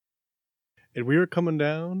And we are coming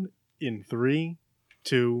down in 3,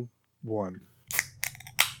 2, 1.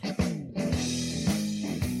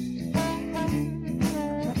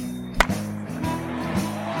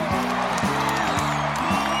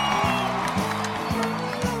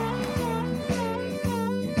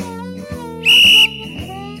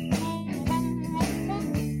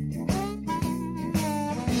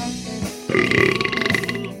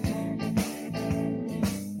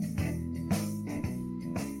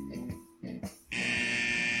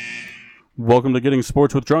 Welcome to Getting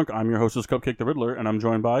Sports with Drunk. I'm your hostess, Cupcake the Riddler, and I'm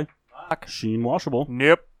joined by Sheen Washable.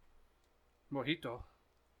 Yep. Mojito.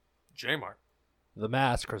 J-Mart. The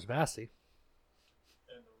Mask, Chris Massey.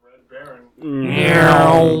 And the Red Baron.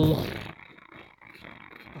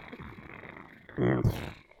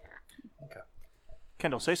 Okay.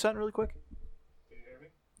 Kendall, say something really quick. Can you hear me?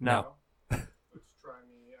 No. Let's try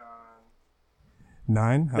me on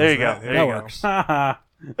 9. How's There you go. that? There That you go.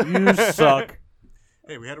 works. You suck.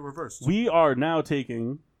 Hey, we had it reversed. We are now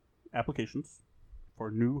taking applications for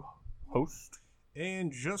a new host.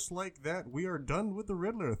 And just like that, we are done with the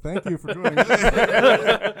Riddler. Thank you for joining us.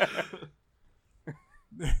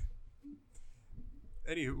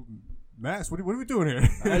 Anywho, Mass, what are we doing here?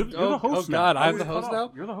 You're the host now. God, I'm the host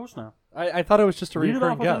now? You're the host now. I thought it was just a Read it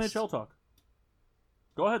off recurring with guest. NHL talk.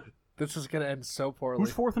 Go ahead. This is going to end so poorly.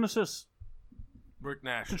 Who's fourth in assists? Rick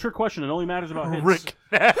Nash. It's a trick question. It only matters about hits. Rick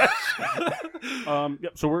Nash.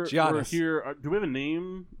 Yep. So we're Giannis. here. Do we have a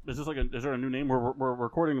name? Is there a new name? We're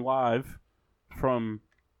recording live from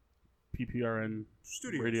PPRN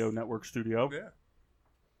Studios. Radio Network Studio. Yeah.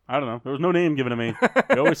 I don't know. There was no name given to me.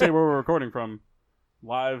 They always say where we're recording from.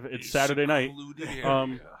 Live. It's Saturday night.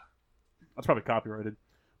 That's probably copyrighted.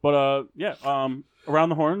 But yeah. Around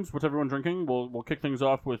the horns. What's everyone drinking? We'll kick things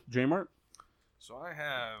off with J-Mart. So I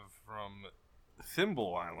have from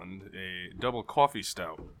Thimble Island a double coffee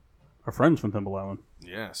stout. Our friends from Thimble Island.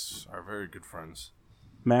 Yes, our very good friends.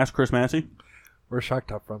 Chris Massey. Where's Shark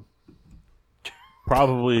Top from?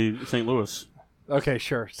 Probably St. Louis. Okay,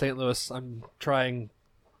 sure. St. Louis. I'm trying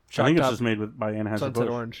I Shark think it's Top just made by Sunset Anheuser-Busch.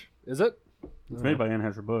 Orange. Is it? It's made by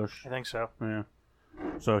Anheuser-Busch. I think so. Yeah.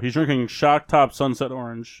 So he's drinking Shock Top Sunset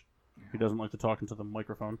Orange. He doesn't like to talk into the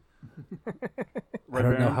microphone. I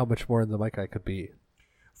don't know how much more in the mic I could be.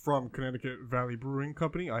 From Connecticut Valley Brewing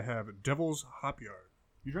Company, I have Devil's Hop Yard.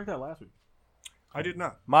 You drank that last week. I did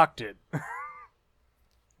not. Mock did.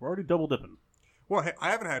 We're already double dipping. Well, hey,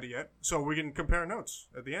 I haven't had it yet, so we can compare notes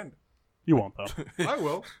at the end. You won't, though. I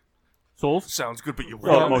will. Souls? Sounds good, but you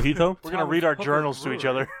Well, won't. Mojito? We're going to read our journals to each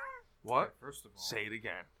other. What? First of all, Say it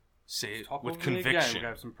again. Say it talk with over me again. conviction. We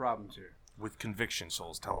have some problems here. With conviction,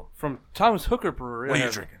 Souls. Tell him. From Thomas Hooker Brewery, What I are you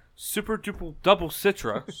have drinking? Super Duper Double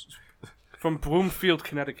Citra from Bloomfield,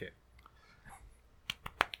 Connecticut.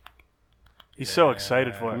 He's so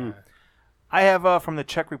excited for it. I have from the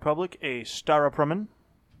Czech Republic a Staropramen.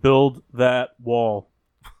 Build that wall.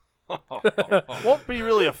 Won't be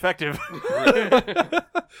really effective.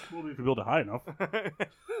 Well, if you build it high enough.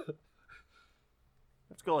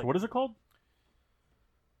 Let's go like What is it called?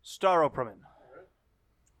 Staropramen.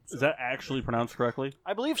 Is that actually pronounced correctly?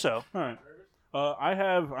 I believe so. All right.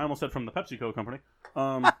 I almost said from the PepsiCo company.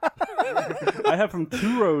 I have from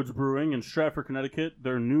Two Roads Brewing in Stratford, Connecticut,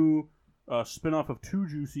 their new spin-off of Too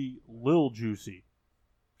Juicy, Lil Juicy.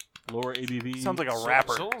 Lower ABV. Sounds like a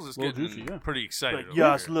rapper. Souls is Little getting juicy, yeah. pretty excited. Like, over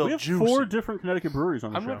yes, here. little We have juicy. 4 different Connecticut breweries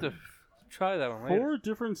on the I'm show. going to try that one later. 4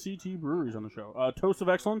 different CT breweries on the show. Toast of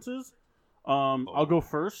Excellences. I'll go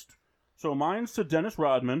first. So mine's to Dennis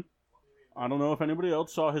Rodman. I don't know if anybody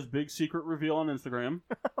else saw his big secret reveal on Instagram.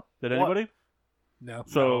 Did anybody? No.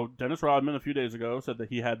 So Dennis Rodman a few days ago said that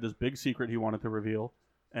he had this big secret he wanted to reveal,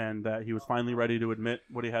 and that he was finally ready to admit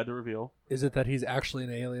what he had to reveal. Is it that he's actually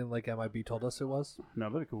an alien like MIB told us it was? No,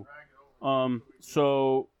 that'd be cool.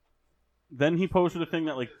 So then he posted a thing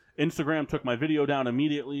that, like, Instagram took my video down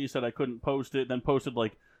immediately, said I couldn't post it, then posted,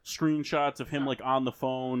 like, screenshots of him, like, on the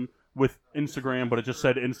phone with Instagram, but it just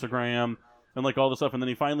said Instagram, and, like, all this stuff, and then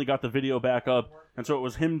he finally got the video back up, and so it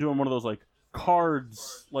was him doing one of those, like,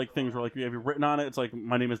 cards, like, things where, like, you have written on it, it's like,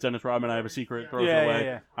 my name is Dennis Rodman, I have a secret, throws it away,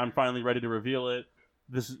 Yeah. I'm finally ready to reveal it,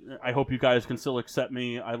 I hope you guys can still accept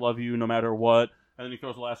me, I love you no matter what, and then he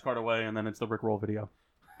throws the last card away, and then it's the Rickroll video.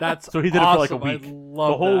 That's So he did it for like a week. I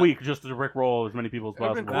love The whole that. week just to Rickroll as many people as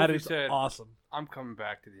It'd been possible. cool. That He is said- awesome. I'm coming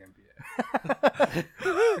back to the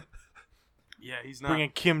NBA. Yeah, he's not.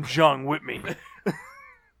 Bringing Kim Jong with me. That'd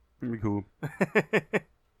be cool.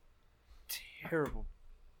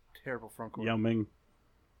 Terrible front court. Yao Ming.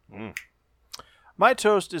 My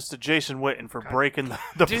toast is to Jason Witten for breaking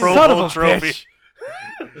the Dude, Pro son of Bowl a trophy bitch.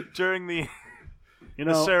 during the You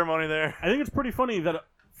know, ceremony there. I think it's pretty funny that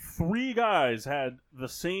 3 guys had the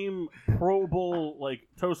same Pro Bowl like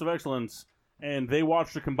toast of excellence, and they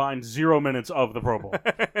watched a combined 0 minutes of the Pro Bowl.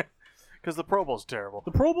 Because the Pro Bowl's terrible.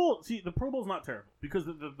 The Pro Bowl is not terrible because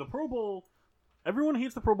the Pro Bowl, everyone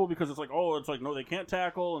hates the Pro Bowl because it's like, no, they can't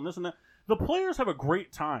tackle and this and that. The players have a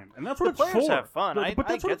great time, and that's what The it's players for. have fun. But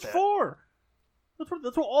that's I what get it's that. for.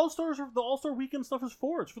 That's what All-Stars are, the All-Star Weekend stuff is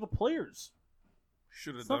for. It's for the players.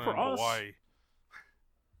 Should have It's done not it for in us. Hawaii.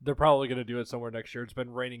 They're probably going to do it somewhere next year. It's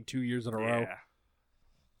been raining 2 years in a row. Yeah.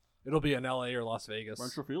 It'll be in L.A. or Las Vegas.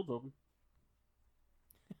 Rancho Field's open.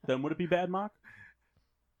 Then would it be bad, Mock?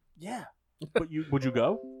 Yeah. But would you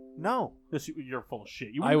go? No. Yes, you're full of shit.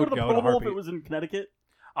 You I wouldn't would go to go the in Pro a Bowl if it heartbeat. was in Connecticut?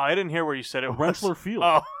 I didn't hear where you said it was. Rentschler Field.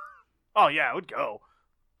 Oh, yeah, I would go.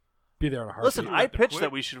 Be there in a heartbeat. Listen, I to pitched quit.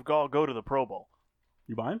 that we should go to the Pro Bowl.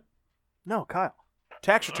 You buying? No, Kyle.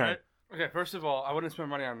 Tax return. Okay, first of all, I wouldn't spend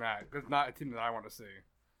money on that. It's not a team that I want to see.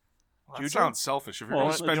 Well, Juju? that sounds selfish. If you're Well,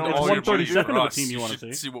 going to it's- spend it's all your money 1/32 for of a us, team you you wanna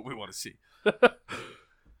should see. see what we want to see.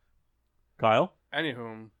 Kyle?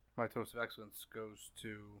 Anywho, my toast of excellence goes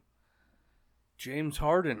to James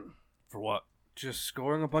Harden. For what? Just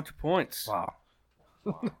scoring a bunch of points. Wow.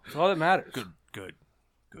 That's all that matters. Good.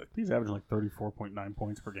 He's averaging like 34.9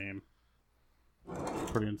 points per game.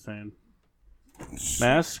 Pretty insane. Chris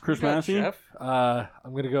You got Massey? Jeff?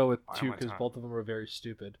 I'm going to go with Buy 2 my because time. both of them are very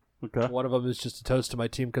stupid. Okay. One of them is just a toast to my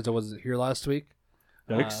team because I wasn't here last week.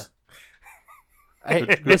 Yikes. Hey,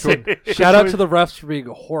 Good listen, choice. shout out to the refs for being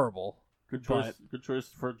horrible. Good choice. Good choice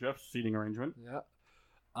for Jeff's seating arrangement.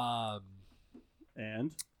 Yeah.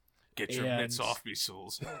 And Get your And- mitts off me,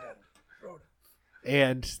 souls.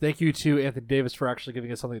 And thank you to Anthony Davis for actually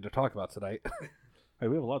giving us something to talk about tonight. hey,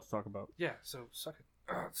 we have a lot to talk about. Yeah, so suck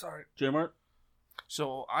it. Sorry. J Mart?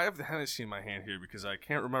 So I have the Hennessy in my hand here because I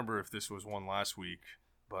can't remember if this was one last week,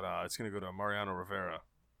 but it's going to go to Mariano Rivera.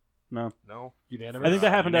 No. No? Unanimous. I think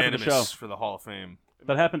that happened after the Unanimous show. for the Hall of Fame.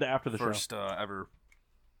 That happened after the show. First ever.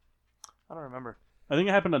 I don't remember. I think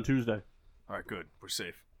it happened on Tuesday. All right, good. We're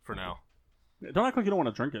safe for now. Don't act like you don't want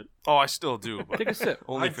to drink it. Oh, I still do, but Take a sip.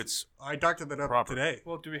 only if it's I doctored that up proper. today.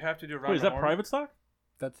 Well, do we have to do a round Wait, is that of private stock?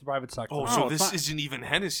 That's the private stock. Oh, Oh, so it's this not- isn't even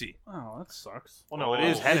Hennessy. Oh, that sucks. Well, no, it Oh,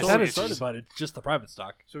 is it's Hennessy. already Hennessy, started. but it's just the private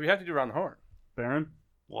stock. So we have to do round the horn. Baron,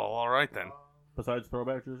 Well, all right then. besides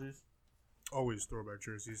throwback jerseys? Always throwback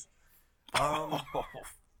jerseys.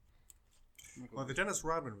 Well, the Dennis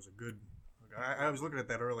Rodman was a good. I was looking at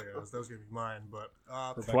that earlier. That was going to be mine, but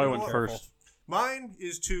That's why I went Careful. first. Mine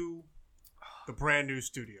is to the brand new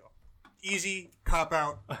studio. Easy cop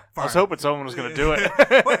out. I was hoping someone was going to do it.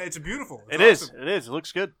 Well, it's beautiful. It's It is. awesome. It is. It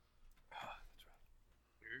looks good.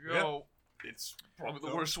 Here you go. It's probably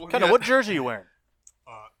the worst one Kind of. yet. What jersey are you wearing?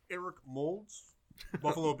 Eric Molds,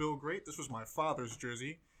 Buffalo Bill great. This was my father's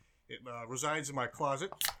jersey. It resides in my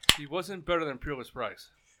closet. He wasn't better than Peerless Price.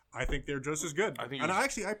 I think they're just as good. I think and it was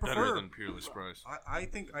actually, I better prefer. than Peerless Price. I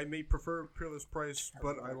think I may prefer Peerless Price,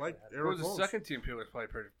 but I like It Eric was the Molds. second team Peerless Price.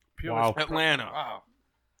 Wow. Atlanta. Wow.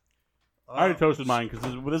 I already toasted mine because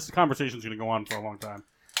this conversation's going to go on for a long time.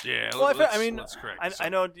 Yeah, Well, let's, I mean, let's correct this. I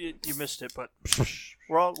know you missed it, but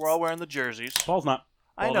we're all wearing the jerseys. Paul's not.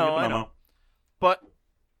 I Paul know, didn't get the I memo. know. But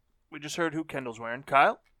we just heard who Kendall's wearing.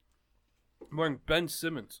 Kyle. I'm wearing Ben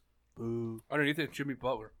Simmons. Boo. Underneath it, Jimmy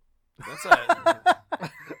Butler. That's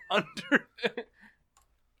it. Under.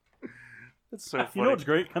 That's so funny. You know what's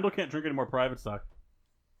great? Kendall can't drink any more private stock.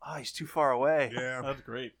 Oh, he's too far away. Yeah. That's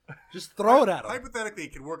great. Just throw it at him. Hypothetically,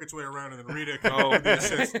 it can work its way around, and then Rita can Oh. do the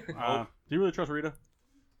assist. Do you really trust Rita?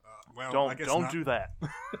 Well, I guess Don't not. do that.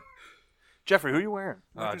 Jeffrey, who you wearing?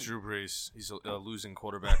 Drew Brees. He's a losing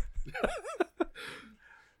quarterback.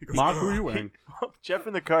 He goes, Mock, who are "Ugh." you wearing? Jeff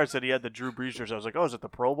in the car said he had the Drew Brees jersey. I was like, oh, is it the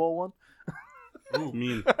Pro Bowl one?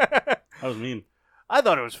 Mean. That was mean. I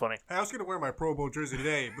thought it was funny. I was going to wear my Pro Bowl jersey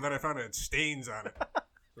today, but then I found it had stains on it.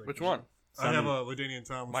 Which one? I have a LaDainian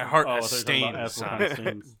Tomlinson. My heart Oh, I has thought you were talking about stains Asshole on kind it. of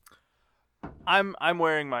stains. I'm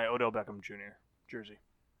wearing my Odell Beckham Jr. jersey.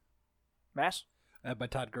 Mass? I have my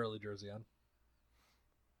Todd Gurley jersey on.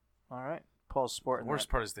 All right. Paul's The sporting worst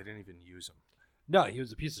that. part is they didn't even use him. No, he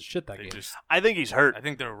was a piece of shit that They game. just. I think he's hurt. I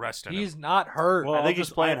think they're arresting He's him. not hurt. Well, I think I'll he's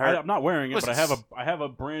playing hurt. I'm not wearing it, but Listen. I have a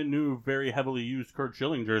brand new, very heavily used Kurt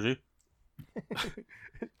Schilling jersey.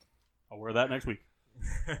 I'll wear that next week.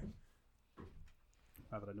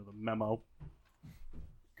 Now that I know the memo.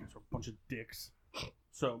 You guys are a bunch of dicks.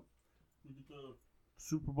 So, we get the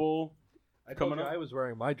Super Bowl I told coming you up. I was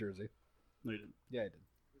wearing my jersey. No, you didn't. Yeah, I did.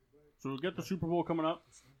 So we get the Super Bowl coming up.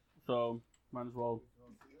 So might as well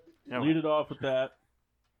Yeah, lead it off with that.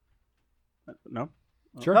 No.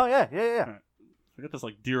 Sure. Oh, yeah. Alright. I get this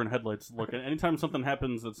like deer in headlights look. And anytime something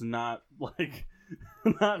happens that's not like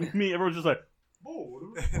not me, everyone's just like,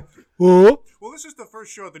 Whoop. Well, this is the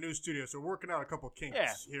first show at the new studio, so we're working out a couple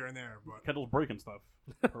kinks here and there, but Kendall's breaking stuff.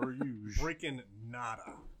 Per usual. breaking nada.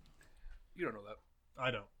 You don't know that.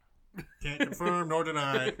 I don't. Can't confirm nor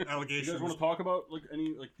deny You allegations. guys want to talk about do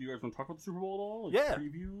you guys want to talk about the Super Bowl at all? Like, Yeah.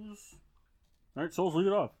 Previews. All right, Souls, lead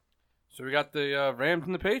it off. So we got the Rams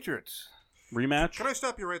and the Patriots. Rematch. Can I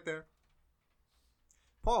stop you right there?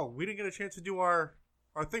 Paul, we didn't get a chance to do our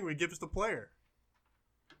thing where you give us the player.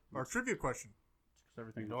 Our trivia question.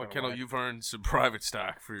 Everything. You know what, Kendall? You've earned some private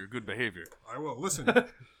stock for your good behavior. I will. Listen,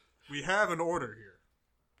 we have an order here.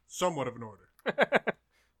 Somewhat of an order.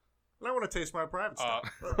 And I want to taste my private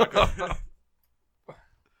stock.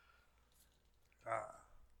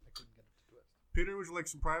 Peter, would you like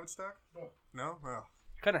some private stock? No? Well,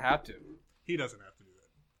 Kind of have to. he doesn't have to do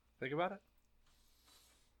that. Think about it.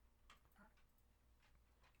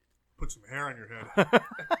 Put some hair on your head.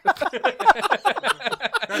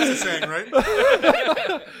 That's the saying,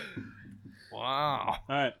 right? Wow.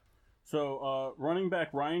 All right. So, running back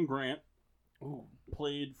Ryan Grant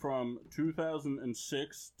played from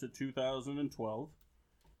 2006 to 2012.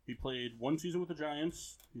 He played one season with the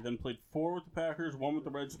Giants. He then played 4 with the Packers, 1 with the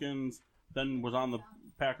Redskins, then was on the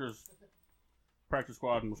Packers practice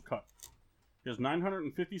squad and was cut. He has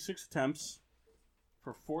 956 attempts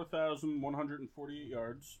for 4,148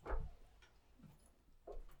 yards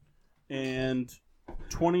and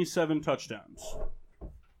 27 touchdowns.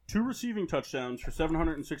 2 receiving touchdowns for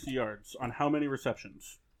 760 yards on how many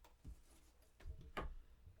receptions?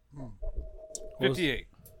 58.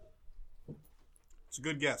 It's a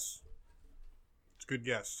good guess. It's a good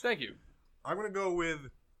guess. Thank you. I'm going to go with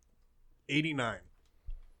 89.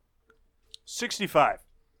 65.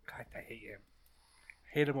 God, I hate him.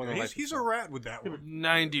 Hate him on the life. He's a rat with that one.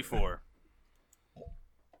 94.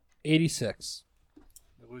 86.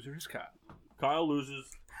 The loser is Kyle. Kyle loses.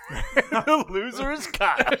 The loser is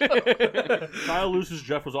Kyle. Kyle loses.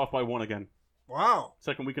 Jeff was off by 1 again. Wow.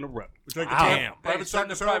 Second week in a row. Would you like Wow. to Damn. private stock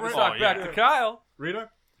to celebrate? Stock back yeah. to Kyle. Rita,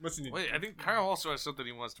 listen to you. Wait, I think Kyle also has something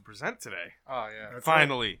he wants to present today. Oh, yeah. That's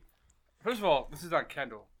Finally. First of all, this is not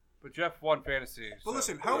Kendall, but Jeff won fantasy. Well, so-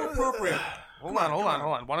 listen, how appropriate. Hold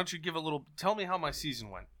on. Why don't you give a little... Tell me how my season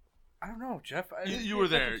went. I don't know, Jeff. You were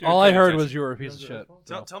there. All I paying heard attention. was you were a piece of shit.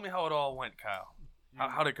 Tell me how it all went, Kyle.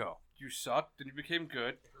 How'd it go? You sucked, then you became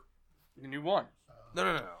good, and you won.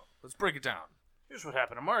 No. Let's break it down. Here's what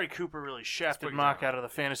happened. Amari Cooper really shafted break it Mock down. out of the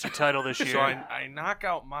fantasy title this year. So I knock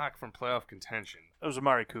out Mock from playoff contention. That was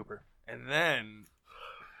Amari Cooper. And then,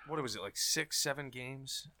 what was it, like 6-7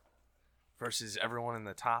 games versus everyone in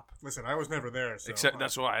the top? Listen, I was never there. So Except,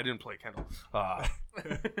 that's why I didn't play Kendall. But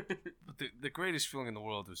the greatest feeling in the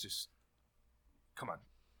world was just, come on.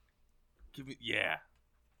 Give me, yeah.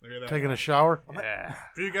 Look at that. Taking a shower? Yeah.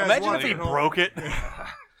 For you guys Imagine if watching he at home- broke it.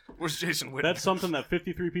 Where's Jason Witten? That's something that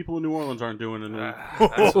 53 people in New Orleans aren't doing. And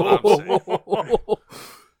That's what I'm saying.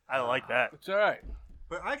 I like that. It's all right.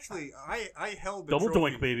 But actually, I held the Double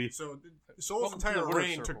trophy. doink, baby. So Soul's Welcome to entire the winner's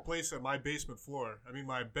reign circle. took place at my basement floor. I mean,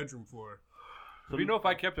 my bedroom floor. But you know, if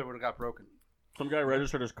I kept it, it would have got broken. Some guy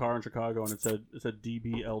registered his car in Chicago and it said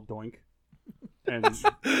DBL Doink, and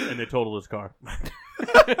they totaled his car.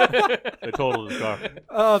 They totaled his car.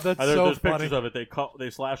 Oh, that's so There's funny. pictures of it. They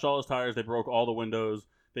slashed all his tires. They broke all the windows.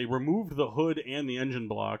 They removed the hood and the engine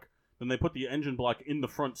block. Then they put the engine block in the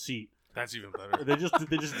front seat. That's even better. They just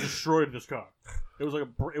destroyed this car. It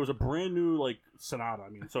was a brand new like Sonata. I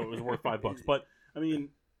mean, so it was worth $5. But I mean,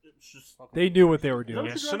 it's just They knew what they were doing.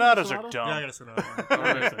 Is that Yeah, what you got? Sonatas are Sonata? dumb. Yeah, I gotta sit down.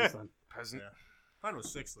 Oh, makes sense then. Peasant. Yeah. Mine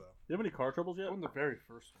was 6 though. You have any car troubles yet? I won the very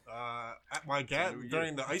first one. At my gas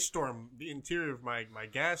during the ice storm, the interior of my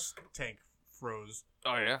gas tank froze.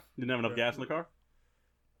 Oh, yeah? You didn't have enough gas in the car?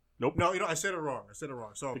 Nope. No, I said it wrong.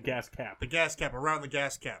 So The gas cap. the gas cap around the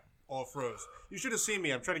gas cap all froze. You should have seen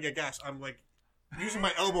me. I'm trying to get gas. I'm like using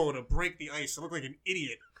my elbow to break the ice. I look like an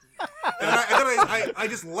idiot. And then I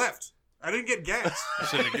just left. I didn't get gas.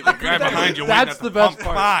 So the guy behind you That's went at the best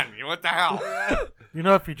pump. part. Come on, what the hell? You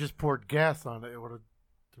know, if you just poured gas on it, it would have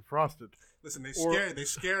defrosted. Listen, they Or-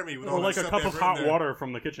 scare me with Or all like that a stuff cup they of have hot written there. water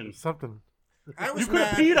from the kitchen. Something. I was You could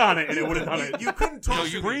have mad. peed on it and it would have done it. You couldn't talk No, to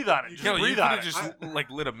you me. breathe on it. You You Kendall, you breathe could on have it. just like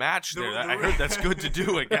lit a match there. The- I heard that's good to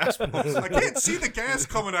do at gas pumps. I can't see the gas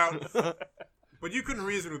coming out. But you couldn't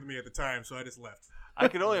reason with me at the time, so I just left. I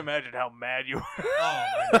can only imagine how mad you were. Oh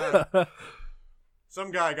my god! Some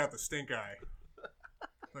guy got the stink eye.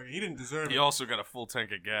 Like, he didn't deserve He it. also got a full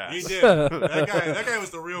tank of gas. He did. That guy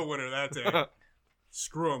was the real winner that day.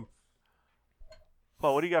 Screw him.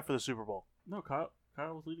 Paul, what do you got for the Super Bowl? No, Kyle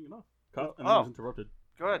was leading it off. Kyle, and then he was interrupted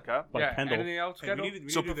Go ahead, Kyle. by Yeah, Kendall. anything else, Hey, Kendall? we need to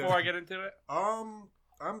So do before that. I get into it?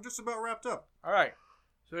 I'm just about wrapped up. All right.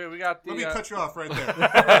 So we got the. Let me cut you off right there.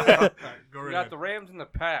 Go We right got ahead. the Rams and the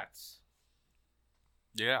Pats.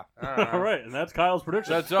 Yeah. All right, and that's Kyle's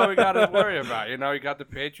prediction. That's all we got to worry about. You know, you got the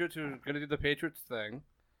Patriots who are going to do the Patriots thing.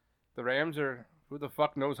 The Rams are who the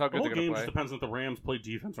fuck knows how The good whole they're going game to just play. depends on if the Rams play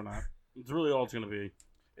defense or not. It's really all it's going to be.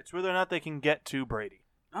 It's whether or not they can get to Brady.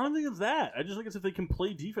 I don't think it's that. I just think it's if they can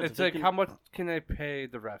play defense. It's like how much can they pay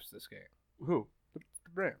the refs this game? Who? The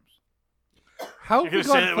Rams. How You're have we gonna say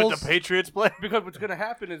gone that full with the Patriots play? Because what's going to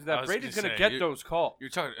happen is I that was Brady's gonna going to say, get those calls You're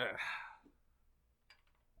talking.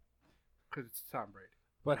 because it's Tom Brady.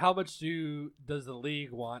 But how much does the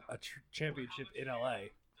league want a championship in LA?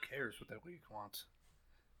 Who cares what that league wants?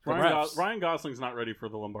 Ryan Gosling's not ready for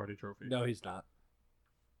the Lombardi Trophy. No, he's not.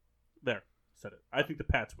 There, said it. I think the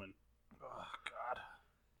Pats win. Oh God.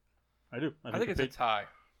 I do. I think it's a tie.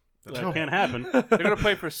 That can't happen. They're going to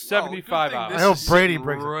play for 75 hours. I hope Brady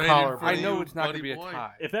breaks a collar. I know it's not going to be a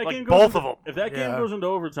tie. If that Like game both goes of them. If that game Yeah. goes into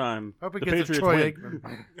overtime, I hope the he gets a Patriots Troy win.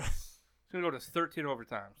 Aikman. It's going to go to 13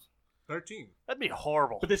 overtimes. 13. That'd be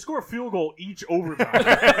horrible. But they score a field goal each overtime.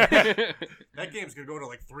 That game's gonna go to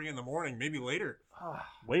like 3 in the morning, maybe later.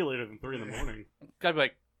 Way later than 3 in the morning. Got to be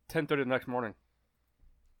like 10:30 the next morning.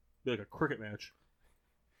 Be like a cricket match.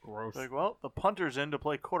 Gross. Like, well, the punter's in to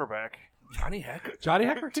play quarterback. Johnny Heck. Johnny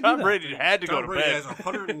Hecker can Tom do that. Brady had to go Tom to Brady bed. has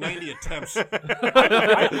 190 attempts.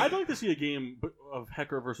 I'd like to see a game of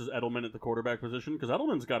Hecker versus Edelman at the quarterback position because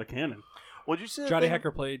Edelman's got a cannon. What'd you say? Johnny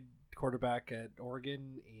Hecker played quarterback at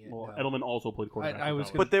Oregon. And, Well, Edelman also played quarterback. I in was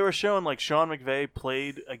college. But they were showing like Sean McVay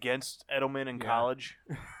played against Edelman in Yeah. college.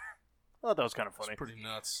 I thought that was kind of funny. It's pretty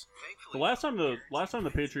nuts. the last time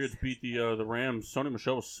the Patriots beat the Rams, Sony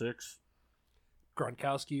Michel was 6.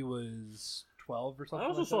 Gronkowski was 12 or something. I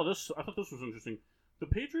also like saw that. this. I thought this was interesting. The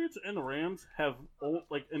Patriots and the Rams have,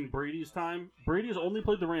 like in Brady's time, Brady has only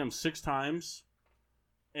played the Rams 6 times,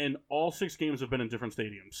 and all 6 games have been in different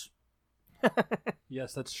stadiums.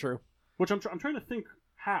 Yes, that's true. Which I'm trying to think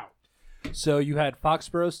how. So you had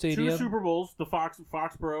Foxborough 2 Stadium. Super Bowls, the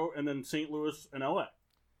Foxborough, and then St. Louis and LA.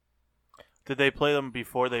 Did they play them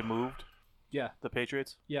before they moved? Yeah, The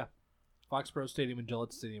Patriots? yeah. Foxborough Stadium and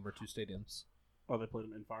Gillette Stadium are 2 stadiums. Oh, they played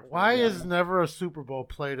them in Foxborough. Why Yeah. is never a Super Bowl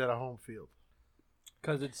played at a home field?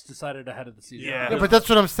 Because it's decided ahead of the season. Yeah. Yeah, but that's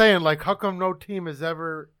what I'm saying. Like, how come no team has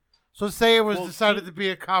ever? So say it was Well, decided team- to be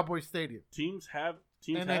a Cowboy Stadium, teams and have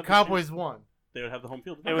then the Cowboys chance- won. They would have the home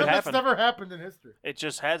field. It How would come that's happen. never happened in history. It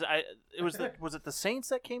just has. Was it the Saints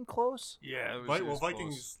that came close? Yeah. It was, Well,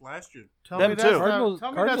 Vikings last year. Tell Them me too. that's Cardinals, not.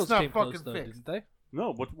 Tell me Cardinals that's not came fucking close, though, fixed. didn't they?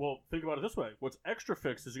 No, well, think about it this way. What's extra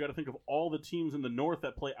fixed is you got to think of all the teams in the North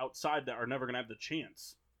that play outside that are never going to have the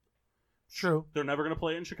chance. True. They're never going to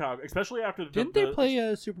play in Chicago, especially after Didn't they play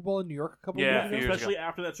a Super Bowl in New York a couple Yeah, years a few ago? years especially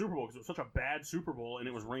after that Super Bowl because it was such a bad Super Bowl and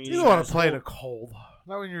it was raining. You don't want and to play in cold. a cold.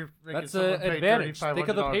 Not when you're making That's someone an pay advantage. Think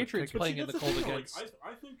of the $3,500 Patriots ticket. playing See, in the that's cold thing, though, against.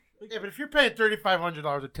 I think Yeah, but if you're paying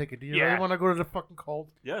 $3,500 a ticket, do you Yeah. really want to go to the fucking cold?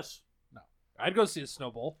 yes. I'd go see a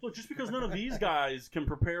Snow Bowl. Look, just because none of these guys can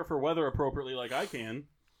prepare for weather appropriately like I can.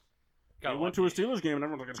 I went to a Steelers game and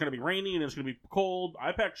everyone's like, it's going to be rainy and it's going to be cold.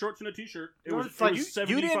 I packed shorts and a t-shirt. It was, like it was You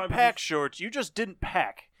 75 didn't pack shorts. You just didn't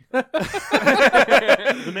pack.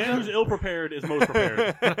 The man who's ill-prepared is most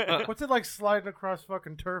prepared. What's it like sliding across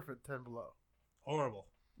fucking turf at 10 below? Horrible.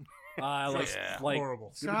 Like, Yeah. like Horrible.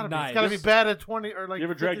 It's gotta be. nine. It's gotta be bad at 20 or like. You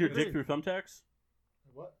ever drag 50 your dick degrees. through thumbtacks?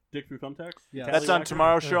 What? Dick through thumbtacks? Yeah. That's on Caddywhacker?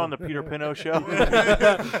 tomorrow's show on the Peter Pino show.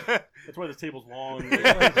 That's why this table's long.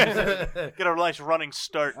 Get a nice running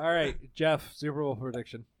start. All right, Jeff, Super Bowl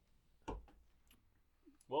prediction.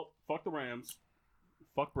 Well, fuck the Rams.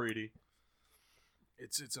 Fuck Brady.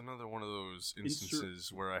 It's another one of those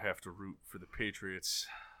instances where I have to root for the Patriots.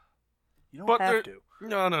 You don't But have they're- to.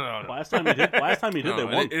 No. Last time he did, No, they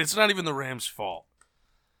won. it's not even the Rams' fault,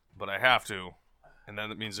 but I have to, and then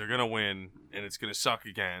that means they're gonna win, and it's gonna suck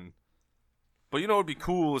again. But you know what'd be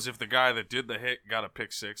cool is if the guy that did the hit got a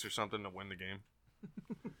pick 6 or something to win the game,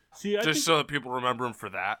 See, just so that people remember him for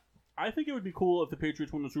that. I think it would be cool if the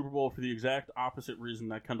Patriots won the Super Bowl for the exact opposite reason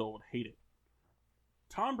that Kendall would hate it.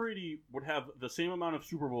 Tom Brady would have the same amount of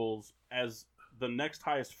Super Bowls as the next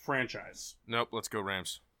highest franchise. Nope, let's go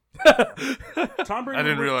Rams. Tom Brady I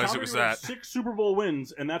didn't would- realize Tom it was Brady would have that. 6 Super Bowl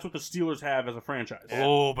wins, and that's what the Steelers have as a franchise.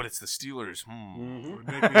 Oh, but it's the Steelers. Mhm. Would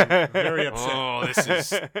make me very upset. Oh, this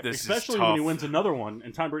is Especially tough. when he wins another one,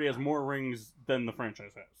 and Tom Brady has more rings than the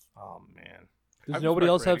franchise has. Oh man, Does I nobody respect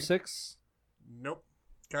else have Brady. 6? Nope.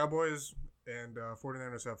 Cowboys and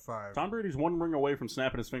 49ers have 5. Tom Brady's one ring away from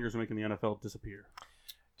snapping his fingers and making the NFL disappear.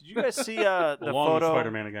 Did you guys see the Along with photo?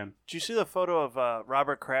 Spider-Man again. Did you see the photo of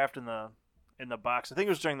Robert Kraft in the box? I think it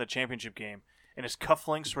was during the championship game, and his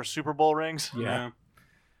cufflinks were Super Bowl rings. Yeah.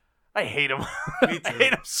 I hate him. Me I too.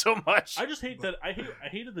 hate him so much. I just hate that. I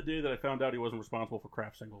hated the day that I found out he wasn't responsible for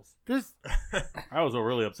craft singles. This That was what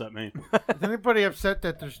really upset me. is anybody upset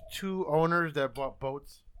that there's 2 owners that bought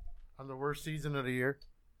boats on the worst season of the year?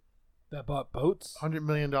 That bought boats. $100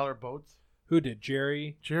 million boats. Who did?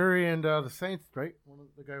 Jerry. Jerry and the Saints, right? One of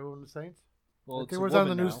the guy who owned the Saints. Well, I it's think a it was on the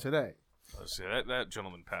woman news now. today. Let's see, that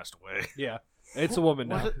gentleman passed away. Yeah, it's a woman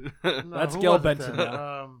now. Was it? No, That's who Gail was it Benson then?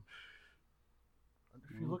 now.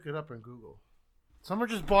 If you look it up on Google, someone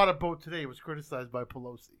just bought a boat today. It was criticized by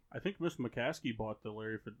Pelosi. I think Miss McCaskey bought the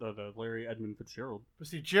Larry Edmund Fitzgerald. But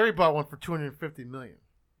see, Jerry bought one for $250 million.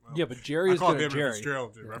 Yeah, but Jerry I is call good it at David Jerry.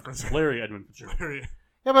 Fitzgerald to reference. Larry Edmund Fitzgerald. Larry.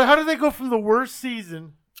 Yeah, but how did they go from the worst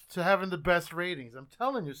season to having the best ratings? I'm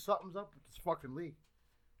telling you, something's up with this fucking league.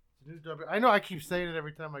 It's a new I know I keep saying it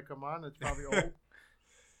every time I come on. It's probably old.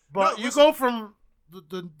 But No, you listen. go from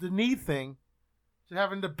the knee thing to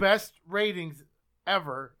having the best ratings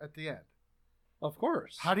ever at the end. Of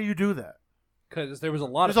course, How do you do that? because there was a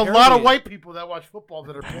lot There's of a lot of parody- white people that watch football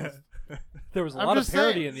that are pissed. There was a I'm lot of just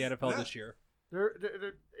parody saying. in the NFL Yeah. this year.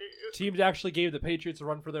 They're- Teams actually gave the Patriots a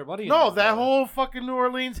run for their money. no, in that whole fucking New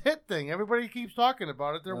Orleans hit thing. Everybody keeps talking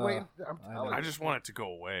about it. They're waiting. I'm I telling know. I you. just want it to go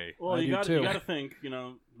away. Well, I you do got too. to think.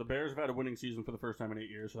 The Bears have had a winning season for the first time in 8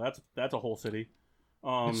 years, so that's a whole city.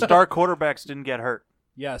 Star quarterbacks didn't get hurt.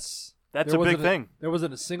 Yes, That's There a big wasn't thing. There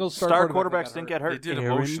wasn't a single Star quarterback quarterbacks that didn't got get They hurt. did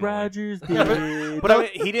Aaron emotionally. Rodgers did. Yeah, But I mean,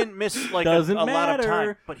 he didn't miss like a Doesn't lot of matter.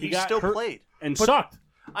 time, but He he got still hurt. played. and sucked.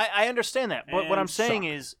 I understand that, but what I'm And saying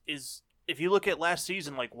suck. is if you look at last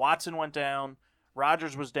season, like Watson went down,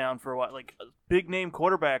 Rodgers was down for a while. Like big name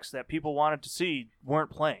quarterbacks that people wanted to see weren't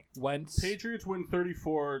playing. Wentz, Patriots win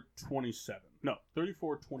 34-27. No,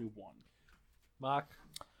 34-21. Mock.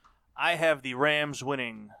 I have the Rams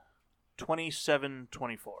winning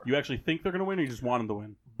 27-24. You actually think they're going to win, or you just want them to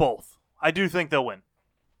win? Both. I do think they'll win.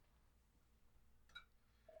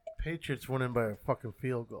 Patriots winning by a fucking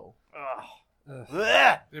field goal. Ugh.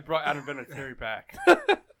 They brought Adam Vinatieri back.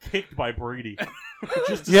 Kicked by Brady.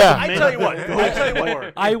 Just to Yeah. I make tell you the what. goal I tell you what.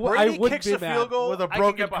 forward. I Brady wouldn't kicks be a mad. field goal With a I can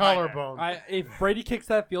broken get behind that. collarbone. If Brady kicks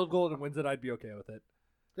that field goal and wins it, I'd be okay with it.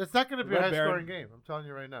 It's not going to be a Red high-scoring Baron. game. I'm telling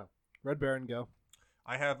you right now. Red Baron, go.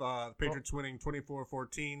 I have the Patriots winning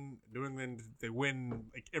 24-14. New England, they win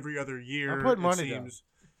like every other year. I'm putting it money down. seems.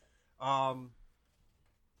 You I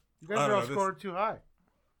guys don't are know, all this- scoring too high.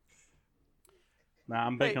 Nah,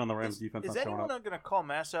 I'm banking Hey, on the Rams defense Is not showing anyone up. going to call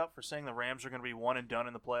Mass out for saying the Rams are going to be one and done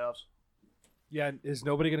in the playoffs? Yeah, and is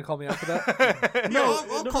nobody going to call me out for that? No,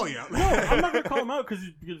 I'll call you out. No, I'm not going to call him out because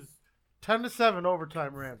 10-7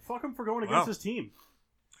 overtime Rams. fuck him for going Wow. against his team.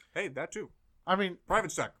 Hey, that too. I mean,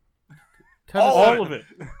 Private stock. 10-7 All of it.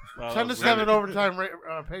 Well, 10-7 overtime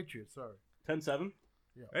Patriots. Sorry. 10-7?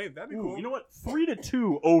 Hey, that'd be Ooh, cool. you know what?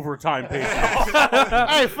 3-2 overtime Patriots.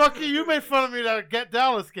 Hey, fuck you! You made fun of me that Get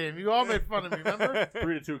Dallas game. You all made fun of me. Remember?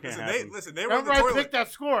 3-2 can't Listen, happen. they were in Remember the I toilet. picked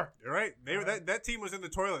that score. You're right. That team was in the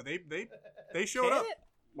toilet. They showed up.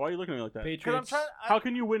 Why are you looking at me like that? Because I'm Patriots. trying. How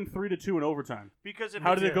can you win 3-2 in overtime? Because if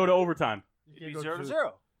How did it go to overtime? It'd be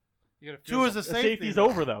 0-0. You gotta Two feel is a The safety. safety's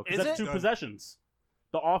over though, because Is that's it? 2 Done. possessions.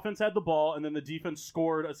 The offense had the ball, and then the defense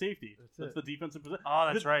scored a safety. That's That's it. the defensive possession. Oh,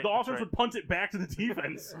 that's right. The that's offense right. would punt it back to the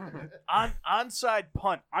defense. Onside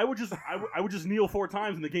punt. I would just kneel 4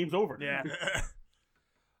 times and the game's over. Yeah.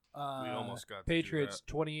 We almost got to do Patriots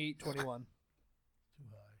 28-21.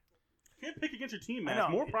 Can't pick against your team, I man. know.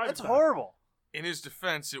 It's more private. That's stock. horrible. In his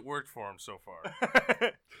defense, it worked for him so far.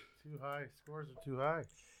 Too high. Scores are too high.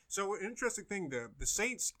 So, an interesting thing, the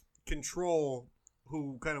Saints control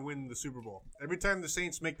who kind of win the Super Bowl. Every time the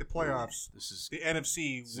Saints make the playoffs, This is, the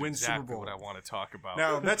NFC this is wins exactly Super Bowl. what I want to talk about.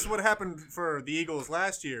 Now, that's what happened for the Eagles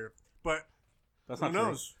last year, but That's who not true.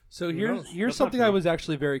 knows? So Who here's knows? here's That's not something true. I was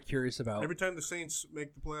actually very curious about. Every time the Saints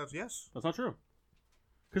make the playoffs, yes. That's not true.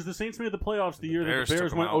 Because the Saints made the playoffs the year that Bears the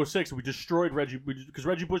Bears took 'em went out. 0-6. We destroyed Reggie because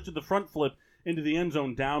Reggie Bush did the front flip into the end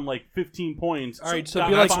zone down like 15 points. All right, so got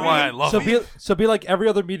be like That's why I love him. so be like every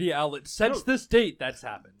other media outlet. Since this date, that's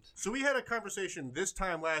happened. So we had a conversation this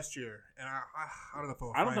time last year, and I don't know if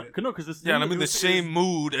I'll I don't find know. it. No, because this. Yeah, and I'm in the was- same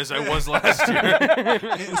mood as I was last year.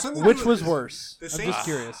 It was something to Which do was with- worse? the I'm Saints- just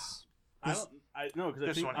curious. I don't. No, because I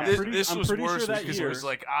This think one I'm has- pretty. This I'm was pretty worse sure that because year it was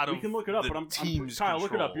like out of we can look it up, the but I'm team's Kyle,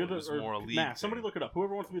 look it up. control. You're It was more a league Matt, somebody thing. look it up.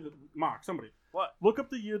 Whoever wants to be the mock, somebody. What? Look up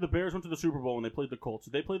the year the Bears went to the Super Bowl and they played the Colts.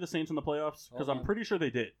 Did they play the Saints in the playoffs? Because Hold I'm on. pretty sure they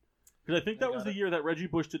did. Because I think that I was got the it. year that Reggie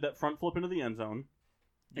Bush did that front flip into the end zone.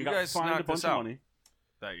 You And got guys fined a knocked bunch us of out money.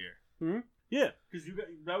 that year. Yeah, because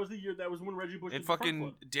that was the year. That was when Reggie Bush And did the front fucking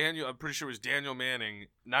flip. Daniel, I'm pretty sure it was Daniel Manning,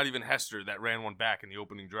 not even Hester, that ran one back in the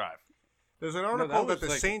opening drive. There's an that article that was the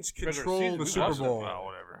like Saints regular control season. the Who Super was it? Bowl. Oh,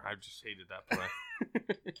 whatever. whatever. I just hated that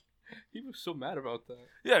play. He was so mad about that.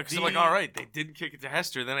 Yeah, because I'm like, all right, they didn't kick it to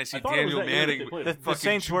Hester. Then I see I thought it was Daniel that year that Manning. they played. The fucking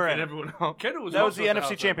Saints were juking in it. everyone out. Kendall was That was also the at the NFC house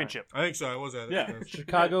that Championship. I think so. I was at it. Yeah.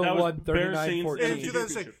 Chicago That was won Bears, 39-14. Saints, In and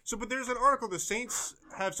 2006. So, but there's an article. The Saints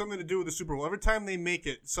have something to do with the Super Bowl. Every time they make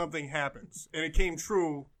it, something happens, and it came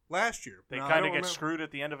true last year. They Now, I kind don't of get remember- screwed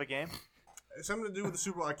at the end of a game. Something to do with the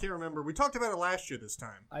Super Bowl. I can't remember. We talked about it last year. This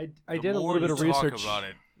time. I The did a more little bit you of talk research. about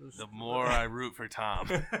it, the more I root for Tom.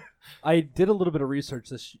 I did a little bit of research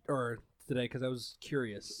today because I was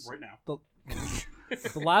curious. Right now.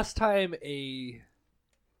 The last time a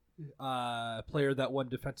player that won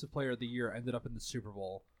Defensive Player of the Year ended up in the Super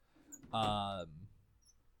Bowl was...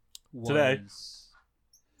 Today.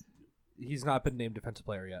 He's not been named Defensive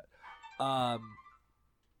Player yet.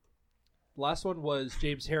 Last one was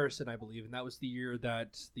James Harrison, I believe, and that was the year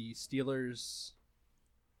that the Steelers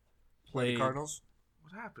Play the played... Cardinals.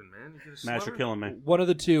 What happened, man? You get a Matt, you're slugger? killing me. One of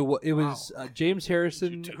the two. It was James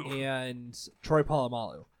Harrison You too. and Troy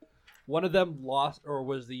Polamalu. One of them lost, or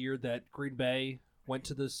was the year that Green Bay went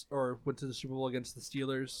to the Super Bowl against the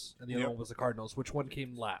Steelers, and the other Yep. one was the Cardinals. Which one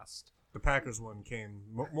came last? The Packers one came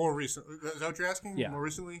more recent. Is that what you're asking? Yeah. More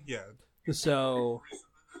recently? Yeah. So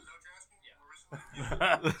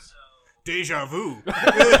Deja vu.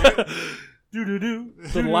 Do.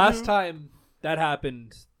 the last time that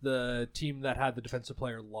happened, the team that had the defensive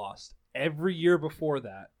player lost. Every year before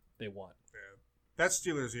that, they won. That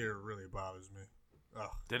Steelers year really bothers me. Ugh.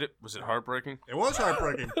 Did it? Was it heartbreaking? It was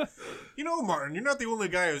heartbreaking. You know, Martin, you're not the only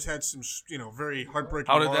guy who's had some, very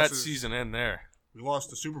heartbreaking How did that losses. season end there? We lost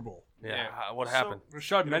the Super Bowl. Yeah. What So- happened?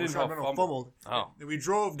 Rashad Rashad Mendenhall Mendenhall fumbled. fumbled. Oh. We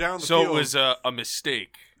drove down the So field. it was a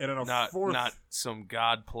mistake, and in a not fourth, some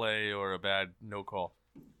god play or a bad no call.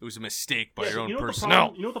 It was a mistake by Yeah, your own you know what the personnel.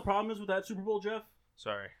 problem- You know what the problem is with that Super Bowl, Jeff?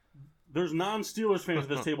 Sorry. There's non-Steelers fans at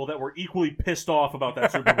this table that were equally pissed off about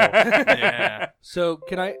that Super Bowl. Yeah. So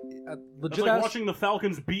can I It's legit like ask? watching the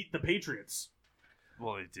Falcons beat the Patriots.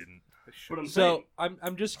 Well, it didn't. But I'm So saying,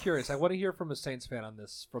 I'm just curious. I want to hear from a Saints fan on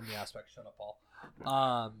this from the aspect. Shut up, Paul.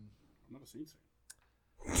 I'm not a Saints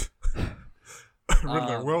fan.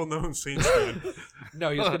 Riddler, well-known Saints fan. No,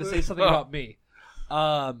 he was going to say something about me.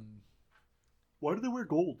 Why do they wear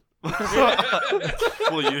gold?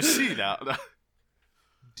 Well, you see now.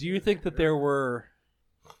 Do you think that there were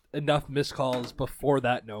enough missed calls before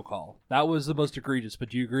that no call? That was the most egregious, but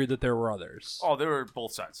do you agree that there were others? Oh, they were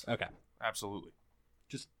both sides. Okay. Absolutely.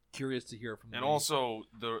 Just curious to hear from And you. also,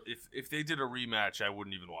 if they did a rematch, I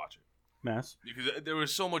wouldn't even watch it. Mass. Because there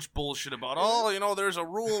was so much bullshit about, there's a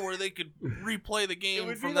rule where they could replay the It game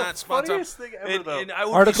would from be the that spot. funniest thing ever, though. And I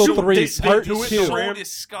would Article be so 3, dis- Part they do it 2. so Ram-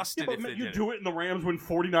 disgusted Yeah, if but they you did do it and the Rams win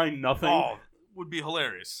 49-0. Oh, would be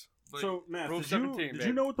hilarious. But So, Matt, Rule did 17, you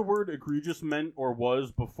babe. know what the word egregious meant or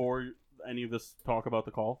was before any of this talk about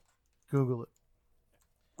the call? Google it.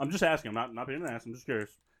 I'm just asking. I'm not being an ass. I'm just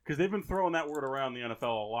curious. Because they've been throwing that word around the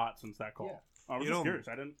NFL a lot since that call. Yeah. I was You just know- curious.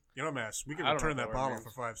 I didn't. Mass, we can I don't know return what that that word bottle means.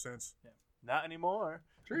 for 5 cents. Not anymore.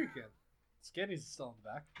 Sure you can. Skinny's still in the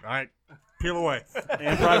back. All right, peel away.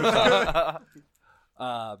 And privacy.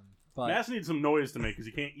 But Mass needs some noise to make because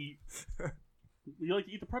you can't eat. You like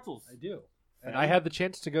to eat the pretzels. I do. And I had the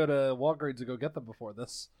chance to go to Walgreens to go get them before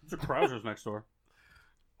this. There's a Krauser's next door.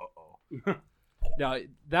 Now,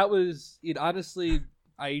 that was it. Honestly,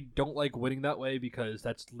 I don't like winning that way because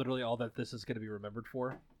that's literally all that this is going to be remembered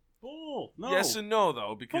for. Bull. No. Yes and no, though,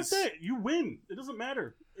 Fuck because that. You win. It doesn't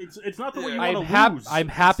matter. It's not the way you Yeah. want to lose. I'm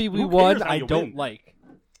happy we Who won. cares how I you don't win? like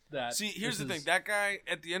that. see, here's this the thing: is- that guy,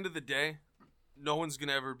 at the end of the day, no one's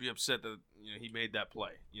gonna ever be upset that he made that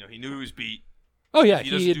play. He knew he was beat, Oh yeah, he he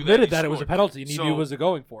doesn't do that, admitted he that it was a scored. penalty and he So- knew what was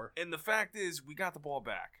going for. and the fact is, we got the ball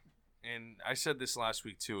back. And I said this last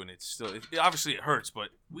week too, and it's still obviously it hurts, but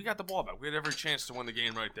we got the ball back. We had every chance to win the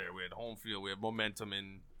game right there. We had home field, we had momentum,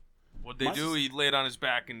 and what they do, he laid on his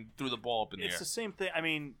back and threw the ball up in the It's air. the same thing. I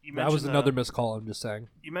mean, you That mentioned was another missed call. I'm just saying.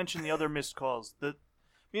 You mentioned the other missed calls.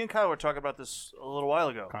 Me and Kyle were talking about this a little while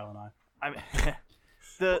ago. Kyle and I. I mean,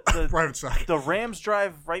 the Private side. the Rams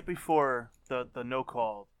drive right before the no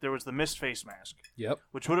call. There was the missed face mask, Yep.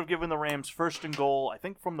 which would have given the Rams first and goal. I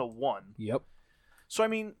think from the 1. Yep. So I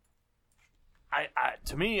mean,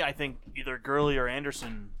 to me, I think either Gurley or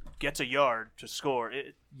Anderson gets a yard to score.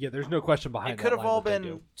 It Yeah. There's no question behind. could that have line all that they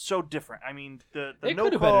been do. so different. I mean, the It no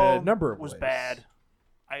could have been call a number of was ways. bad.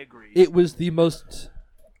 I agree. It was the most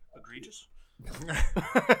Egregious.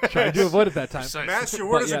 trying to avoid it that time. Precise. Mass, your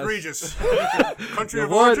word But is yes. egregious. Country The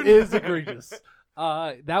of word origin is egregious.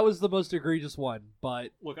 That was the most egregious one,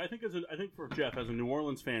 but Look, I think for Jeff, as a New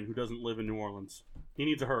Orleans fan who doesn't live in New Orleans, he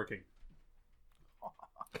needs a hurricane.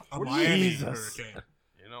 A Miami Jesus. hurricane.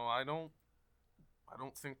 I don't. I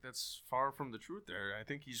don't think that's far from the truth there. I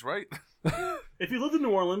think he's right. If you lived in New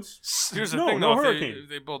Orleans, Here's the no, thing, no though. hurricane. If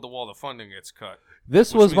they build the wall, the funding gets cut.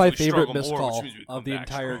 This Which was means my we favorite struggle more, miscall which means we come of the back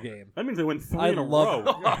entire stronger. game. That means they win 3 I in a love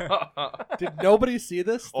row. Did nobody see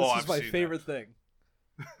this? This Oh, is I've my seen favorite thing.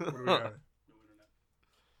 What do we got?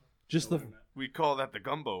 Just the We call that the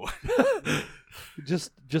gumbo.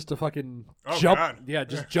 just a fucking Oh, jump. God. Yeah,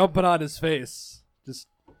 just jumping on his face. Just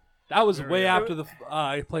that was Very way good. after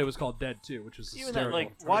the play was called dead too, which was Even that, hysterical.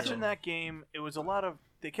 like watching that game, it was a lot of.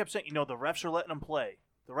 They kept saying, the refs are letting them play.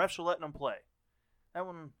 The refs are letting them play. That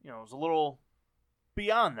one, was a little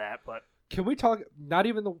beyond that, but Can we talk? Not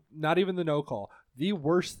even the no call. The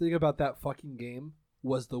worst thing about that fucking game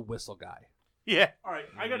was the whistle guy. yeah. All right,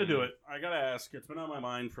 I got to do it. I got to ask. It's been on my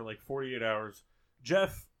mind for like 48 hours.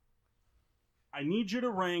 Jeff, I need you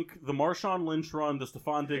to rank the Marshawn Lynch run, the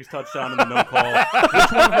Stephon Diggs touchdown, and the no call.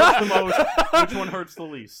 Which one hurts the most? Which one hurts the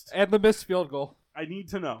least? And the missed field goal. I need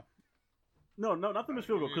to know. No, not the missed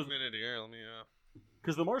field goal, Give me a minute here. Let me.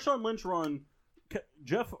 because the Marshawn Lynch run,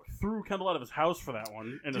 Jeff threw Kendall out of his house for that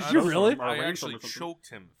one. In a Did you snowstorm really? or a I rainstorm actually or something. choked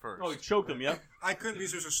him first. Oh, he choked him. Yep. I couldn't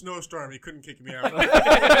because there's a snowstorm. He couldn't kick me out.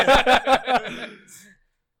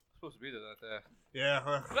 Supposed to be there that day.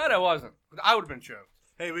 Yeah. Glad I wasn't. I would have been choked.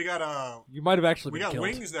 Hey, we got You might have actually we been got killed.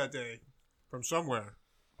 wings that day from somewhere.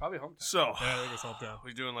 Probably hometown. So, Yeah, I think it's hometown.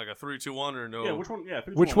 we doing like a 3-2-1 or no? Yeah. Which one? Yeah.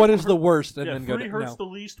 Which one is the worst? And Yeah. then go 3 to hurts no. the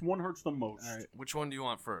least. 1 hurts the most. All right. Which one do you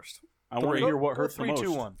want first? I want to hear what hurts the 3, most.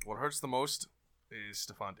 2, 1. What hurts the most is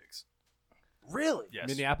Stephon Diggs. Really? Yes.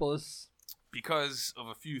 Minneapolis. Because of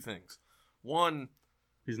a few things. One,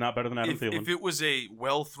 He's not better than Adam if Thielen. it was a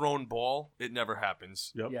well-thrown ball, it never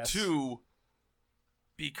happens. Yep. Yes. 2,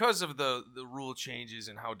 because of the rule changes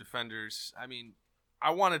and how defenders, I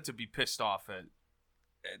wanted to be pissed off at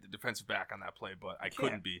the defensive back on that play, but I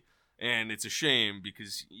couldn't be. And it's a shame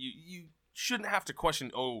because you shouldn't have to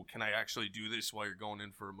question, can I actually do this while you're going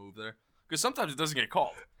in for a move there? Because sometimes it doesn't get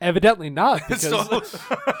called. Evidently not. Because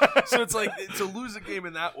So it's like to lose a game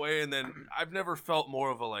in that way, and then I've never felt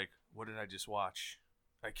more of a like, what did I just watch?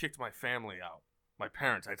 I kicked my family out. My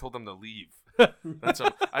parents. I told them to leave.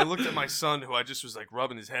 I looked at my son, who I just was like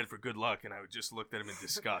rubbing his head for good luck, and I just looked at him in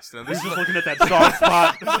disgust. And this He's is just looking at that soft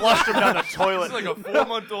spot. Flushed him down the this toilet. is like a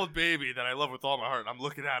 4-month-old baby that I love with all my heart. I'm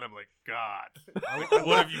looking at him like, God,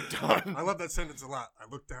 what have you done? I love that sentence a lot. I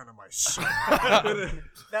looked down at my son.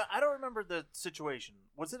 Now, I don't remember the situation.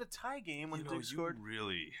 Was it a tie game when You know, Diggs you scored?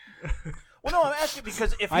 really. Well, no, I'm asking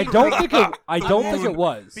because if he I don't think it. I the don't mood- think it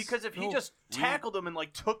was. because if he No, just we- tackled him and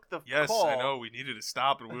took the Yes, call, I know. We needed to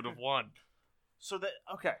stop, and we would have won. So that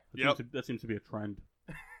okay, That seems to be a trend.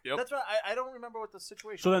 Yep. that's right. I don't remember what the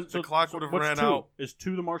situation. So then, The clock would have ran two? out. Is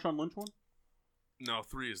 2 the Marshawn Lynch one? No,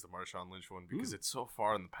 3 is the Marshawn Lynch one because it's so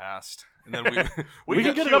far in the past. And then We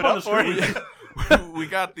can get it up on the screen. we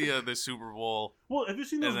got the Super Bowl. Well, have you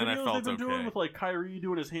seen those And then I videos felt they've been doing okay. with Kyrie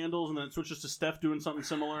doing his handles, and then it switches to Steph doing something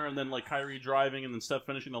similar, and then Kyrie driving, and then Steph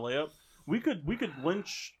finishing the layup? We could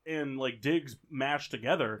Lynch and Diggs mash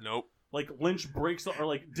together. Nope. Lynch breaks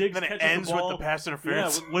Diggs then it catches ends the ball. with the pass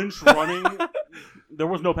interference. Yeah, with Lynch running. There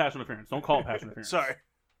was no pass interference. Don't call it pass interference. Sorry,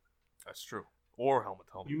 That's true. Or helmet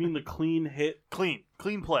to helmet. You mean the clean hit? clean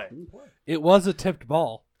play. it was a tipped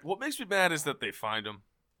ball. What makes me mad is that they fined him.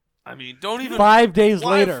 Don't even. 5 days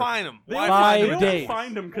Why later. fine him? They Why only- Five fine they him? only days.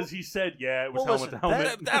 fined him because he said, "Yeah, it was Well, helmet to listen,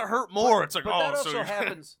 helmet." That hurt more. It's like, But that so also you're-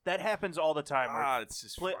 happens. That happens all the time. Where it's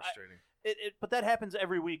just Play- frustrating. but that happens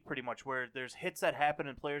every week, pretty much, where there's hits that happen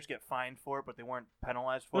and players get fined for it, but they weren't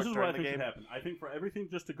penalized for This it is what I during the think should game. happen. I think for everything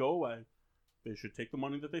just to go away, they should take the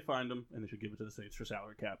money that they find them and they should give it to the states for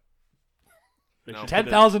salary cap. They No. should do that.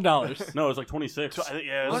 $10,000. No, it was like 26. So,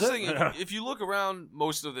 yeah, Well, was that's the it? thing, if you look around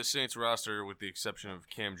most of the Saints roster, with the exception of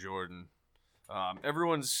Cam Jordan,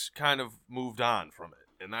 everyone's kind of moved on from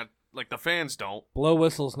it, and that the fans don't. Blow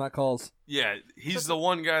whistles, not calls. Yeah, he's the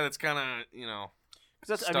one guy that's kind of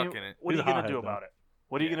 'Cause stuck in it. What are He's you a gonna hothead, do though. about it?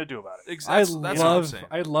 What are you gonna do about it? I That's what I'm love. saying.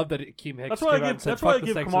 I love that Akeem Hicks. That's why I came out give. and said, That's why I "Fuck the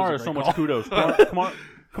give Sixers," Kamara was a so great much call. kudos.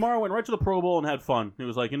 Kamara went right to the Pro Bowl and had fun. He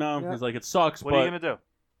was like, Yeah. he's like, it sucks, What but are you gonna do?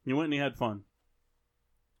 he went and he had fun.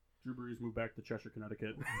 Drew Brees moved back to Cheshire,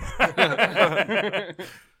 Connecticut.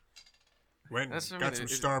 Went That's got some it-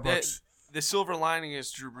 Starbucks. The silver lining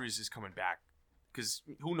is Drew Brees is coming back, because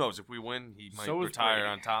who knows, if we win, he might So is retire Brady.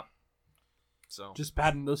 on top. So Just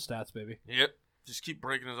padding those stats, baby. yep, just keep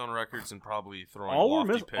breaking his own records and probably throwing all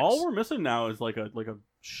lofty picks. we're missing now is like a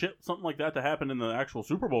shit something like that to happen in the actual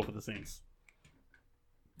Super Bowl for the Saints.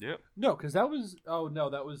 Yep. No, because that was. Oh no,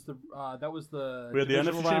 that was the. That was the. We had the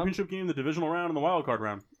divisional NFC round. Championship game, the divisional round, and the wild card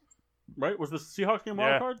round. Right? Was the Seahawks game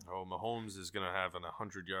wild Yeah. card? Oh, Mahomes is gonna have an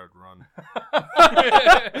 100-yard run.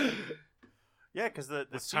 Yeah, because the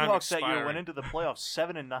With time Seahawks that year expiring. went into the playoffs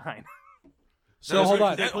 7-9. So hold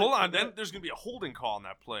on. Hold on. Then there's going to be a holding call on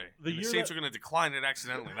that play. The And the year Saints that- are going to decline it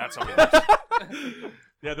accidentally. That's how it works.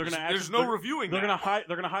 Yeah, they're gonna. There's no reviewing They're that.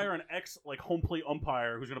 gonna hire an ex home plate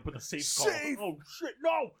umpire who's gonna put the safe call. Safe! Oh shit,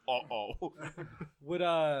 no! Uh-oh. Would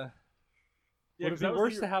Yeah, would 'cause it that be was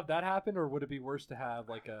worse the to have that happen, or would it be worse to have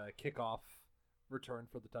like a kickoff return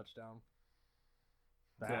for the touchdown?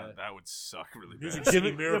 That would suck really Music bad. City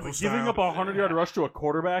Giving, Miracle giving style. up a 100-yard rush to a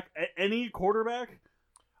quarterback, any quarterback.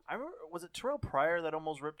 I remember, was it Terrell Pryor that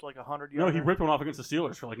almost ripped like 100 No, yards? he ripped one off against the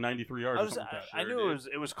Steelers for like 93 yards. I, or was, something like that. I knew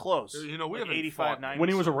it was close. You know, we like haven't 85, fought. 90. When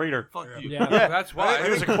he was a Raider. Fuck Yeah. you. Yeah. That's why. I He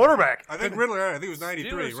was a quarterback. I think Riddler, I think it was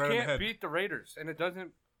 93, Steelers right on the can't head. beat the Raiders, and it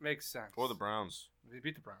doesn't make sense. Or the Browns. They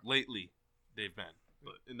beat the Browns. Lately, they've been.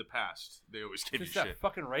 But in the past, they always give you Just that shit.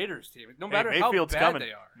 fucking Raiders team. No Hey, matter how Mayfield's bad coming.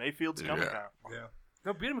 they are. Mayfield's coming, Yeah. Kyle. Yeah.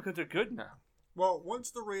 They'll beat them because they're good now. Well,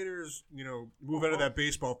 once the Raiders, move out of that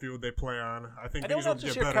baseball field they play on, I think I things don't know will if this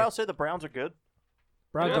get year better. Kyle said the Browns are good.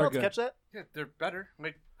 Browns Did anyone are else good. catch that? Yeah, they're better.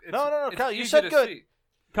 Like, it's, No, it's Kyle, you easy said to good. see.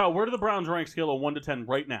 Kyle, where do the Browns rank scale of 1 to 10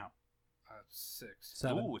 right now? 6.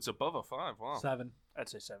 7. Ooh, it's above a 5. Wow. 7. I'd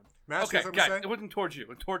say 7. Mass, Okay, you have something guys, to it say? wasn't towards you. It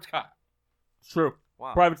was towards Kyle. It's true.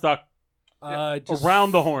 Wow. Private stock. Just,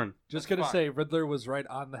 Around the horn. Just That's gonna fine. say, Riddler was right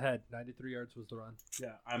on the head. 93 yards was the run.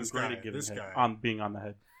 Yeah, I'm This great guy, at giving this head. guy. On being on the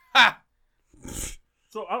head. Ha!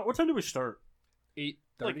 So, what time do we start? 8:30.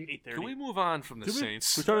 Like 8:30. Can we move on from the Did we Saints?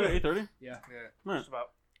 started at 8:30. Yeah. Yeah. Right. Just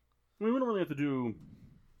about. I mean, we don't really have to do.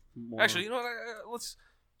 More. Actually, you know what? Let's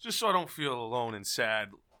just so I don't feel alone and sad.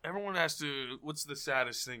 Everyone has to. What's the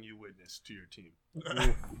saddest thing you witnessed to your team?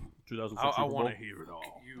 2006 I Super Bowl. want to hear it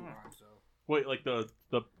all. You won, so. Wait, like the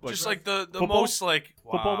Just like the Football? most like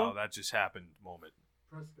Football, wow though? that just happened moment.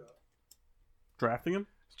 drafting him.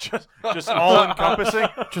 Just all encompassing.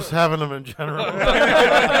 Just having them in general.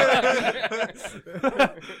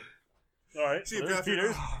 All right, See so if there's Jeff-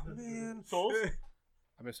 Peters. Oh, man. Souls.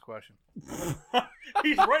 I missed a question.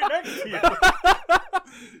 He's right next to you.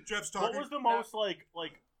 Jeff's What talking. was the most like?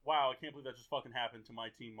 Wow, I can't believe that just fucking happened to my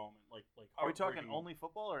team moment. Like. Are we talking heartbreaking only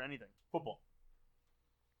football or anything? football?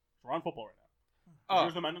 We're on football right now. Oh,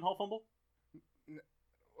 Here's the Mendenhall fumble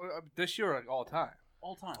this year, like all time.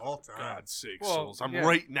 all time. All time. God's sake, Well, souls! I'm yeah.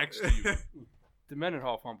 right next to you. The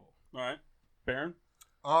Mendenhall fumble. All right, Baron.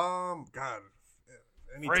 God.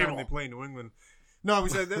 Anytime Vrabel. they play New England. No, we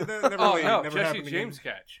said that never Oh really, no, never Jesse happened James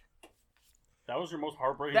again. catch. That was your most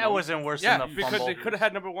heartbreaking. That moment? wasn't worse Yeah, than the because fumble. they could have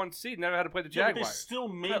had number 1 seed, never had to play the Yeah, but they Jaguars. still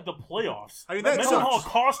made the playoffs. I mean, that Mendenhall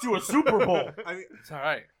sucks. cost you a Super Bowl. I mean, It's all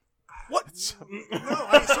right. What?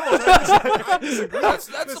 I disagree. That's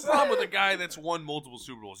the problem with a guy that's won multiple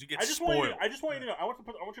Super Bowls. You get I just want spoiled. you. I just want you to know. I want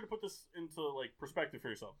you to put this into like perspective for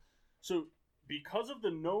yourself. So, because of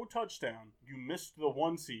the no touchdown, you missed the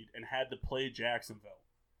 1 seed and had to play Jacksonville.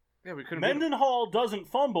 Yeah, we couldn't. Mendenhall doesn't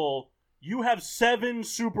fumble. You have 7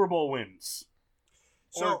 Super Bowl wins.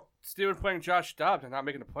 So, Steelers playing Josh Dobbs and not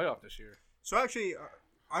making the playoff this year. so actually,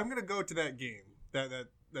 I'm gonna go to that game, that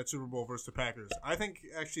Super Bowl versus the Packers. I think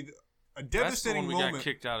actually a That's the devastating one we moment. got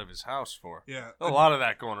kicked out of his house for. Yeah, A lot of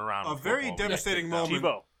that going around. a in very football. We got devastating kicked out. moment.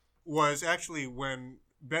 Tebow. was actually when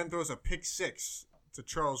Ben throws a pick 6 to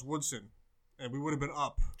Charles Woodson, and we would have been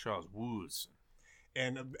up. Charles Woods.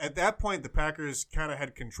 And at that point, the Packers kind of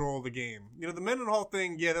had control of the game. The Mendenhall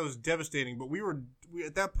thing, yeah, that was devastating. But we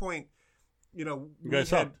at that point, You we guys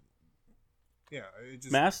had, sucked. yeah, it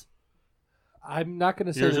just Mass. I'm not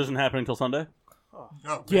gonna say. Yours that- isn't happening until Sunday. oh,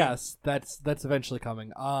 man. Yes, that's eventually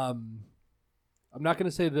coming. I'm not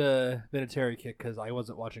gonna say the Vinatieri kick because I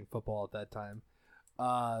wasn't watching football at that time.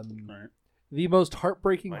 All right. The most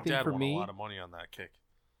heartbreaking My thing dad for won me. a lot of money on that kick.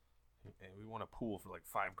 And we won a pool for like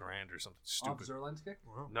 $5,000 or something stupid. Zerline's kick.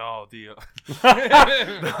 No, the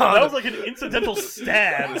That was like an incidental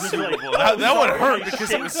stab. Just like, that would hurt I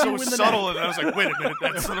because it was so shanked you in the subtle, neck. and I was like, "Wait a minute,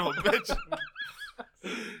 that son of a bitch!"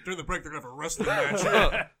 During the break, they're gonna have a wrestling match.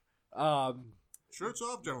 Shirts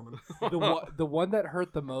off, gentlemen. The one that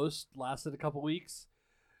hurt the most lasted a couple weeks.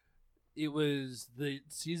 It was the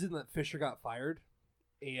season that Fisher got fired,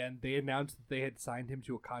 and they announced that they had signed him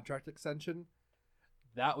to a contract extension.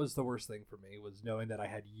 That was the worst thing for me, was knowing that I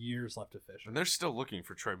had years left of Fisher. And they're still looking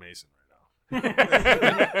for Trey Mason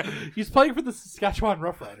right He's playing for the Saskatchewan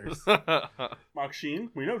Roughriders. now. Mark Sheen.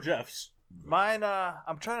 We know Jeff's. Mine,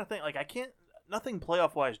 I'm trying to think. Like, I can't. Nothing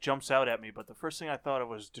playoff wise jumps out at me, but the first thing I thought of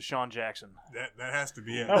was Deshaun Jackson. That has to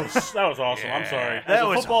be it. That was awesome. I'm sorry. That As a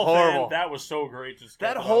was football horrible. Fan, that was so great. Just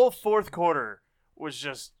That kept it whole up. fourth quarter was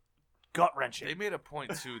just gut wrenching. They made a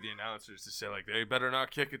point too, the announcers, to say like they better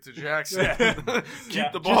not kick it to Jackson. Yeah.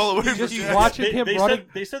 Keep the ball away from Just Jackson. watching him running.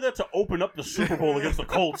 They said that to open up the Super Bowl against the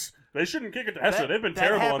Colts. They shouldn't kick it to Hester. They've been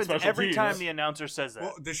terrible on happens special every teams. time the announcer says that.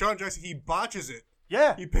 Well, Deshaun Jackson, he botches it.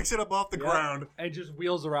 Yeah. He picks it up off the ground. And just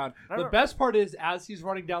wheels around. I The don't- best part is, as he's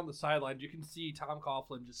running down the sideline, you can see Tom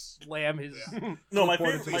Coughlin just slam his. No, my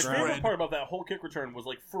footboard into favorite, the my ground. favorite part about that whole kick return was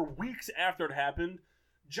like for weeks after it happened,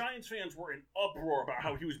 Giants fans were in uproar about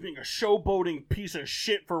how he was being a showboating piece of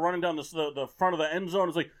shit for running down the front of the end zone.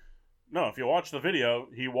 It's like, no, if you watch the video,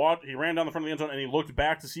 he ran down the front of the end zone and he looked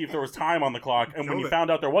back to see if there was time on the clock, and when he found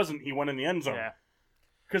out there wasn't, he went in the end zone. Yeah.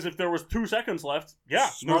 Because if there was 2 seconds left,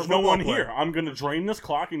 Smart there's no football one play. here. I'm going to drain this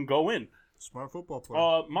clock and go in. Smart football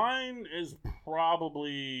player. Mine is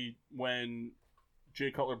probably when Jay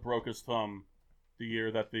Cutler broke his thumb the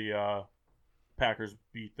year that the Packers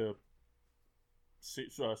beat the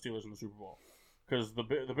Steelers in the Super Bowl. Because the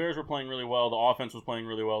Bears were playing really well, the offense was playing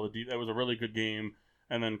really well, that was a really good game,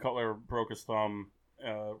 and then Cutler broke his thumb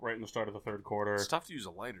right in the start of the third quarter. It's tough to use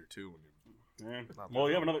a lighter too when you're Yeah. Well,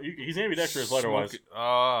 you have another. He's ambidextrous lighter-wise.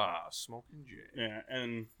 Smoking Jay. Yeah,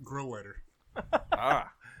 and Grill lighter.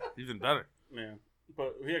 Even better. yeah,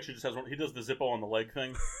 but he actually just has one. He does the Zippo on the leg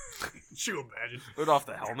thing. Should imagine. Put off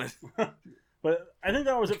the helmet. But I think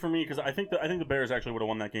that was it for me because I think the Bears actually would have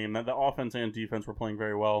won that game. That the offense and defense were playing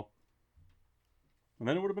very well, and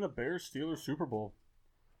then it would have been a Bears-Steelers Super Bowl.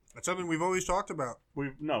 That's something we've always talked about. We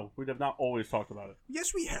have not always talked about it.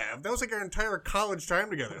 Yes, we have. That was like our entire college time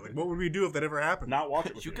together. Like, what would we do if that ever happened? Not watch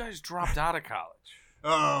it with You you. guys dropped out of college.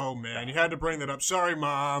 Oh, man. You had to bring that up. Sorry,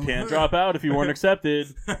 Mom. Can't drop out if you weren't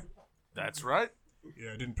accepted. That's right. Yeah,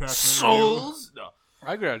 I didn't pass an interview. Souls. No.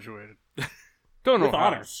 I graduated. Don't know With how.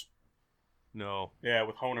 honors. No. Yeah,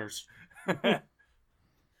 with honors.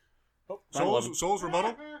 Souls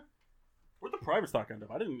rebuttal? Where'd the private stock end up?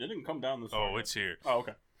 It didn't come down this. Oh, far. it's here. Oh,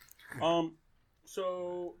 okay.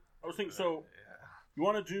 So I was thinking. So you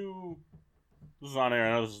want to do? This is on air.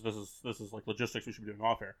 I know this is like logistics. We should be doing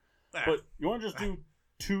off air. But you want to just do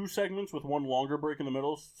 2 segments with one longer break in the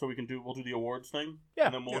middle, so we'll do the awards thing. Yeah.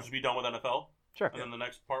 And then we'll just be done with NFL. Sure. And then the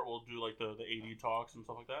next part we'll do like the AD talks and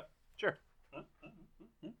stuff like that. Sure.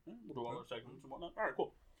 We'll do all our segments and whatnot. All right,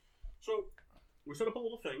 cool. So we set up a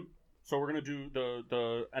little thing. So we're gonna do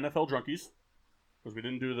the NFL Drunkies because we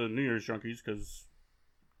didn't do the New Year's Drunkies because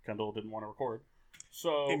Kendall didn't want to record.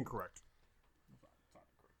 So Incorrect. It's not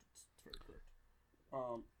incorrect. It's very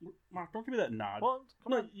correct. Mark, don't give me that nod. Well,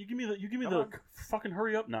 No, you give me the fucking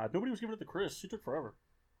hurry up nod. Nobody was giving it to Chris. He took forever.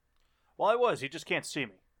 well, I was. He just can't see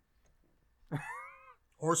me.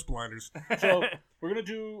 Horse blinders. So we're gonna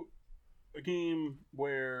do a game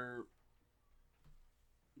where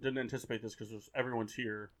didn't anticipate this because everyone's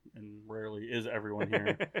here and rarely is everyone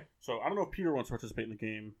here. So I don't know if Peter wants to participate in the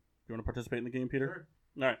game. You want to participate in the game, Peter?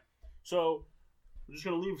 Sure. All right. So I'm just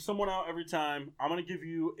gonna leave someone out every time. I'm gonna give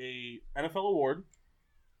you a NFL award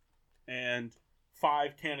and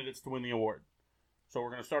 5 candidates to win the award. So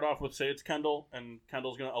we're gonna start off with say it's Kendall, and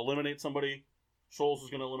Kendall's gonna eliminate somebody. Scholes is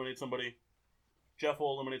gonna eliminate somebody. Jeff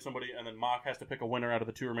will eliminate somebody, and then Mock has to pick a winner out of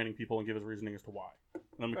the 2 remaining people and give his reasoning as to why. And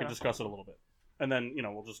then we can discuss it a little bit. And then,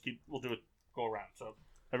 we'll do it, go around. So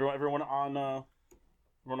everyone on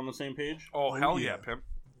the same page? Oh, hell yeah. yeah, pimp.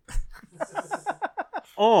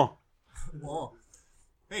 Oh. Oh.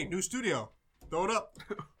 Hey, new studio. Throw it up.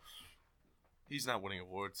 He's not winning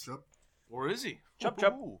awards. Chup. Or is he? Chup,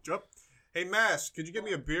 chup. Ooh. Chup. Hey, Mass, could you get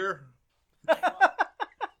me a beer?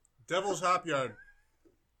 Devil's Hop Yard.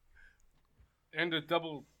 And a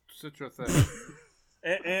double Citra thing.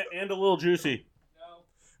 And a little juicy.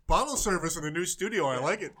 Bottle service in the new studio. I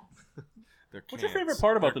like it. They're What's your cans. favorite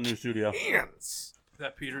part about the new studio? Cans.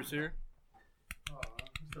 That Peter's here.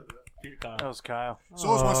 That was Kyle.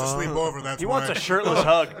 Souls wants to sleep over. That's He why. wants a shirtless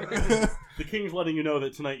hug. The King's letting you know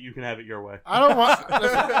that tonight you can have it your way. I don't want.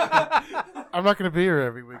 I'm not going to be here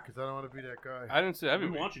every week because I don't want to be that guy. I didn't say I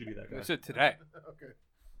everyone. didn't want you to be that I guy. said today. Okay.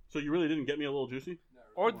 So you really didn't get me a little juicy?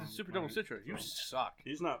 Or the Super Double Citra. You suck.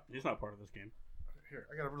 He's not part of this game. Here,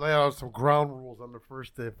 I got to lay out some ground rules on the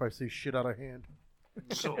first day if I see shit out of hand.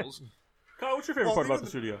 Souls. Kyle, what's your favorite Well, part you about know the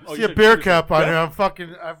studio? See a beer cap on here. I'm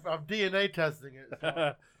DNA testing it.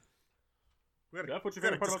 So. We gotta, Jeff, what's your we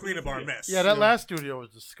favorite gotta part just about clean the up our studio? mess. Yeah, that last studio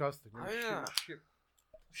was disgusting. There was Oh, yeah.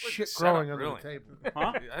 shit setup, growing under really. the table.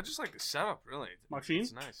 Huh? I just like the setup, really. Maxine?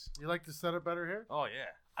 It's nice. You like the setup better here? Oh, yeah.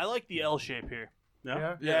 I like the L shape here.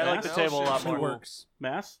 Yeah? Yeah, I like the L table a lot shape's more. cool. Works.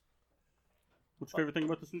 Mass? What's your favorite thing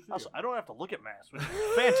about this new studio? Also, I don't have to look at Mass, which is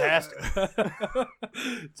fantastic.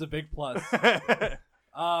 It's a big plus. The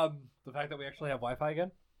fact that we actually have Wi-Fi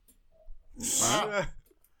again.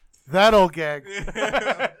 That old gag.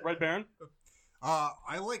 Right, Baron?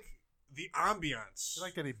 I like the ambiance. I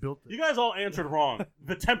like that he built it. You guys all answered wrong.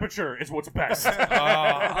 The temperature is what's best.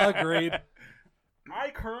 Agreed. I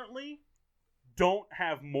currently don't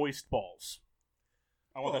have moist balls.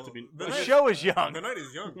 I want that to be. The The night- show is young. The night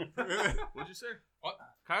is young. What'd you say? What?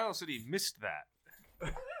 Kyle said he missed that.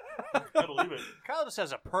 I believe it. Kyle just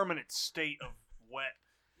has a permanent state of wet.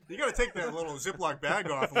 You got to take that little Ziploc bag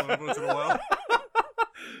off a little once in a while.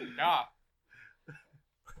 Nah.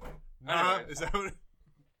 Is that what?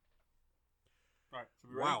 All right, so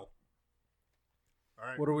we ready? Wow. All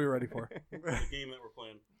right. What are we ready for? The game that we're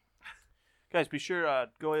playing. Guys, be sure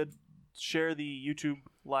go ahead, share the YouTube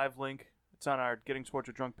live link. It's on our Getting Sports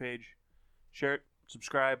with Drunk page. Share it,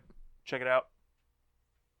 subscribe, check it out.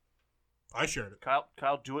 I shared it.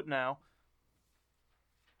 Kyle, do it now.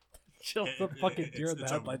 Chill the fucking deer in the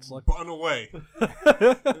it's headlights a look. button away.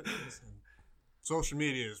 Social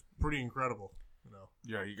media is pretty incredible. You know,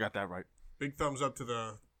 Yeah, you got that right. big thumbs up to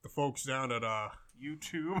the folks down at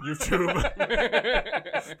YouTube.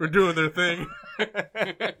 YouTube for doing their thing.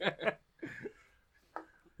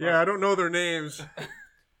 Yeah, I don't know their names.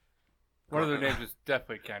 One of their names is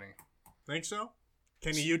definitely Kenny. Think so?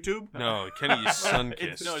 Kenny YouTube? No, Kenny's sun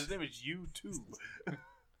kissed. No, his name is YouTube.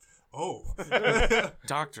 Oh.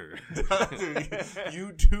 Doctor.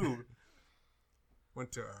 YouTube.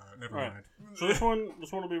 Went to never All right. mind. So this one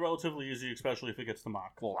will be relatively easy, especially if it gets the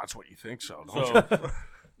mock. Well, that's what you think so, don't you?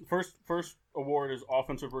 So first award is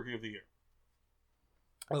Offensive Rookie of the Year.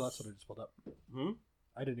 Oh, that's what I just pulled up. Hmm?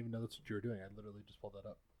 I didn't even know that's what you were doing. I literally just pulled that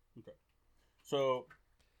up. Okay. So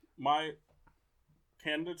my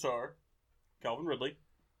candidates are Calvin Ridley,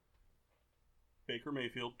 Baker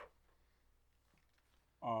Mayfield.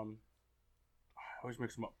 I always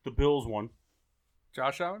mix them up. The Bills one.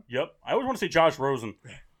 Josh Allen? Yep. I always want to say Josh Rosen.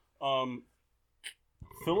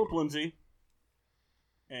 Philip Lindsay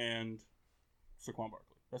and Saquon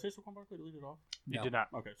Barkley. Did I say Saquon Barkley to lead it off? You No. did not.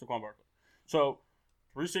 Okay, Saquon Barkley. So,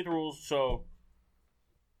 restate the rules. So,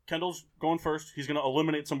 Kendall's going first. He's going to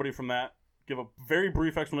eliminate somebody from that. Give a very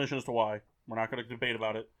brief explanation as to why. We're not going to debate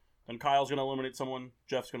about it. Then Kyle's going to eliminate someone.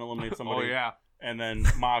 Jeff's going to eliminate somebody. Oh, yeah. And then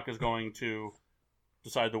Mock is going to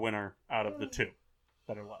decide the winner out of the two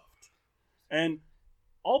that are left. And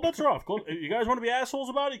all bets are off. You guys want to be assholes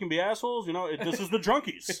about it? You can be assholes. You know, this is the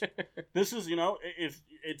Drunkies. This is, if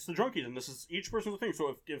it's the Drunkies, and this is each person's thing.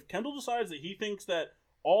 So if Kendall decides that he thinks that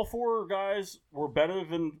all four guys were better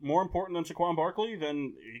than, more important than Saquon Barkley,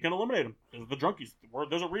 then he can eliminate them. This is the Drunkies.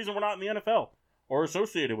 There's a reason we're not in the NFL or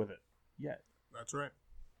associated with it yet. That's right.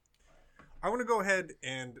 I want to go ahead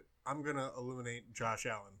and I'm going to eliminate Josh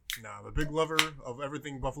Allen. Now, I'm a big lover of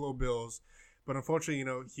everything Buffalo Bills, but unfortunately,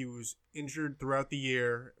 he was injured throughout the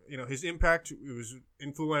year. His impact, it was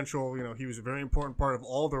influential. He was a very important part of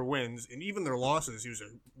all their wins and even their losses. He was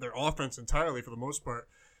their offense entirely for the most part.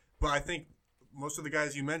 But I think most of the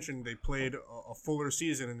guys you mentioned, they played a fuller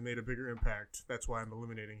season and made a bigger impact. That's why I'm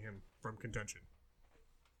eliminating him from contention.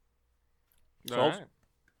 All right.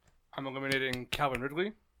 I'm eliminating Calvin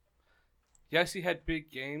Ridley. Yes, he had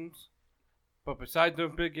big games, but besides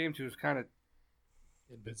those big games, he was kind of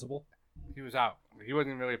Invincible. he was out. He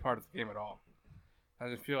wasn't really a part of the game at all. I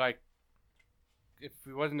just feel like if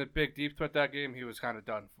he wasn't a big deep threat that game, he was kind of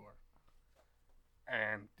done for.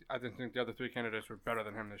 And I didn't think the other three candidates were better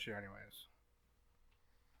than him this year, anyways.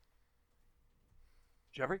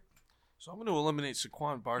 Jeffrey? So I'm going to eliminate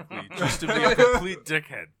Saquon Barkley just to be a complete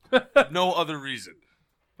dickhead. No other reason.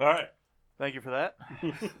 All right. Thank you for that.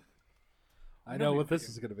 I know what this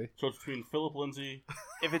is going to be. So it's between Philip Lindsay.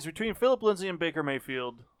 If it's between Philip Lindsay and Baker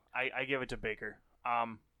Mayfield, I give it to Baker.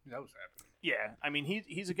 That was happening. Yeah, I mean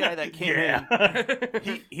he's a guy that came Yeah.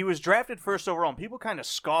 in. He was drafted first overall. And people kind of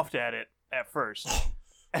scoffed at it at first,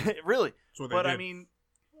 really. That's what they But did. I mean,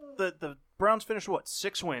 the Browns finished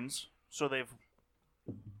 6 wins, so they've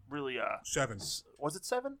really 7. was it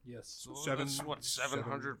 7? Yes. So Seven- that's what,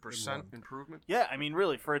 700% improvement? Yeah, I mean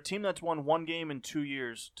really for a team that's won 1 game in 2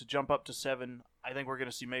 years to jump up to 7, I think we're going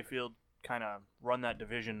to see Mayfield kind of run that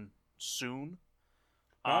division soon.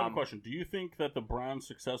 I have a question. Do you think that the Browns'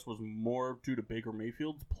 success was more due to Baker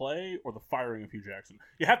Mayfield's play or the firing of Hugh Jackson?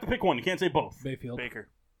 You have to pick one. You can't say both. Mayfield. Baker.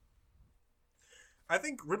 I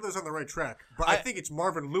think Riddler's on the right track, but I think it's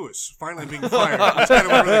Marvin Lewis finally being fired. That's kind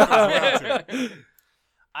of what it really comes down to.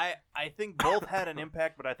 I think both had an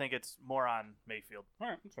impact, but I think it's more on Mayfield. All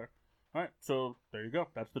right, that's fair. All right, so there you go.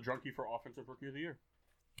 That's the Drunkie for Offensive Rookie of the Year.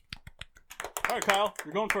 All right, Kyle,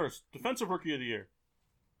 you're going first. Defensive Rookie of the Year.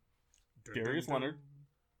 Darius Leonard,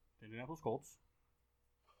 Indianapolis Colts.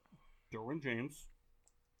 Derwin James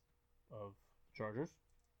of Chargers.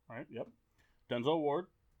 All right, yep. Denzel Ward,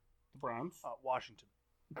 the Browns. Washington.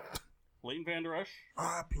 Leighton Vander Esch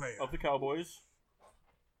Player. of the Cowboys.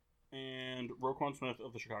 And Roquan Smith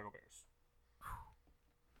of the Chicago Bears.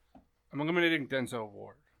 I'm eliminating Denzel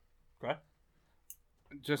Ward. Okay.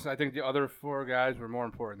 I think the other 4 guys were more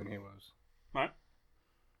important than he was. All right.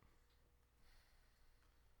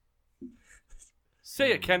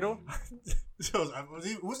 Say it, Kendall. So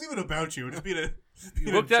it wasn't even about you. It was being a.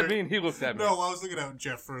 You looked at me and he looked at me. No, I was looking at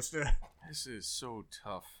Jeff first. This is so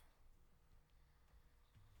tough.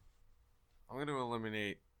 I'm going to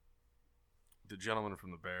eliminate the gentleman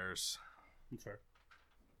from the Bears. That's fair.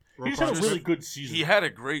 He just had a really good season. He had a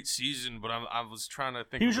great season, but I was trying to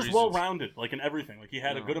think. He was of just reasons. well-rounded, like in everything. Like he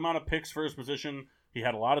had a good amount of picks for his position. He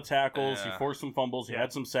had a lot of tackles. Yeah. He forced some fumbles. He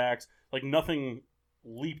had some sacks. Like nothing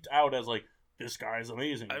leaped out as like this guy's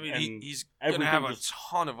amazing. I mean, and he's going to have a just-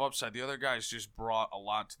 ton of upside. The other guys just brought a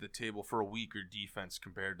lot to the table for a weaker defense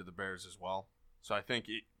compared to the Bears as well. So I think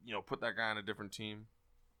put that guy on a different team.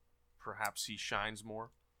 Perhaps he shines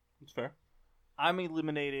more. That's fair. I'm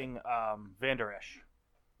eliminating Vander Esch.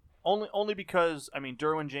 Only because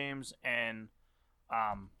Derwin James and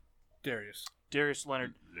Darius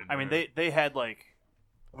Leonard. I mean they had like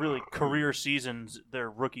really career seasons. Their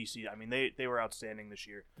rookie season. I mean they were outstanding this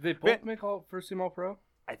year. Did they both make first team All Pro?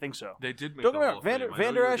 I think so. They did make Don't the get me Hall wrong. of Fame. I know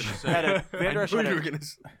Vander you were Esch gonna say. had a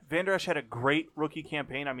Vander Esch had a great rookie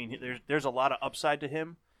campaign. I mean there's a lot of upside to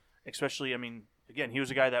him, especially again he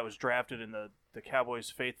was a guy that was drafted and the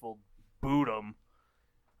Cowboys faithful booed him.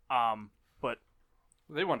 But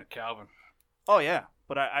They wanted Calvin. oh yeah,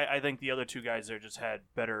 but I think the other 2 guys there just had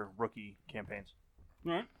better rookie campaigns.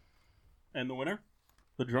 All right. And the winner,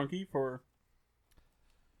 the drunkie for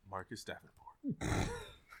Marcus Davenport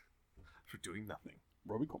for doing nothing.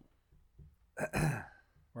 Roby Coleman.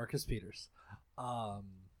 Marcus Peters.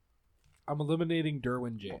 I'm eliminating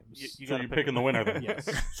Derwin James. You So gotta you're pick picking the winner then. Yes.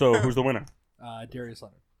 So who's the winner? Darius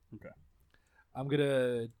Leonard. Okay. I'm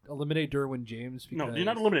gonna eliminate Derwin James because No, you're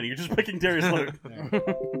not eliminating. You're just picking Darius Leonard.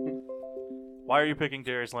 Why are you picking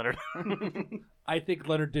Darius Leonard? I think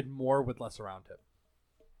Leonard did more with less around him.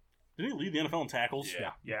 Didn't he lead the NFL in tackles?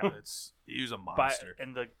 Yeah. He was a monster. I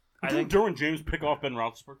Didn't think Derwin James pick off Ben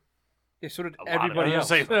Roethlisberger? Yeah, so did a lot of- everybody I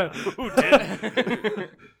else. was gonna say, who did?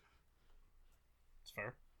 It's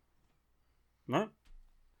fair. All right.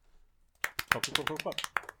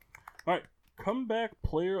 All right. Comeback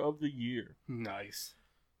player of the year. Nice.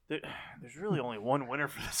 There's really only one winner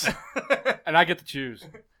for this. And I get to choose.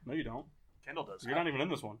 No, you don't. Kendall does. You're not even in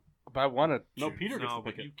this one. But I want to No, Peter gets to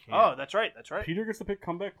but pick you it. can't. Oh, that's right. Peter gets to pick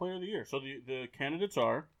comeback player of the year. So the candidates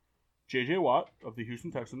are J.J. Watt of the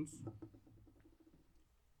Houston Texans,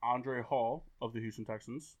 Andre Hall of the Houston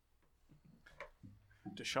Texans,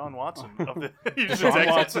 Deshaun Watson of the Deshaun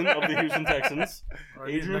Watson of the Houston Texans, Or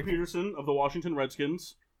Adrian like- Peterson of the Washington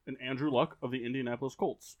Redskins, and Andrew Luck of the Indianapolis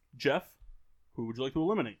Colts. Jeff, who would you like to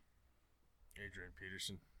eliminate? Adrian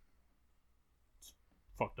Peterson.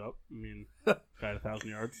 Fucked up. I mean, guy at 1,000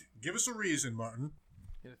 yards. Give us a reason, Martin.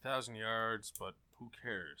 Hit 1,000 yards, but who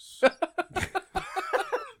cares?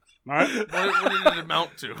 All right. what did it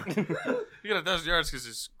amount to? He got 1,000 yards because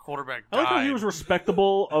his quarterback I died. like how he was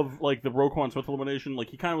respectable of like the Roquan Smith elimination. Like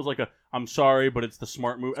he kind of was like I'm sorry, but it's the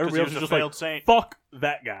smart move. Everybody else he is was just a failed like, saint. fuck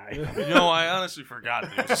that guy. I honestly forgot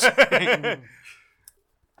that he was a saint.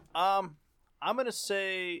 I'm gonna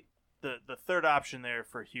say the third option there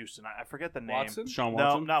for Houston. I forget the name. Watson? Sean No,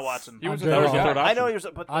 Watson. not Watson. He was Andre another Hall. the guy. third I know option. he was,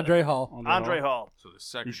 but Andre Hall. Andre Hall. So the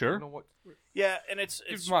second. You sure? I don't know what, Yeah, and it's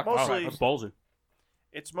Mark- Wow, mostly that's ballsy.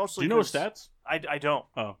 it's mostly. Do you know his 'cause stats? I don't.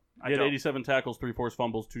 Oh, I he had don't. 87 tackles, 3 forced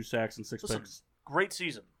fumbles, 2 sacks, and 6 Listen, picks. Great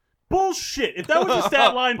season. Bullshit! If that was a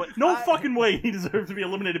stat line, But no I- fucking way he deserved to be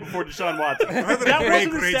eliminated before Deshaun Watson. Having a That great,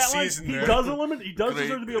 wasn't a great stat line. season He there. does eliminate. He does Great,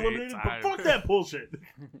 deserve to be great eliminated, time. but fuck that bullshit.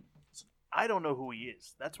 I don't know who he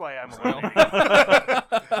is. That's why I'm eliminating.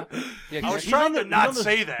 Yeah, I was he's trying on the- to not he's on the-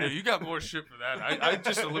 say yeah, that. you got more shit for that. I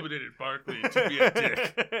just eliminated Barkley to be a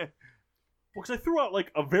dick. Well, because I threw out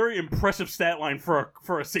like a very impressive stat line for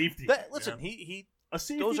a safety. Listen, he A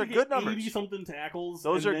safety Those are to good get numbers. 80-something tackles.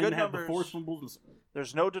 Those and are then good have numbers. The forced fumbles.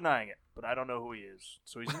 there's no denying it, but I don't know who he is.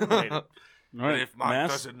 So he's eliminated. All And right, if Mock Mass?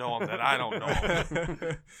 doesn't know him, then I don't know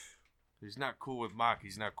him. He's not cool with Mock.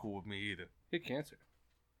 He's not cool with me either. He had cancer.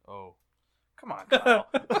 Oh. Come on, Kyle.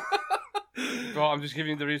 Well, I'm just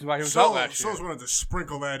giving you the reason why he was out So, last year. So's wanted to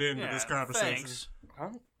sprinkle that into this conversation. Thanks. Huh?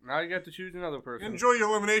 Now you got to choose another person. Enjoy your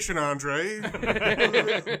elimination, Andre.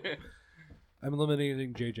 I'm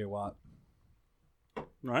eliminating J.J. Watt. All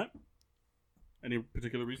right. Any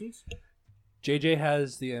particular reasons? JJ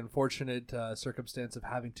has the unfortunate circumstance of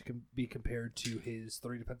having to be compared to his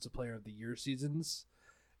 3 Defensive Player of the Year seasons,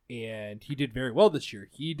 and he did very well this year.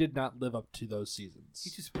 He did not live up to those seasons. He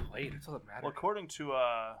just played. That's all that matters. Well, according to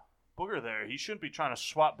Booger there, he shouldn't be trying to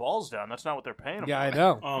swat balls down. That's not what they're paying him Yeah, for.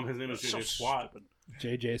 I know. His name is So JJ Swat. stupid.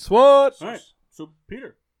 JJ Swat. All right. So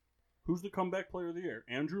Peter, who's the comeback player of the year?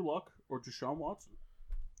 Andrew Luck or Deshaun Watson?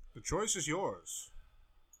 The choice is yours.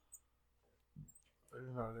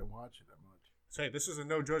 I didn't watch it that much. Say, this is a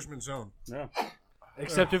no judgment zone. Yeah.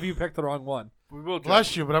 Except if you picked the wrong one. We will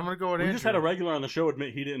Bless you, but I'm going to go with We Andrew. just had a regular on the show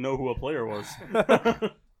admit he didn't know who a player was. I'm going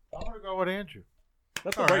to go with Andrew.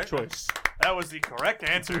 That's the All right right. choice. That was the correct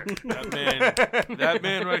answer. That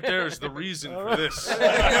man right there is the reason for this.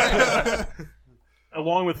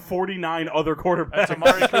 Along with 49 other quarterbacks. That's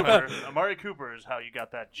Amari Cooper. Amari Cooper is how you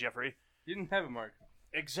got that, Jeffrey. You didn't have a mark.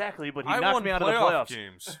 Exactly, but he I knocked won me out of the playoff playoffs.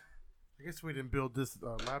 games. I guess we didn't build this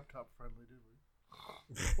laptop friendly, did we?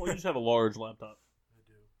 Well, you just have a large laptop. I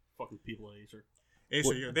do. Fucking people at Acer.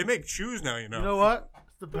 Acer, yeah, they make shoes now, you know. You know what?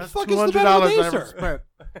 It's the The best fuck is the $200 matter with I ever Acer? spent.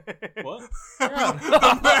 What? Yeah.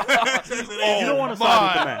 You don't want to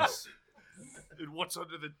side with the mess. And what's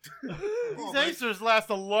under the... These Acers last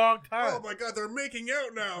a long Oh time. my god, they're making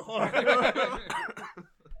out now.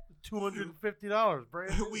 $250,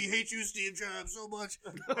 Brandon. We hate you, Steve Jobs, so much.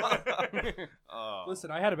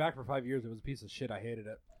 Listen, I had it back for 5 years. It was a piece of shit. I hated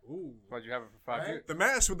it. Ooh. Why'd you have it for 5 years? The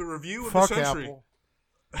mask with the review of Fuck the century. Apple.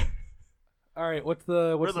 All right, what's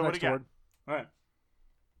the Riddler, what next do you got? word? All right.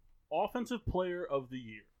 Offensive player of the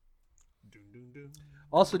year. Dun, dun, dun.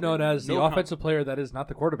 Also known as the No com- offensive player that is not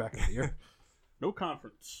the quarterback of the year. No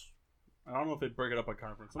conference. I don't know if they break it up by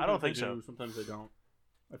conference. I don't Sometimes think they so. do, sometimes they don't.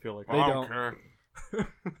 I feel like They I don't. care.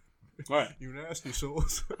 All right. You nasty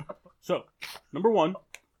souls. So, number 1,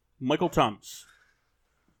 Michael Thomas.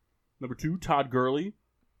 Number 2, Todd Gurley.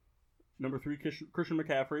 Number 3, Christian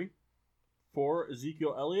McCaffrey. 4,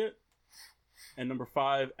 Ezekiel Elliott. And number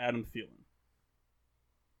 5, Adam Thielen.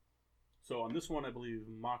 So on this one, I believe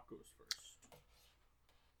Mock goes first.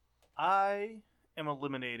 I am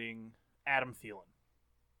eliminating Adam Thielen.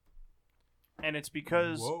 And it's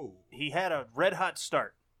because Whoa. he had a red hot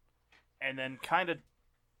start and then kind of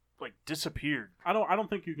like disappeared. I don't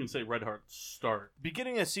think you can say red hot start.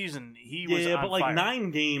 Beginning of the season, he was Yeah, on but like fire.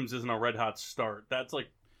 9 games isn't a red hot start. That's like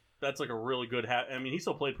a really good I mean, he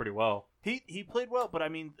still played pretty well. He played well, but I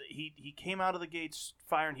mean, he came out of the gates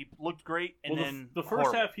firing. He looked great, and Well, then the first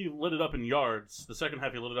horrible. half he lit it up in yards. The second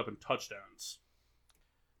half he lit it up in touchdowns.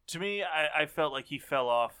 To me, I felt like he fell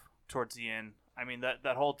off towards the end. I mean,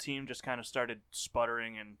 that whole team just kind of started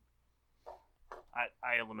sputtering, and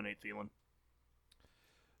I eliminate Thielen.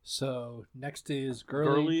 So next is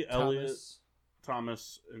Gurley, Elliott, Thomas.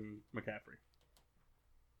 Thomas, and McCaffrey.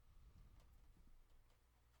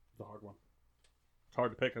 The hard one. It's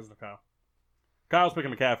hard to pick because of Kyle. Kyle's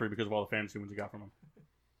picking McCaffrey because of all the fantasy wins he got from him.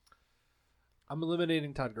 I'm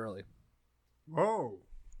eliminating Todd Gurley. Whoa.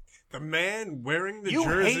 The man wearing the You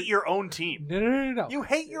jersey. hate your own team. No. You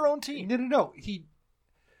hate your own team. No.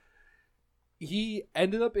 He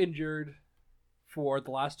ended up injured for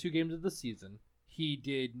the last 2 games of the season. He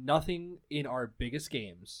did nothing in our biggest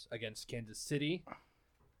games against Kansas City.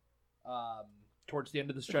 Towards the end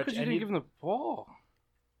of the stretch, Because you and didn't he- give him the ball.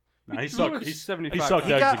 Nah, he He sucked. was He 75 sucked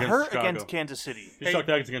He eggs got against hurt Chicago. against Kansas City. He sucked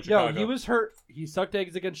eggs against No, Chicago. he was hurt. He sucked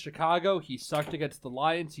eggs against Chicago. He sucked against the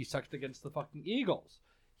Lions. He sucked against the fucking Eagles.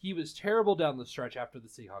 He was terrible down the stretch after the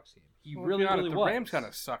Seahawks game. He Well, really, to be honest, really the was. Rams kind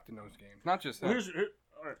of sucked in those games. Not just Well, that.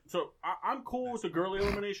 all right, so I'm cool with the Gurley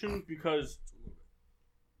elimination because,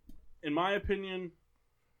 in my opinion,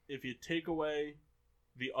 if you take away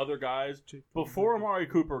the other guys before Amari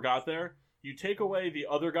Cooper got there, you take away the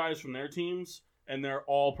other guys from their teams, and they're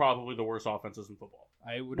all probably the worst offenses in football.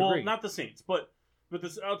 I would Well, agree. not the Saints, but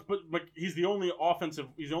he's the only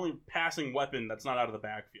he's the only passing weapon that's not out of the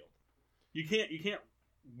backfield. You can't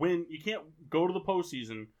win. You can't go to the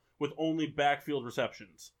postseason with only backfield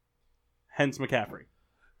receptions. Hence McCaffrey.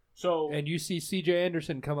 So And you see C.J.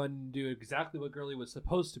 Anderson come on and do exactly what Gurley was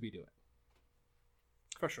supposed to be doing.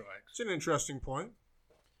 Fresher legs. It's an interesting point.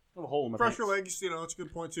 I have a hole in my Fresher pants. legs, it's a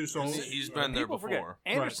good point too. So He's been there People forget, before.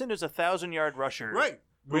 Anderson is a 1,000-yard rusher. right,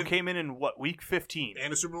 Who with came in what, week 15?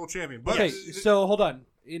 and a Super Bowl champion. But Okay, so hold on.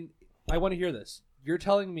 I want to hear this. You're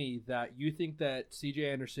telling me that you think that C.J.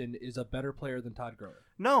 Anderson is a better player than Todd Gurley?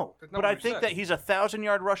 No, That's not but what I we think said. that he's a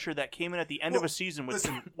 1,000-yard rusher that came in at the end of Well, a season with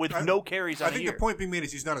listen, with no carries I on a think year. the point being made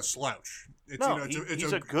is he's not a slouch. It's, No, it's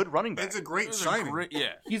he's a good running back. It's a great This is a signing. great-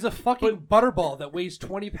 yeah. He's a fucking butterball that weighs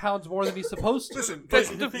 20 pounds more than he's supposed to. Listen,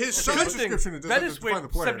 That's but the his the size good thing. description doesn't have Bettis to define weighed the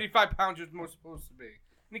player. 75 pounds was more supposed to be. And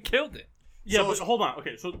he killed it. Yeah, So- but hold on.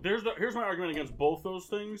 Okay, so here's my argument against both those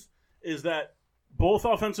things is that both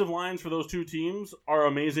offensive lines for those two teams are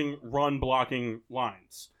amazing run blocking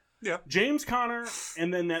lines. Yeah. James Conner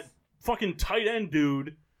and then that fucking tight end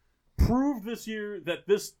dude proved this year that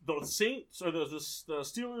the Saints or the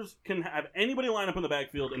Steelers can have anybody line up in the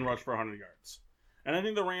backfield and rush for 100 yards. And I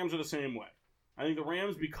think the Rams are the same way. I think the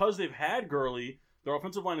Rams, because they've had Gurley, their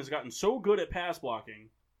offensive line has gotten so good at pass blocking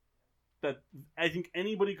that I think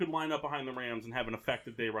anybody could line up behind the Rams and have an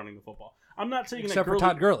effective day running the football. I'm not saying Except that for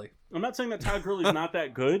Todd Gurley. I'm not saying that Todd Gurley's not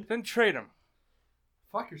that good. Then trade him.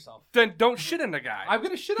 Fuck yourself. Then don't shit on the guy. I'm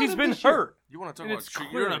gonna shit on He's him been this year. hurt. You want to talk And about? it's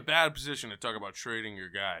You're in a clear. bad position to talk about trading your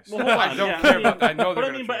guys. Well, hold on. I don't yeah, care I mean, about that. I know but they're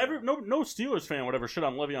I mean, gonna but trade him. no Steelers fan would ever shit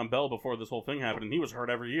on Le'Veon Bell before this whole thing happened, and he was hurt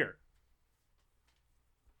every year.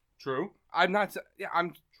 True. I'm not. Yeah,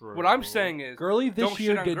 I'm. True. What I'm saying is, Gurley this don't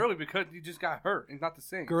year shit on did. Gurley because he just got hurt. He's not the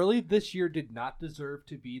same. Gurley this year did not deserve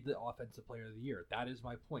to be the offensive player of the year. That is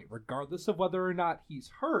my point. Regardless of whether or not he's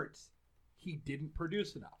hurt, he didn't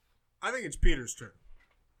produce enough. I think it's Peter's turn.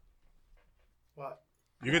 What?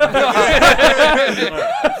 You get the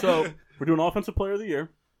Alright, so we're doing offensive player of the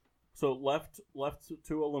year. So left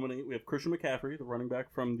to eliminate, we have Christian McCaffrey, the running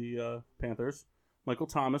back from the Panthers, Michael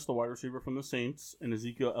Thomas, the wide receiver from the Saints, and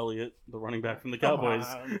Ezekiel Elliott, the running back from the Cowboys.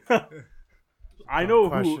 I know who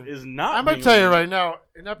Question. is not. I'm gonna being tell you eliminated. right now,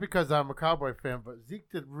 and not because I'm a Cowboy fan, but Zeke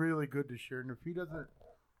did really good this year. And if he doesn't,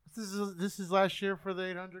 this is last year for the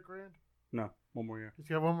 $800,000. No, one more year. He's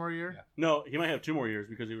got one more year. Yeah. No, he might have 2 more years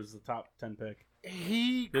because he was the top 10 pick.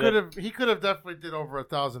 He Yeah. could have definitely did over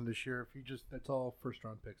 1,000 this year if he just. That's all first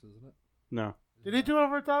round picks, isn't it? No, Did he do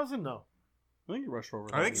over 1,000? No, I think he rushed for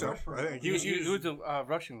over. I think so. that. I think He was a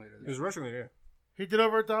rushing leader. He was rushing it. Yeah. he did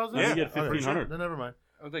over 1,000. I think he had Okay, 1,500. Then never mind.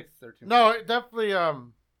 I was like 13. No, it definitely.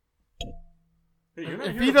 Hey, you're not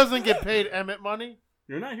If here he to- doesn't get paid Emmett money,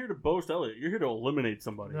 You're not here to boast Elliott. You're here to eliminate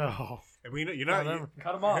somebody. no. And we know you're not. Not Emmett.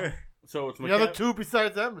 Cut him off. So it's The other McCaffrey. two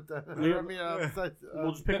besides Emmett. Then. Yeah. I mean, besides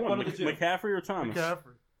We'll just pick pick one. one of the two. McCaffrey or Thomas.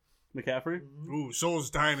 McCaffrey. McCaffrey. Ooh, soul's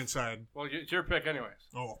dying inside. Well, it's your pick anyways.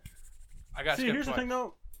 Oh, I got. See, skipped here's the twice. thing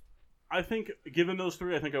though. I think given those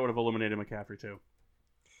 3, I think I would have eliminated McCaffrey too.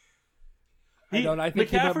 I don't. I think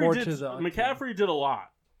he meant more to the McCaffrey did a lot.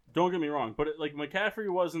 Don't get me wrong, but McCaffrey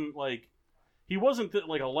wasn't like he wasn't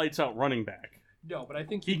like a lights out running back. No, but I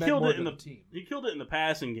think He meant killed more it in to the team. He killed it in the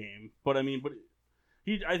passing game, but I think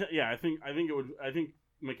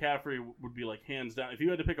McCaffrey would be like hands down. If you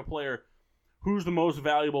had to pick a player who's the most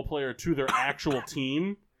valuable player to their actual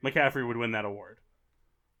team, McCaffrey would win that award.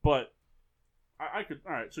 But I could.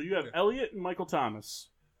 All right, so you have Elliott and Michael Thomas,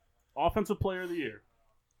 offensive player of the year.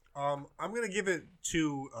 I'm gonna give it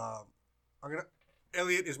to.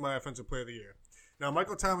 Elliott is my offensive player of the year. Now,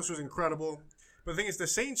 Michael Thomas was incredible, but the thing is, the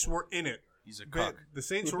Saints were in it. He's a But cuck. the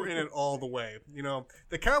Saints were in it all the way. You know,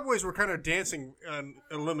 the Cowboys were kind of dancing on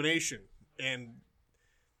elimination, and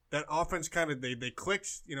that offense kind of they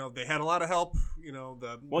clicked. You know, they had a lot of help. You know,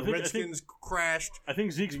 the Well, I think- Redskins crashed. I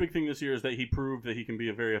think Zeke's big thing this year is that he proved that he can be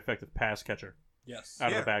a very effective pass catcher Yes.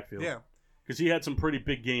 out Yeah, of the backfield. Yeah. Because he had some pretty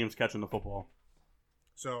big games catching the football.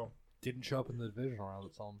 So Didn't show up in the divisional round.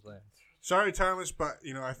 That's all I'm saying. sorry, Thomas, but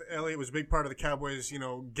you know, Elliott was a big part of the Cowboys. You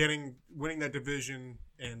know, winning that division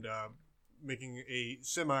and making a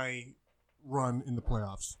semi run in the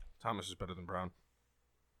playoffs. Thomas is better than Brown.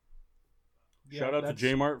 Shout out to that's-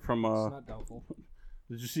 J Mart from. It's not doubtful.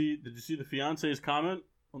 Did you see the fiance's comment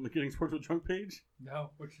on the Getting Sports with Drunk page?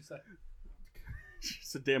 No, what'd she say? She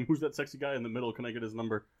said, "Damn, who's that sexy guy in the middle? Can I get his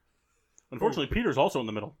number?" Unfortunately, Peter's also in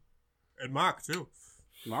the middle. And Mock too.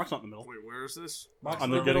 Mark's not in the middle. Wait, where is this? Mark's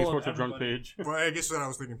On in the Getting middle of Sports with Drunk everybody. page. Well, I guess that's what I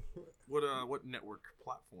was thinking. What network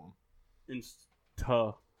platform?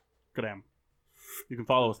 Instagram. You can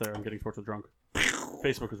follow us there on Getting Sports with Drunk.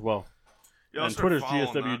 Facebook as well. Yeah, I'll And start Twitter's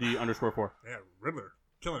following that. GSWD_4. Yeah, Riddler,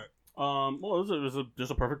 killing it. Well, it was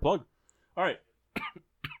just a perfect plug. All right.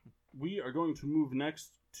 We are going to move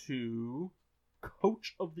next to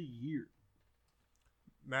Coach of the Year.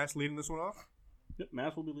 Matt's leading this one off. Yep,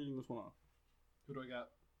 Matt will be leading this one off. Who do I got?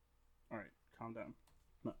 All right, calm down.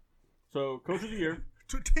 No. So, Coach of the Year,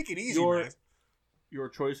 Take it easy, Matt. your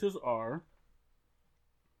choices are.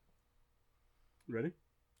 You ready?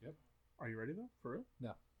 Yep. Are you ready though? For real?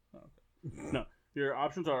 No. Oh, okay. No. Your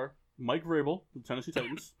options are Mike Vrabel, of the Tennessee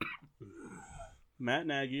Titans, Matt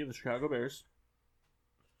Nagy of the Chicago Bears,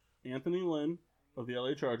 Anthony Lynn of the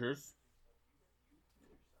LA Chargers,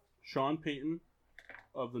 Sean Payton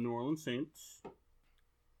of the New Orleans Saints,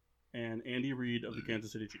 and Andy Reid of the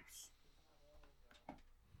Kansas City Chiefs.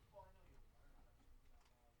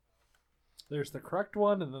 There's the correct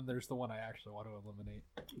one, and then there's the one I actually want to eliminate.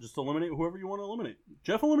 Just eliminate whoever you want to eliminate.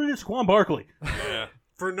 Jeff eliminated Saquon Barkley. Yeah.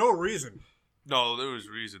 For no reason. No, there was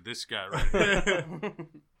reason. This guy right here.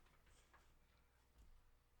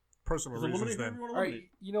 personal Just reasons eliminate then. whoever you want to All right, eliminate.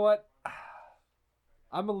 you know what?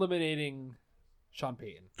 I'm eliminating Sean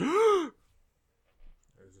Payton,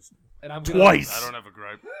 and I'm gonna, Twice. I don't have a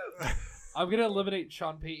gripe. I'm gonna eliminate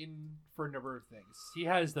Sean Payton for a number of things. He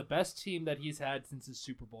has the best team that he's had since his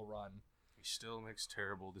Super Bowl run, He still makes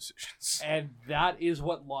terrible decisions. and that is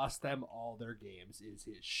what lost them all their games. Is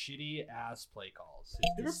his shitty ass play calls,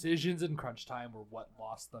 his decisions in crunch time were what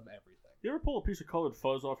lost them everything. You ever pull a piece of colored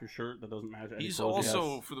fuzz off your shirt that doesn't match any He's clothes he has?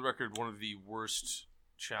 also, for the record, one of the worst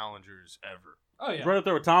challengers ever. Oh yeah, right up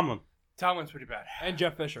there with Tomlin. Tomlin's pretty bad. and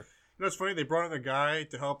Jeff Fisher. You know, it's funny. They brought in a guy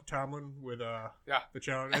to help Tomlin with the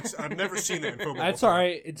challenge. I've never seen that in football. That's before. all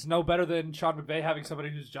right. It's no better than Sean McVay having somebody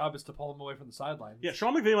whose job is to pull him away from the sideline. Yeah,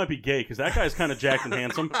 Sean McVay might be gay because that guy's kind of jacked and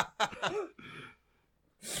handsome.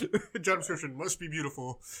 Job description must be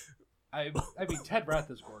beautiful. I mean, Ted Rath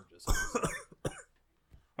is gorgeous.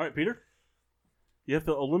 All right, Peter. You have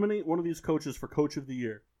to eliminate one of these coaches for Coach of the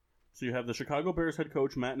Year. So you have the Chicago Bears head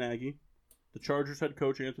coach, Matt Nagy, the Chargers head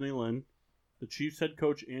coach, Anthony Lynn, the Chiefs head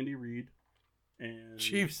coach, Andy Reid, and...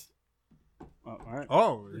 Chiefs. All right.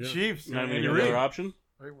 Oh, The yeah. Chiefs. You want me to Andy hear the other Reid. option?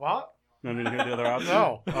 Wait, what? You want me to hear the other option?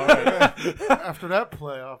 No. All right. After that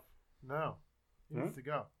playoff, no. He Huh? needs to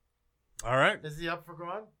go. All right. Is he up for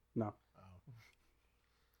going? No.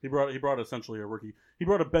 He brought essentially a rookie. He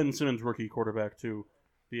brought a Ben Simmons rookie quarterback to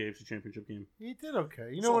the AFC Championship game. He did okay.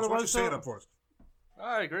 You know So, what it why don't you was? stand though? up for us?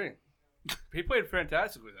 I agree. He played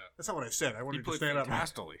fantastically, though. That's not what I said. I He wanted you to played stand up.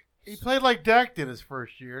 fantastically. He played like Dak did his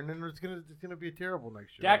first year, and then it's gonna be terrible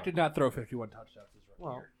next year. Dak did not throw 51 touchdowns his rookie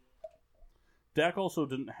Well, year. Dak also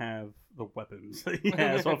didn't have the weapons that he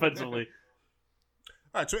has offensively.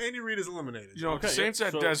 All right, so Andy Reid is eliminated. You know, Okay, the Saints yeah,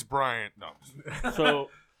 had so- Des Bryant. No. So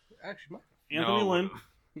Actually, Anthony No. Lynn,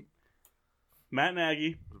 Matt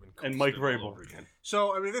Nagy, Would've been and Mike Colston all Vrabel. over again.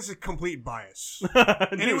 So, I mean, this is complete bias. Anyone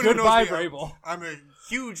Anyone who knows Goodbye, me, Vrabel. I'm a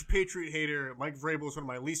huge Patriot hater. Mike Vrabel is one of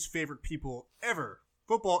my least favorite people ever,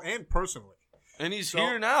 football and personally. And he's So,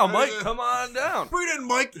 here now. Mike, uh, come on down. Bring it in,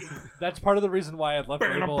 Mike. That's part of the reason why I left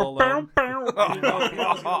Vrabel alone.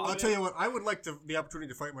 I'll tell you what, I would like the opportunity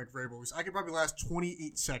to fight Mike Vrabel because I could probably last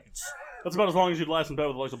 28 seconds. That's about as long as you'd last in bed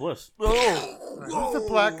with Alexa Bliss. who's the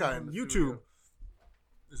black guy in the YouTube. studio?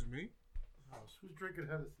 Is it me? Who's drinking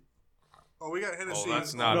Hennessy? Oh, we got Hennessy. Oh,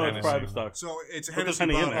 that's not No, Hennessy. it's private stock. So it's a Put this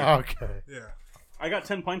Hennessy Henny in bottle. there. Okay. Yeah. I got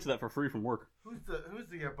 10 pints of that for free from work. Who's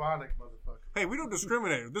the Ebonic motherfucker? Hey, we don't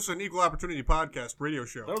discriminate. This is an equal opportunity podcast radio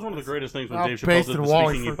show. That was one of the greatest things when Well, Dave Chappelle based did in the Speaking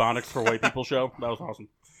Wallingford. Ebonics for White People show. That was awesome.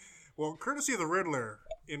 Well, courtesy of the Riddler,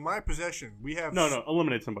 in my possession, we have... No,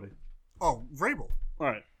 eliminate somebody. Oh, Vrabel. All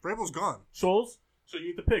right. Vrabel's gone. Souls, so you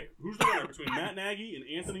need to pick who's the winner between Matt Nagy and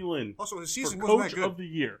Anthony Lynn Also, his for season wasn't Coach that good. of the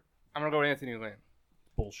Year. I'm going to go with Anthony Lynn.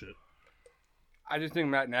 Bullshit. I just think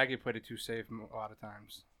Matt Nagy played it too safe a lot of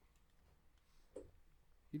times.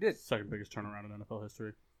 He did. Second biggest turnaround in NFL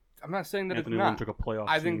history. I'm not saying that Anthony it's Lynn not. took a playoff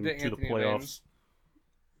I team think that to the Anthony Lynn- playoffs.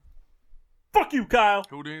 Fuck you, Kyle.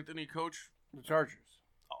 Who did Anthony coach? The Chargers.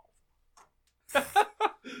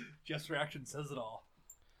 Just reaction says it all.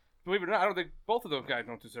 Believe it or not, I don't think both of those guys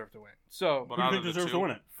don't deserve to win. So, But Who do out you of think the deserves two- to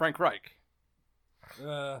win it? Frank Reich.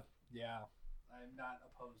 Yeah. I'm not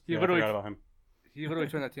opposed to He Yeah, I literally, forgot about him. he literally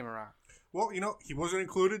turned that team around. Well, you know, he wasn't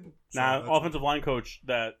included. so Nah, that's- offensive line coach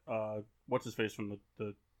that what's his face from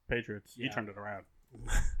the Patriots. He Yeah. turned it around.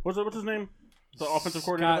 What's his name? The offensive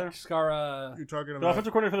coordinator. Scara. You're talking The about...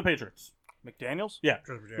 offensive coordinator for the Patriots. McDaniels? Yeah.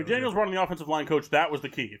 Trevor McDaniels running the offensive line coach. That was the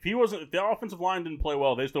key. If the offensive line didn't play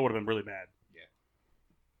well, they still would have been really bad. Yeah.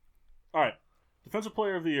 All right. Defensive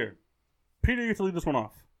player of the year. Peter, you get to lead this one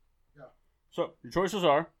off. Yeah. So your choices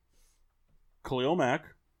are Khalil Mack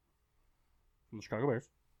from the Chicago Bears,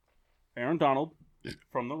 Aaron Donald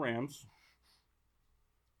from the Rams.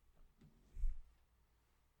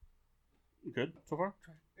 You good so far?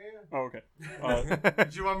 Oh, okay.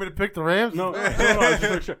 Did you want me to pick the Rams? No, I was just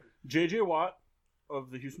making sure. J.J. Watt of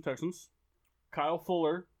the Houston Texans, Kyle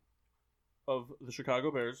Fuller of the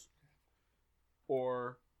Chicago Bears,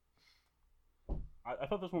 or I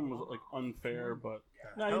thought this one was like unfair, but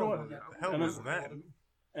no, you know what? The hell And was then- that?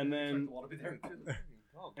 And then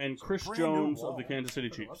and Chris Jones of the Kansas City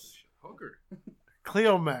Chiefs.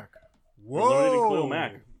 Cleo Mack. We're eliminating Whoa! Khalil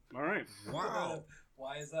Mack. All right. Wow.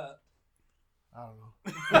 Why is that? I don't know.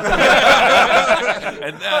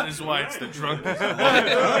 And that is why it's the Drunkies. All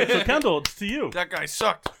right. So Kendall, it's to you. That guy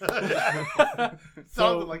sucked.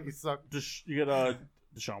 Sounded like he sucked. You get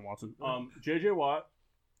Deshaun Watson, J.J. Watt,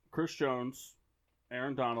 Chris Jones,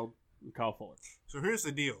 Aaron Donald, and Kyle Fuller. So here's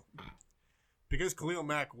the deal. Because Khalil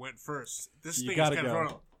Mack went first, this You thing is gotta kind of go.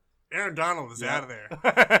 run. Aaron Donald is Yeah. out of there. All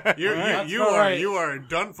right. You all are right. you are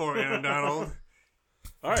done for, Aaron Donald.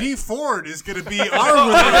 All right. D Ford is going to be our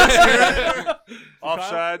winner this year.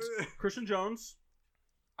 Offsides. Christian Jones.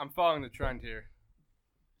 I'm following the trend here.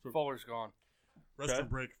 Fuller's gone. Rest Okay. and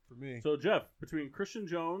break for me. So Jeff, between Christian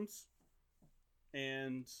Jones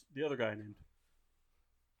and the other guy named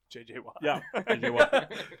J.J. Watt. JJ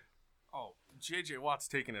Watt. Oh, J.J. Watt's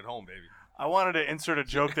taking it home, baby. I wanted to insert a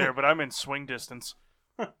joke there, but I'm in swing distance.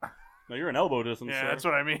 No, you're an elbow distance. Yeah, sir. that's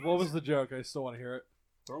what I mean. What was the joke? I still want to hear it.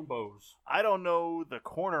 Throwing bows. I don't know the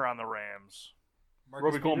corner on the Rams.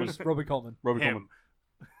 Roby Coleman. Roby Coleman. Roby Him. Coleman.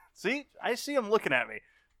 See? I see him looking at me.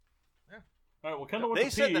 All right. Well, Kendall went They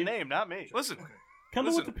to said P. the name, not me. Listen,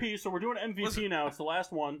 Kendall went Listen. to P. So we're doing MVP Listen. now. It's the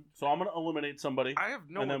last one. So I'm gonna eliminate somebody. I have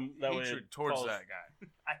no And then that way hatred it towards follows. that guy.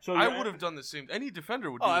 So I you're- would have done the same. Any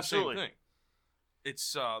defender would Oh, do the absolutely. same thing.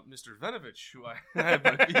 It's Mr. Venovich who I had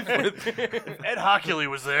my beef with. Ed Hockley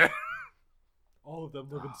was there. All of them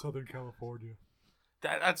live in Southern California.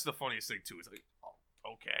 That's the funniest thing too. It's like,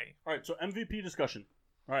 oh, okay. All right. So MVP discussion.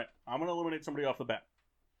 All right. I'm gonna eliminate somebody off the bat.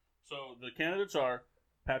 So the candidates are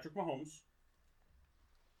Patrick Mahomes,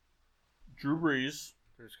 Drew Brees.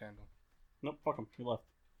 There's Kendall. Nope, fuck him. He left.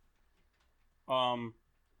 Oh,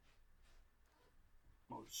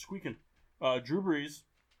 squeaking. Drew Brees.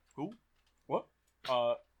 Who? What?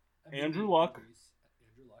 Andrew Luck.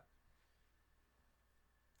 Andrew Luck.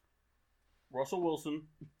 Russell Wilson,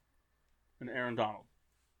 and Aaron Donald.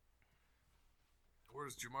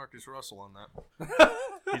 Where's Jamarcus Russell on that?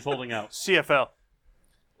 He's holding out. CFL.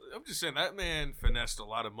 I'm just saying that man finessed a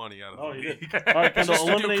lot of money out of Oh, the he league. did. All right, Kendall, Just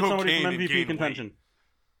to do eliminate somebody cocaine from and MVP gain contention.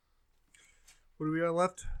 What do we got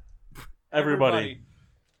left? Everybody.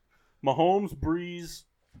 Mahomes, Breeze,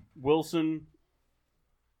 Wilson.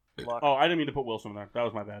 Luck. Oh, I didn't mean to put Wilson in there. That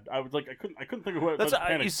was my bad. I was like, I couldn't think of who. That's I was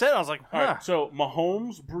you panicked. said. I was like, huh. All right, so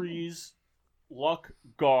Mahomes, Breeze, Luck,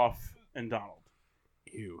 Goff, and Donald.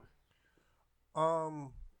 Ew.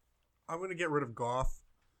 I'm gonna get rid of Goff.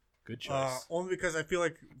 Good choice. Only because I feel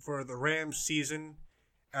like for the Rams season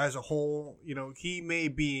as a whole, he may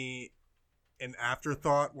be an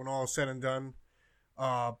afterthought when all is said and done.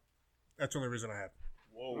 That's the only reason I have.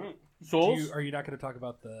 Whoa. Souls? Are you not going to talk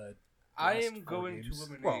about the? I last am 4 going games?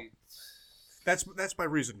 to eliminate. Well, That's my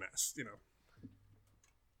reason, Mass.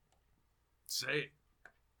 Say it.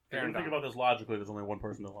 If you think Donald. about this logically, there's only one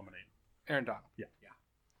person to eliminate. Aaron Donald.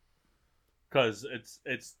 Because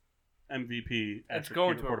it's MVP. It's Asher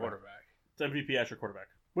going to a quarterback. quarterback. It's MVP Asher quarterback,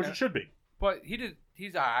 which Yeah. it should be. But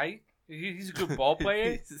he's alright. He's a good ball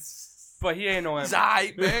player. But he ain't no He's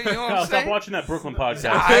MVP. aight, man. You know what Kyle, I'm stop saying? watching that Brooklyn podcast.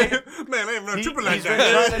 Man, I ain't no triple like He's been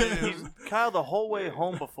that. doing that- he's Kyle the whole way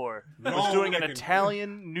home before. He was No, doing an I can-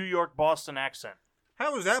 Italian New York Boston accent.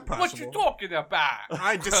 How is that possible? What you talking about?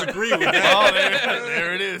 I disagree with Oh, that.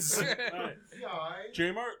 there it is. All right.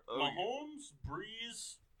 J-Mart, Mahomes,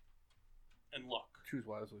 Breeze, and Luck. Choose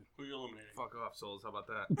wisely. Who are you eliminating? Fuck off, Souls. How about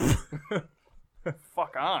that?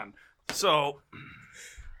 Fuck on. So,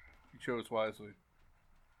 He chose wisely.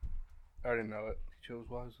 I already know it. He chose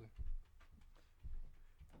wisely.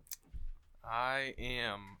 I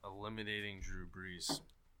am eliminating Drew Brees.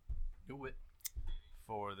 Do it.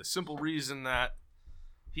 For the simple reason that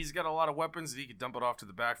he's got a lot of weapons that he could dump it off to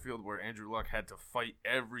the backfield, where Andrew Luck had to fight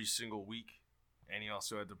every single week, and he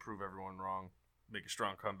also had to prove everyone wrong, make a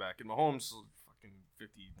strong comeback. And Mahomes, fucking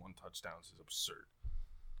 51 touchdowns is absurd.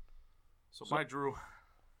 So my Drew.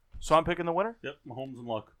 So I'm picking the winner. Yep, Mahomes and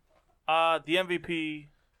Luck. The MVP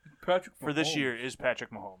Patrick for this year is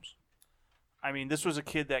Patrick Mahomes. I mean, this was a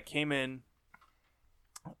kid that came in.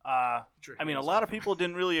 I mean, a lot of people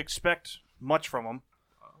didn't really expect much from him.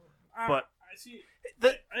 But I see.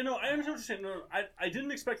 the, I know. I understand what you're saying. No, I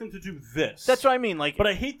didn't expect him to do this. that's what I mean. Like, But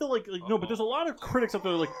I hate the no. But there's a lot of critics out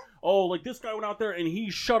there like, oh, like this guy went out there and he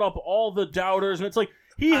shut up all the doubters, and it's like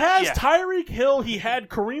he has yeah. Tyreek Hill, he had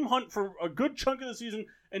Kareem Hunt for a good chunk of the season,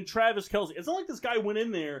 and Travis Kelce. It's not like this guy went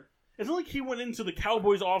in there. It's not like he went into the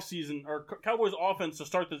Cowboys offseason or Cowboys offense to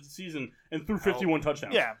start the season and threw 51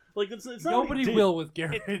 touchdowns. yeah. Like it's not Nobody like he did. will with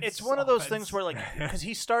Garrett. It's one of those things where, like, because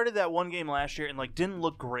he started that one game last year and, like, didn't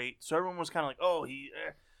look great. So everyone was kind of like, oh,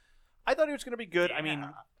 I thought he was going to be good. I mean,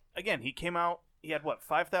 again, he came out, he had,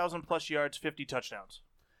 5,000 plus yards, 50 touchdowns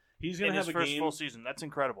He's in gonna his have a first game. full season. That's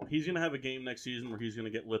incredible. He's gonna have a game next season where he's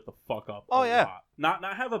gonna get lit the fuck up. Oh, a yeah. lot.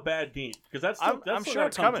 Not have a bad game because that's I'm still sure gotta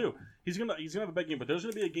it's come coming. too. He's gonna have a bad game, but there's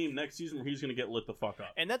gonna be a game next season where he's gonna get lit the fuck up.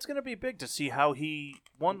 And that's going to be big to see how he,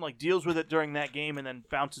 deals with it during that game and then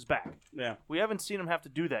bounces back. Yeah. We haven't seen him have to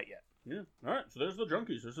do that yet. Yeah. All right. So there's the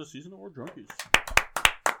Drunkies. There's the season award Drunkies.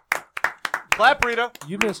 Clap, Rita.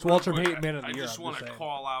 You missed Walter Payton Man of the I Year. just I'm want to saying.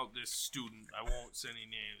 call out this student. I won't say any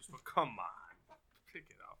names, but come on. Pick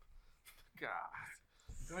it up.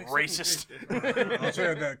 God. Racist. I'll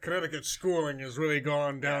say that Connecticut schooling has really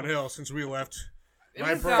gone downhill since we left.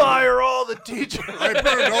 Fire all the teachers. I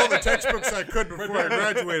burned all the textbooks I could before I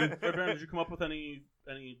graduated. Red Baron, did you come up with any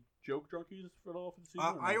joke drunkies for all for the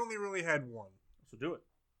season? I only really had one, So do it.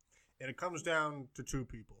 and it comes down to two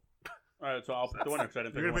people. All right, so I'll pick the winner because I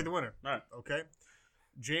didn't You're pick gonna pick the winner, All right. okay?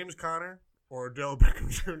 James Conner or Odell Beckham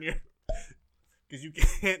Jr. Because you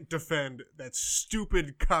can't defend that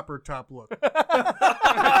stupid copper top look.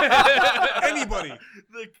 Anybody.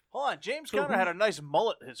 Hold on, James Conner had a nice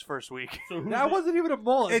mullet his first week. So That wasn't even a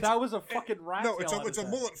mullet. It's- That was a fucking rat. No, tail on it's his a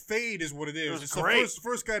head. mullet fade is what it is. was It's great. the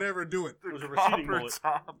first guy to ever do it. It was a receding mullet.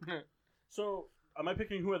 So am I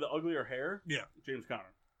picking who had the uglier hair? Yeah. James Conner.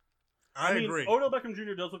 I mean, agree. Odell Beckham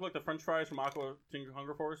Jr. does look like the French fries from Aqua Teen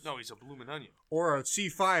Hunger Force. No, he's a blooming onion. Or a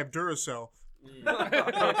C5 Duracell.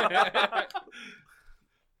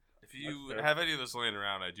 If you That's fair. have any of those laying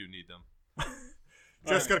around, I do need them.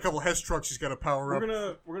 Just got a couple Hess trucks he's got to power We're up.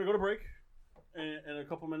 gonna go to break in a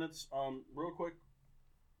couple minutes. Real quick.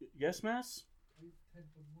 Yes, Mass.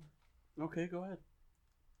 Okay, go ahead.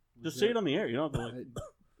 Just say it on the air. You know,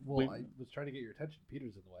 Well, I was trying to get your attention.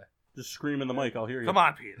 Peter's in the way. just scream in the mic. I'll hear you. Come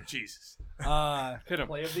on, Peter. Jesus. Hit him.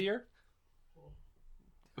 Play of the year.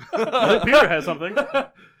 I think Peter has something.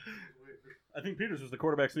 I think Peter's was the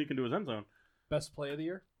quarterback sneak into his end zone. Best play of the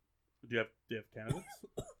year. Do you have candidates?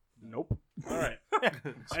 Nope. All right.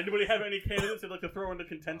 Anybody have any candidates they'd like to throw into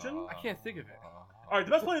contention? I can't think of it. All right.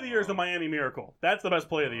 The best play of the year is the Miami Miracle. That's the best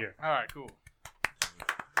play of the year. All right, cool.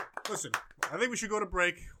 Listen, I think we should go to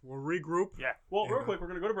break. We'll regroup. Yeah. Well, real Yeah. quick, we're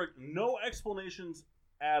gonna go to break. No explanations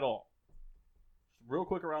at all. Just real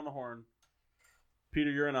quick around the horn.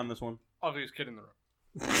 Peter, you're in on this one. Ugliest kid in the room.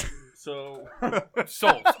 So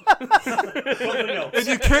Sold. something else. And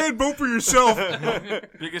you can't vote for yourself.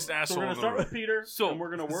 Biggest So asshole we're gonna in the start room. with Peter, Sold. and we're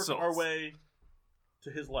gonna work Sold. our way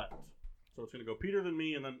to his left. So it's gonna go Peter, then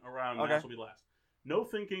me, and then around. Okay. Mass will be last. No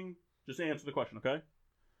thinking. Just answer the question, okay?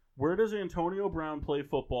 Where does Antonio Brown play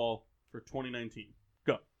football for 2019?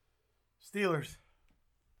 Go. Steelers.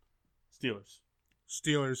 Steelers.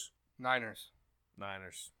 Steelers. Niners.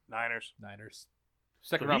 Niners. Niners.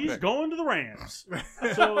 Second So round he's pick. going to the Rams.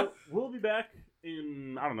 So we'll be back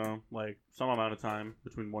in, I don't know, like some amount of time,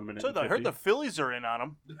 between 1 minute So and I 50. heard the Phillies are in on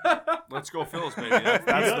him. Let's go Phils, baby.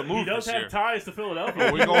 That's the move He does this have year. ties to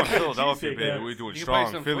Philadelphia. We're going Philadelphia, Cheesesteak, baby. yeah. We're doing You can play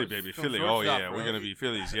strong. some Philly, foot- baby. some Philly. foot Oh, shop, yeah. bro. We're going to be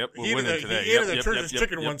Phillies. Yep. He We're ate winning a, today. he ate Yep, a yep, church's yep,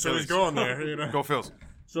 chicken yep, one, so yep, he's Phillies. going there. You know. Go Phils.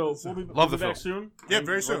 So we'll be, Love we'll the be back Phils. soon. Yeah, And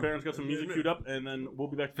very Red soon. Baron's got some music queued up, and then we'll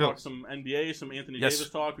be back to Phils. talk some NBA, some Anthony Yes. Davis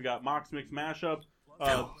talk. We got Mox Mix Mashup.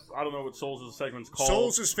 I don't know what Souls' segment's called.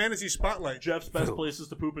 Souls' Fantasy Spotlight. Jeff's best places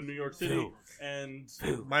to poop in New York City, and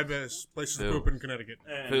My best places to Phil. poop in Connecticut.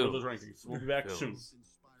 Phil. Those rankings. We'll be back soon.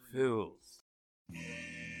 Phils.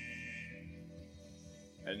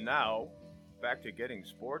 And now, back to Getting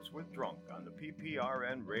Sports with Drunk on the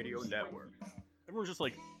PPRN Radio Network. Everyone's just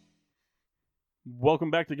like,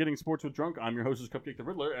 welcome back to Getting Sports with Drunk. I'm your host, is Cupcake the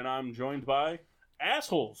Riddler, and I'm joined by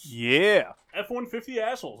assholes. Yeah. F-150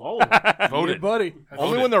 assholes, all of them. Voted. buddy.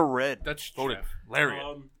 Only when they're red. That's Voted. Jeff.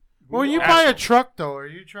 Lariat. Well, you buy a truck though. Are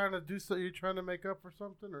you trying to do so? You trying to make up for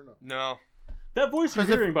something or no? No. That voice you're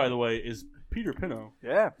 'Cause if- hearing, by the way, is Peter Pino.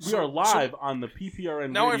 Yeah. We are live on the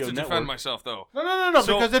PPRN Now I have Radio to Network. defend myself, though. No.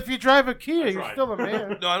 So- because if you drive a Kia, you're tried. still a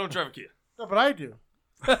man. No, I don't drive a Kia. No, but I do.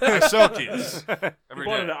 I sell Kias You every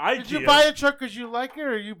bought it day. at IKEA. Did you buy a truck because you like it,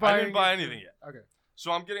 or you I buying? didn't buy anything yet. Okay.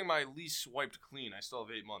 So I'm getting my lease wiped clean. I still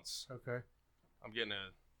have 8 months. Okay. I'm getting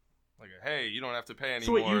hey, you don't have to pay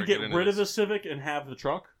anymore. So wait, you get into rid of the this. Civic and have the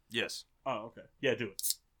truck? Yes. Oh, okay. Yeah, do it.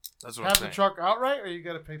 That's what Have I'm the saying. truck outright, or you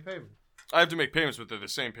got to pay payment. I have to make payments, but they're the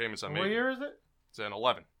same payments I'm What making. year is it? It's an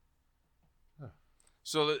 11. Huh.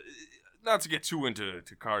 So, not to get too into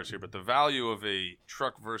cars here, but the value of a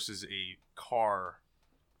truck versus a car,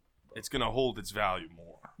 it's going to hold its value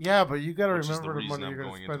more. Yeah, but you got to Which is the remember the reason money I'm you're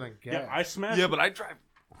going going to spend into on gas. Yeah, I smashed. Yeah, but I drive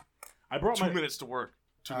I brought 2 my. minutes to work,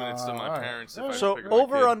 2 minutes to my alright. parents. If I So pick up my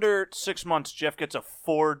over kid. under 6 months, Jeff gets a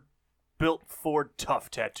built Ford Tough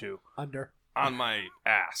tattoo. Under. on my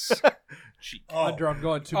ass. Cheek. Oh, Under. I'm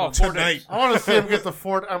going 2 Oh, months. 4 tonight. days. I want to see him get the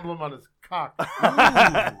Ford emblem on his cock.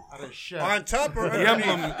 Out of shit. On top or The underneath?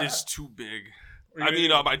 emblem is too big. Are I you-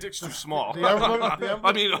 mean, my dick's too small. The emblem?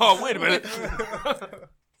 I mean, oh, wait a minute.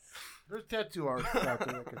 There's tattoo artists out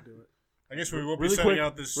there that can do it. I guess we will be Really sending quick,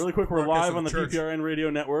 out this. really quick, we're podcast live to on the church. PPRN Radio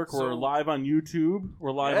Network. We're So- live on YouTube.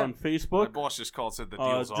 We're live Yeah. on My Facebook. boss just called, said the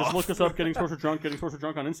Uh, deal's just off. look us up, Getting Sports with Drunk, Getting Sports with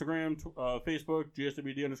Drunk on Instagram, Facebook,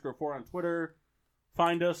 GSWD_4 on Twitter.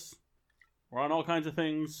 Find us. We're on all kinds of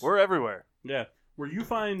things. We're everywhere. Yeah. Where you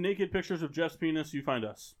find naked pictures of Jeff's penis, you find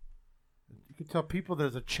us. You tell people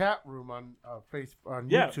there's a chat room on Facebook,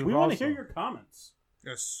 on Yeah, YouTube. we want to also. hear your comments.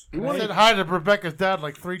 Yes. We I want said to. hi to Rebecca's dad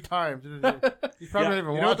like 3 times. He's probably not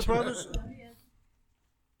even You know what the watching. problem is?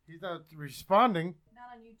 He's not responding. Not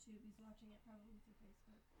on YouTube. He's watching it probably through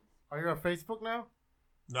Facebook. Are you on Facebook now?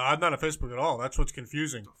 No, I'm not on Facebook at all. That's what's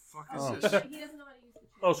confusing. Fuck Oh. is this? He doesn't know how to use the chat.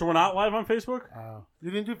 Oh, so we're not live on Facebook?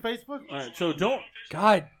 You didn't do Facebook? All right, so don't.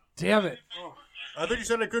 God damn it. I thought you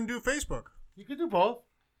said I couldn't do Facebook. You can do both.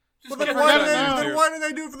 Well, get then it why, done now. then why didn't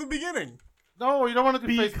I do it from the beginning? No, you don't want to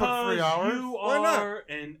do Facebook Because for 3 hours. you Why not? are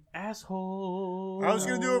an asshole. I was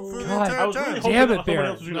going to do it for the God. I entire was really time. hoping Damn it, that somebody Barrett.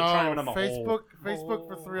 else was going to chime in on No, the whole. Facebook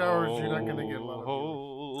for 3 hours, you're not going to get a lot of viewers.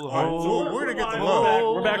 All right, so we're going to get the We're love. back.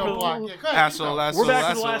 We're back No for block. Yeah, go ahead, Asshole, keep going. asshole, We're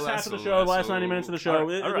back to the asshole, last half of the asshole, show, last asshole. 90 minutes of the show. All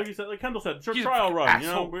right, Like you said, like Kendall said, it's our He's trial run. You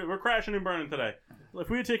know, asshole. we're crashing and burning today. If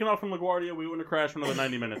we had taken off from LaGuardia, we wouldn't have crashed for another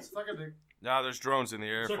 90 minutes. Suck a dick. Nah, there's drones in the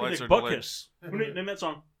air. Suck a Flights dick, are butt delayed. kiss. Name that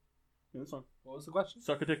song. Name that song. What was the question?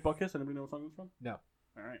 Suck a dick, butt kiss. Anybody know what song it's from? No.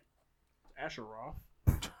 All right. Asher Roth.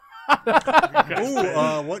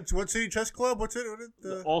 Ooh, what city chess club? What's it?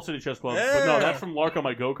 The All City Chess Club. But no, Yeah. that's from Lark on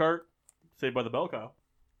My Go-Kart. Saved by the Bell Cow.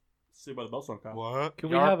 Saved by the Bell song, Kyle. What? Can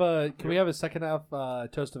we have a second half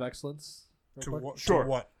toast of excellence? real To quick? what? Sure. To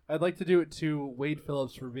what? I'd like to do it to Wade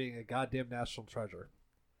Phillips for being a goddamn national treasure.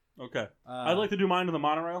 Okay. I'd like to do mine to the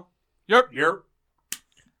monorail. Yerp.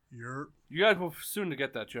 You're You guys will soon to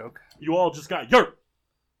get that joke. You all just got yerp.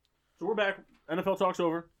 So we're back. NFL talk's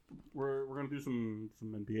over. We're gonna do some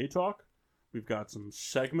NBA talk. We've got some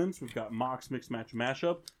segments. We've got Mox Mix Match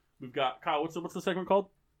Mashup. We've got Kyle. What's the segment called?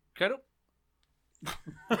 Kettle?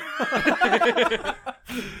 That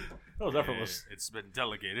was effortless. It's been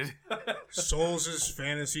delegated. Souls'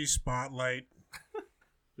 fantasy spotlight.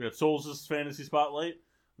 We got Souls' Fantasy Spotlight.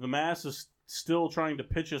 The Mass is still trying to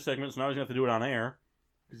pitch a segment, so now he's gonna have to do it on air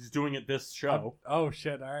because he's doing it this show. Oh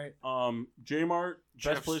shit! All right. J Mart best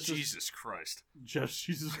Jeff's places. Jesus Christ. Jeff's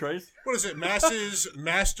Jesus Christ. What is it? Mass's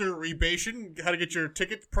master rebation? How to get your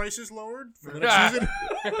ticket prices lowered for the next season?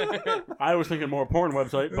 I was thinking more porn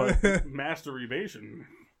website, but master rebation.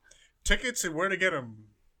 Tickets and where to get them.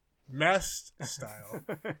 Mass style.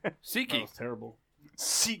 That SeatGeek. was terrible.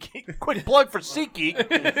 SeatGeek. Quick plug for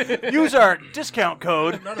SeatGeek. Use our discount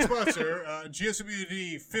code. Not a sponsor.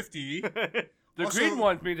 GSWD 50. The Also- green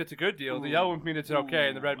one means it's a good deal. The yellow one means it's okay,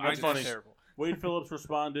 and the red means That's it's funny. terrible. Wade Phillips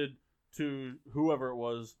responded to whoever it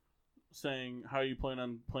was, saying, "How are you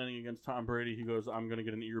planning against Tom Brady?" He goes, "I'm going to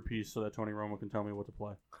get an earpiece so that Tony Romo can tell me what to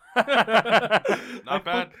play." Not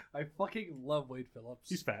bad. I fucking love Wade Phillips.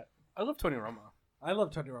 He's fat. I love Tony Romo. I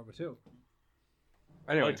love Tony Romo too.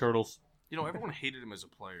 I Anyway, like turtles. You know, everyone hated him as a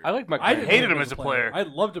player. I like my. I didn't hated love him as a player. I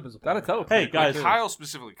loved him as a player. Donatello. Hey guys, Kyle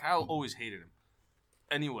specifically. Kyle always hated him.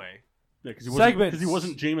 Anyway, yeah, because Segments. he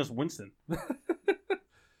wasn't Jameis Winston.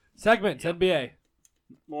 Segments NBA.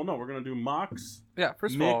 Well, no, we're gonna do Mox Yeah,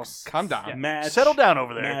 first of all, Mix. calm down. Match. Settle down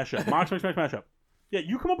over there. Mashup. Mox Mix Match Mashup. Yeah,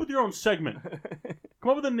 you come up with your own segment. Come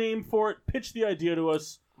up with a name for it. Pitch the idea to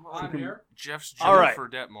us. On here. Jeff's All right. for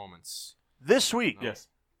debt moments. This week Yes.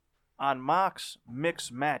 on Mox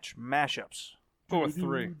Mix Match Mashups, Go with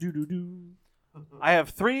 3. I have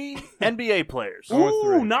 3 NBA players. Go with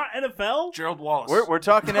 3. Ooh, not NFL. Gerald Wallace. We're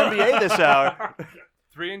talking NBA this hour.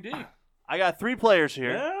 3 and D. I got 3 players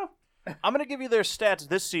here. Yeah. I'm going to give you their stats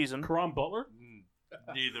this season. Karam Butler.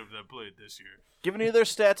 Neither of them played this year. Giving you their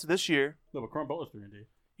stats this year. No, but Karam Butler's 3-and-D.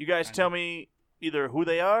 You guys tell me either who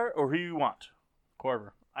they are or who you want.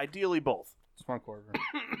 Corver. Ideally, both. Just one Corver.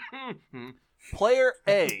 Player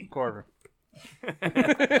A. Corver.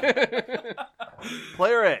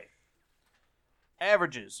 Player A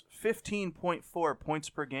averages 15.4 points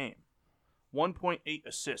per game, 1.8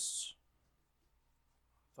 assists.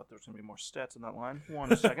 Thought there was going to be more stats in that line.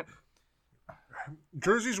 1 second.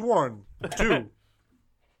 Jerseys 1. 2.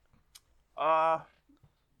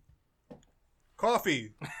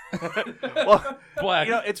 Coffee. Well, Black.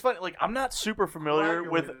 you know, it's funny. Like, I'm not super familiar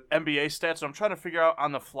with NBA stats, so I'm trying to figure out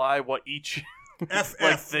on the fly what each FF.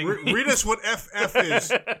 like thing. Read us what FF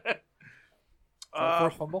is.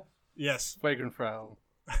 Forced fumble. Yes. Flagrant foul.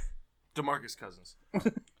 DeMarcus Cousins.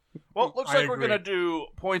 Well, looks I like we're agree. going to do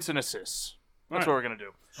points and assists. That's what we're going to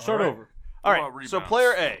do. Start All right. over. All What right, about so rebounds?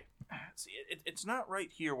 player A. See, it's not right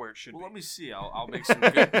here where it should Well, be. let me see. I'll make some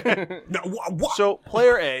good. No, what? So,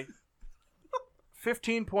 player A,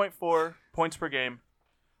 15.4 points per game,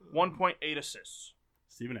 1.8 assists.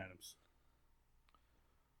 Steven Adams.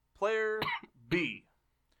 Player B,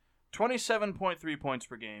 27.3 points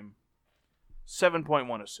per game,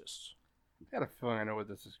 7.1 assists. I got a feeling I know where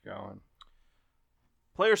this is going.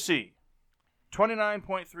 Player C,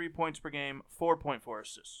 29.3 points per game, 4.4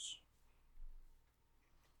 assists.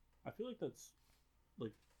 I feel like that's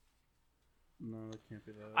like no, that can't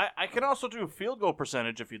be that. I can also do field goal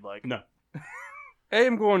percentage if you'd like. No, Hey,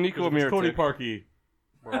 I'm going Nico if it's Cody Mirotic. Parkey.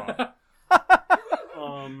 We're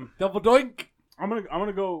on. Double doink. I'm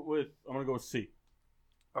gonna go with C.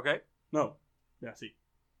 Okay. No, yeah, C.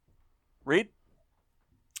 Reed?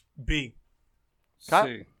 B. Kyle?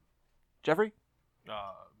 C. Jeffrey?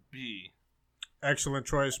 B. Excellent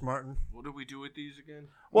choice, Martin. What do we do with these again?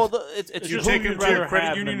 Well, it's It's You just take who him you'd to your rather credit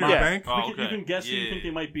have union than or Mock. bank? Oh, You can guess who you Yeah. think they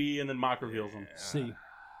might be, and then Mock reveals them. C.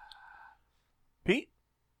 Pete?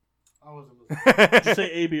 I wasn't listening. Just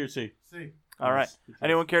say A, B, or C. See, All right.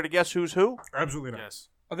 Anyone care to guess who's who? Absolutely not. Yes.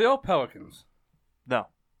 Are they all Pelicans? No.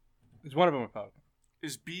 Is one of them a Pelican?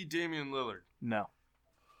 Is B Damian Lillard? No.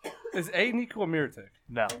 Is A Nico Mirotic?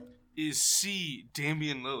 No. Is C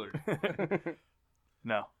Damian Lillard?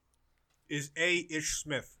 No. Is A Ish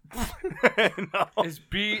Smith? No. Is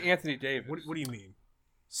B Anthony Davis? What do you mean?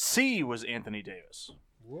 C was Anthony Davis.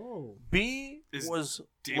 Whoa. B Is was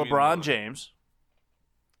Damian LeBron Lillard. James.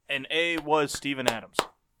 And A was Steven Adams.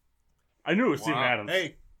 I knew it was Steven Wow. Adams.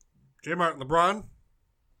 Hey, J. Martin, LeBron.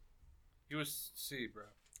 He was C, bro.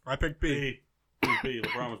 I picked B. B. It was B.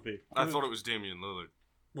 LeBron was B. I thought it was Damian Lillard.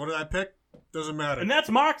 What did I pick? Doesn't matter. And that's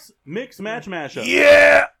Mock's mix match mashup.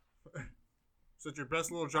 Yeah! Is that your best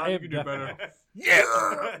little job? I You am can do not- better. Yeah!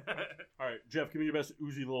 All right, Jeff, give me your best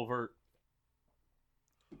Uzi Lil Vert.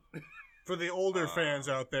 For the older fans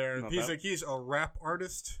out there, not he's bad. like he's a rap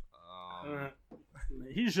artist.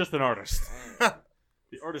 He's just an artist.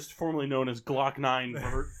 The artist formerly known as Glock 9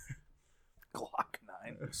 Vert. Glock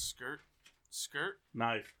 9. Skirt.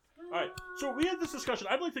 Nice. All right, so we had this discussion.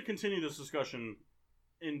 I'd like to continue this discussion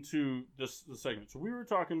into the segment. So we were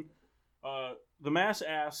talking. The Mass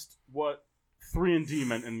asked what 3-and-D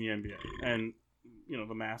meant in the NBA, and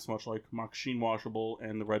the Mass, much like Machine Washable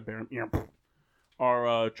and the Red Baron,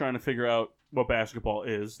 are trying to figure out what basketball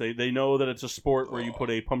is. They know that it's a sport where you put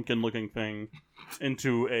a pumpkin-looking thing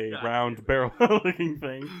into a round barrel-looking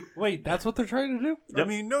thing. Wait, that's what they're trying to do? I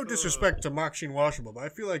mean, no disrespect to Machine Washable, but I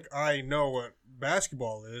feel like I know what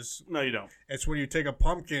basketball is. No, you don't. It's when you take a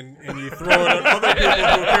pumpkin and you throw it at other people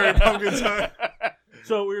who carry pumpkins on.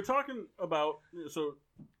 So we were talking about. So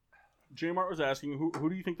J Mart was asking, who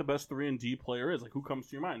do you think the best 3-and-D player is? Like, who comes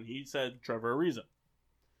to your mind? He said Trevor Ariza.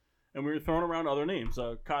 And we were throwing around other names.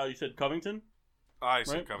 Kyle, you said Covington? I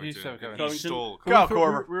said Right? Covington. He said Covington. He Covington. stole. Kyle we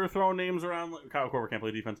Korver. were throwing names around. Kyle Korver can't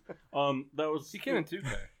play defense. That was He can in 2K.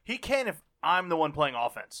 He can if I'm the one playing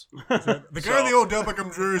offense. The guy in the old Del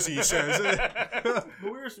Beckham jersey says. But we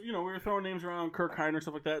were throwing names around, Kirk Heinrich,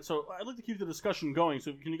 stuff like that. So I'd like to keep the discussion going.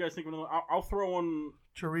 So can you guys think of another? I'll throw one.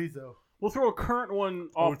 chorizo. We'll throw a current one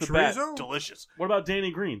off the bat. chorizo? Delicious. What about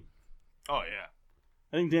Danny Green? Oh yeah.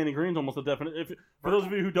 I think Danny Green's almost a definite. For those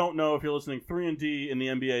of you who don't know, if you're listening, 3-and-D in the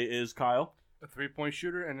NBA is Kyle. A 3-point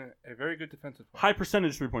shooter and a very good defensive player. High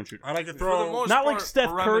percentage 3-point shooter. I like to For the throw. most Not like part, Steph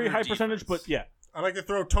Curry perimeter high percentage, defense. but yeah. I like to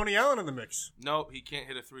throw Tony Allen in the mix. No, he can't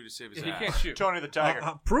hit a 3 to save his He ass. can't shoot. Tony the Tiger.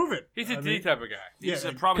 Prove it. He's a I D mean, type of guy. He's yeah,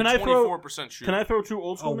 a probably Can I throw- 24% shooter. Can I throw two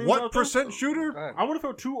old A school names what out there? percent shooter? Go ahead. I want to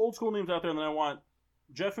throw two old school names out there, and then I want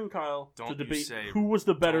Jeff and Kyle Don't to you debate say- who was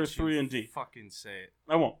the better Don't you 3-and-D. Fucking say it.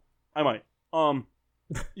 I won't. I might.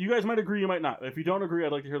 You guys might agree, you might not. If you don't agree,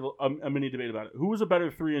 I'd like to hear a mini debate about it. Who was a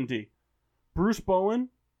better 3-and-D? Bruce Bowen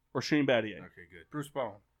or Shane Battier? Okay, good. Bruce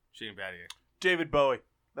Bowen. Shane Battier. David Bowie.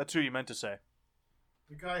 That's who you meant to say.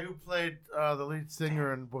 The guy who played the lead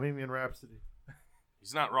singer in Bohemian Rhapsody.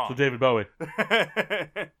 He's not wrong. So David Bowie.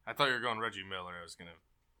 I thought you were going Reggie Miller. I was gonna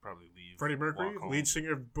probably leave. Freddie Mercury, walk home. lead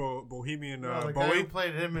singer of Bohemian No, the guy Bowie. who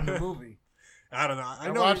played him in the movie. I don't know. I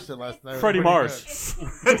I know watched it last night. It was Freddie pretty Mars. good.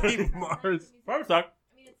 Freddie Mars. Private stock.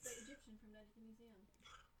 I mean, it's the Egyptian from Night at the Museum.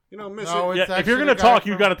 You know, miss No, it. it's Yeah, if you're actually gonna the guy talk,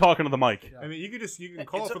 you from- got to talk into the mic. I mean, you can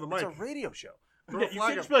call it's for the mic. It's a radio show. Throw Yeah, a you flag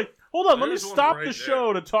can't up. just be like, hold on, let me There's one stop right the there.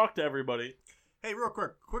 show to talk to everybody. Hey, real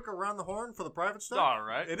quick around the horn for the private stuff. All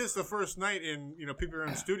right. It is the first night in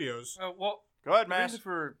PPRN Studios. Well, Go ahead, the Mass. reason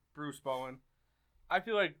for Bruce Bowen, I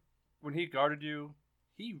feel like when he guarded you,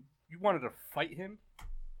 you wanted to fight him,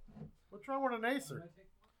 What's wrong with an acer?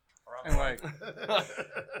 and like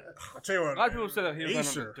I'll tell you what. a lot of people said that he was one of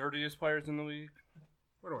Acer. the dirtiest players in the league.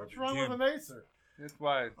 Where do I What's wrong begin? with an acer? That's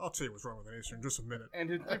why. I'll tell you what's wrong with an acer in just a minute. And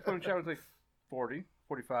his 3-point shot was like 40,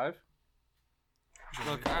 45.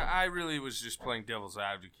 Look, I really was just playing devil's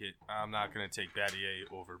advocate. I'm not going to take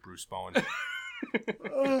Battier over Bruce Bowen.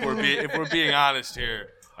 If we're being honest here,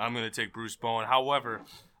 I'm going to take Bruce Bowen. However,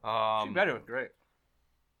 Battier was great.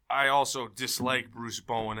 I also dislike Bruce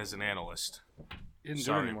Bowen as an analyst. He didn't do it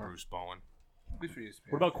Sorry, anymore. Bruce Bowen. At least for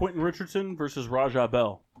ESPN. What about Quentin Richardson versus Rajah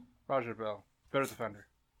Bell? Roger Bell? Better defender.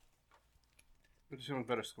 Which one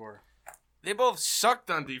better score? They both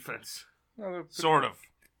sucked on defense. No, they're pretty Sort good. of.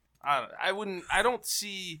 I wouldn't. I don't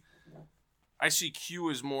see. I see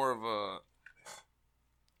Q as more of a.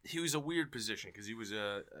 He was a weird position because he was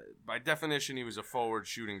by definition, he was a forward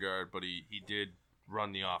shooting guard, but he did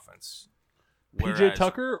run the offense. PJ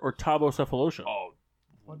Tucker or Thabo Cephalosha? Oh,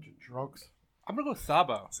 Bunch of drunks. I'm gonna go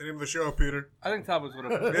Thabo. It's the name of the show, Peter. I think Thabo's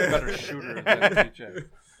a better shooter than PJ.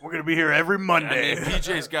 We're gonna be here every I mean, Monday.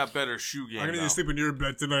 PJ's got better shoe game. I'm gonna need now. to sleep in your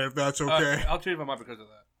bed tonight if that's okay. I'll change my mind because of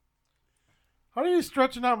that. How are you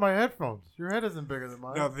stretching out my headphones? Your head isn't bigger than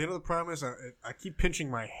mine. No, the other problem is I keep pinching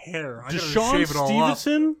my hair. I gotta Deshaun shave it all off.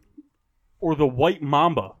 Stevenson or the White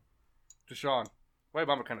Mamba? Deshaun. White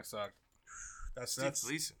Bomber kind of sucked. That's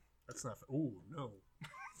Gleason. that's not. Ooh, no.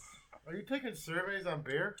 Are you taking surveys on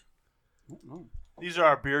beer? No. These are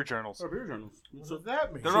our beer journals. Our beer journals. What So, does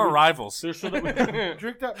that mean? They're our rivals. they're so that we, You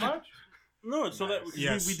drink that much? no, it's so that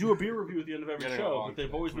Yes. we do a beer review at the end of every Getting show, along but they've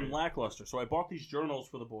today. always been lackluster. So I bought these journals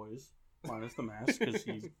for the boys, minus the mask, because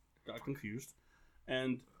he got confused.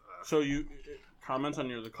 And so you comment on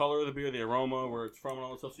the color of the beer, the aroma, where it's from, and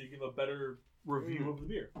all that stuff, so you give a better review of the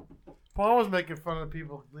beer. Paul was making fun of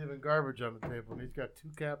people leaving garbage on the table, and he's got 2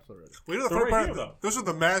 caps already. We know the They're front right part. here, though. Those are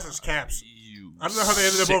the Maz's caps. You I don't know how they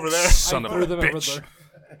ended up sick over there. Son of Threw a them over bitch. there.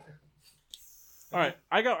 All right,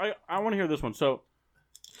 I want to hear this one. So,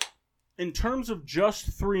 in terms of just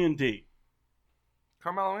 3-and-D,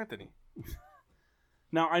 Carmelo Anthony.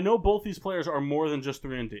 now I know both these players are more than just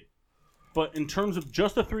 3-and-D, but in terms of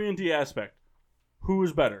just the 3-and-D aspect, who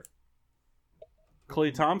is better,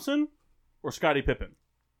 Klay Thompson or Scottie Pippen?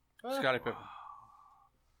 Scottie Pippen.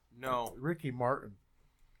 No. Ricky Martin.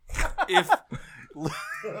 If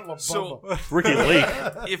La So- Bamba. Ricky Lake.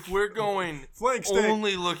 if we're going Flank steak.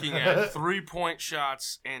 only looking at 3-point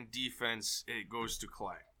shots and defense, it goes to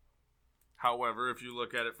Clay. However, if you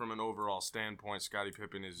look at it from an overall standpoint, Scottie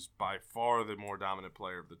Pippen is by far the more dominant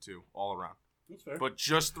player of the two, all around. That's fair. But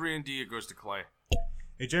just 3-and-D, it goes to Clay.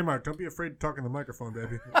 Hey, J Mark, don't be afraid to talk in the microphone,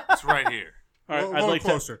 baby. It's right here. All right, a little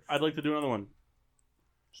closer. I'd like to do another one.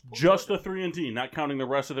 Just the 3-and-D, not counting the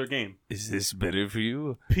rest of their game. Is this better for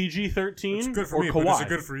you? PG-13 It's good for or me, but is Kawhi? it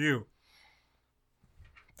good for you?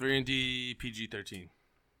 3-and-D, PG-13.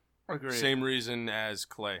 Agreed. Same reason as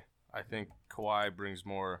Clay. I think Kawhi brings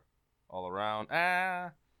more all around.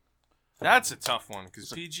 That's a tough one because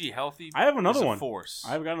PG healthy. I have another is a one. Force.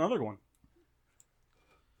 I've got another one.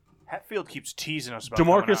 Hatfield keeps teasing us about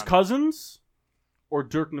coming DeMarcus on. Cousins or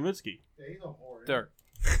Dirk Nowitzki? Yeah, he's a whore. Dirk.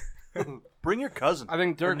 Bring your cousin. I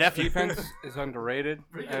think Dirk's nephew. defense is underrated,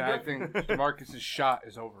 and I think DeMarcus' shot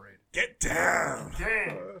is overrated. Get down.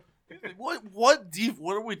 What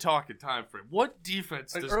are we talking time frame? What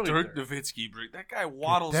defense Like does early Dirk Dirk. Nowitzki bring? That guy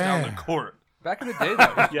waddles down the down. court. Back in the day,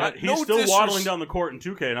 though. Yeah, he's No still disres- waddling down the court in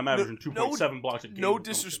 2K, and I'm averaging 2.7 blocks a game. No or something.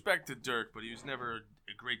 disrespect to Dirk, but he was never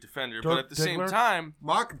a great defender. Dirk but at the same Diggler? time,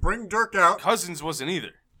 Mock, bring Dirk out. Cousins wasn't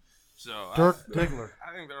either. So Dirk Diggler.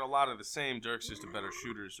 I think there are a lot of the same. Dirk's just a better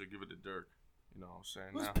shooter, so give it to Dirk. You know what I'm saying?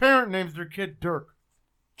 Whose Now. parent names their kid Dirk?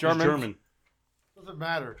 He's German. Doesn't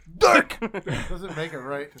matter. Dirk. Doesn't make it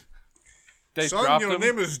right. They Son, dropped your him.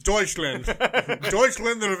 name is Deutschland.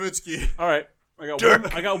 Deutschland Nowitzki. All right, I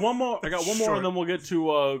got one more, and then we'll get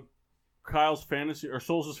to Kyle's fantasy or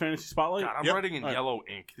Souls' fantasy spotlight. God, I'm Yep. writing in All right. yellow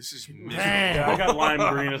ink. This is miserable. Yeah, I got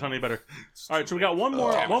lime green as honey better. All right, so we got one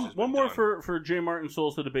more, Damage has one been more done. for J Martin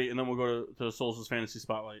Souls to debate, and then we'll go to Souls' fantasy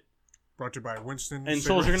spotlight. Brought to you by Winston. And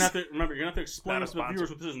Souls, you're gonna have Cigarettes. to remember, you're gonna have to explain Not a this to the sponsor. viewers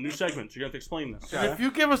what this is. A new segment, so you're gonna have to explain this. And if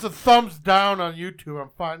you give us a thumbs down on YouTube, I'm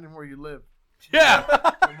finding where you live. Yeah,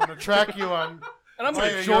 I'm going to track you on and I'm your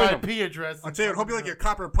going to join them. IP address. I'll tell you, hope you like your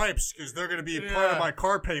copper pipes because they're going to be part Yeah. of my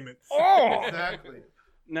car payment. Oh, Exactly.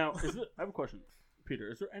 Now, I have a question,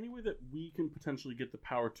 Peter. Is there any way that we can potentially get the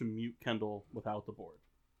power to mute Kendall without the board?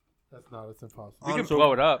 That's not. It's impossible. we can So-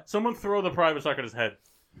 blow it up. Someone throw the private sock at his head.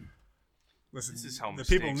 Listen, This is how the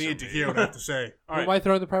people mistakes need are to made. hear what I have to say. All Am right, I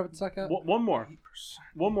throwing the private suck out? one more,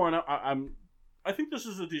 and I think this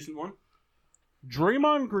is a decent one.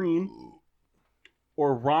 Draymond Green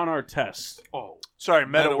or Ron Artest? Oh, Sorry,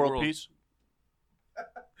 Meta Meta World World. Peace.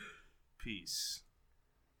 peace.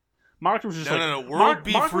 Mark was just No, like, no, no, world Mark,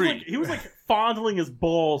 be Mark was free. like- he was like fondling his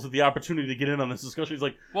balls at the opportunity to get in on this discussion. He's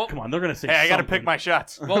like, Well, come on, they're gonna say. Hey, I got to something. pick my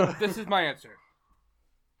shots. Well, this is my answer.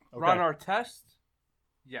 Okay. Ron Artest,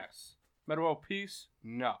 yes. Meta World Peace,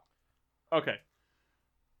 no. Okay.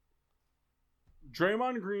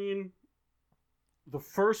 Draymond Green, the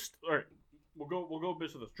first. All right, we'll go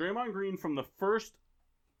bits of this. Draymond Green from the first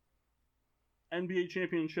NBA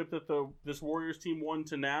championship that this Warriors team won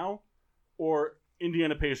to now, or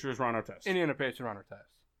Indiana Pacers Ron Artest. Indiana Pacers, Ron Artest.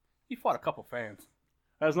 He fought a couple fans.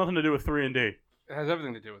 That has nothing to do with 3-and-D. It has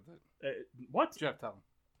everything to do with it. What? Jeff, tell him.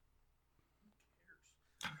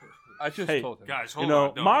 I just Hey, told him. Guys, You hold know,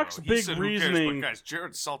 on. No, Mock's no. He big said, who cares? reasoning- But guys,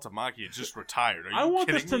 Jared Saltamaki just retired. Are you I want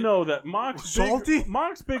kidding this to me? know that Mock's Salty?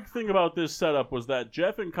 Mock's big thing about this setup was that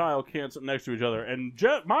Jeff and Kyle can't sit next to each other, and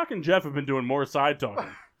Mock and Jeff have been doing more side talking.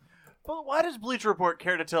 But why does Bleacher Report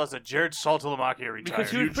care to tell us that Jared Saltalamacchia retired? Because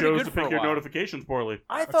he You was pretty chose good to for a pick your while. notifications poorly.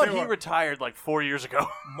 I tell thought you he what. retired like 4 years ago.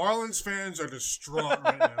 Marlins fans are distraught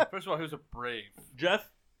right now. First of all, he was a Brave. Jeff,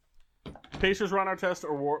 Pacers run our test,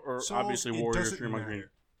 or So obviously it Warriors, doesn't Draymond matter. Green.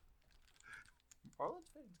 Marlins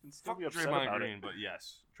fans can still Fuck be upset Draymond about Green, it. but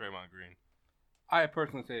yes, Draymond Green. I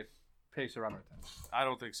personally say Pacer on our test. I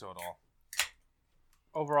don't think so at all.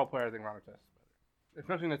 Overall player, I think Ron Artest is better.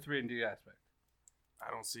 Especially in the 3-and-D aspect. I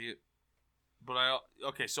don't see it. But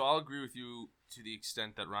so I'll agree with you to the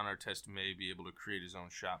extent that Ron Artest may be able to create his own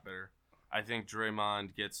shot better. I think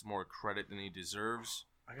Draymond gets more credit than he deserves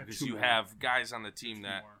because two you more. have guys on the team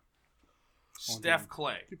that Steph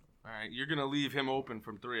Clay. All right, you're gonna leave him open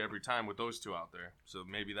from 3 every time with those two out there. So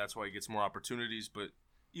maybe that's why he gets more opportunities. But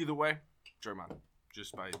either way, Draymond,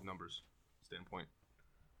 just by numbers standpoint,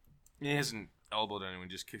 he hasn't elbowed anyone;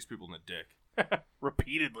 just kicks people in the dick.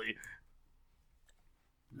 Repeatedly.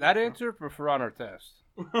 That answer for Ron Artest.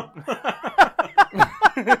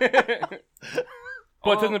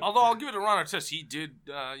 But although I'll give it to Ron Artest, he did,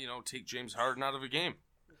 take James Harden out of a game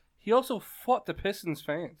he also fought the Pistons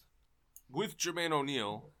fans, with Jermaine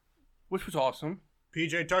O'Neal. which was awesome.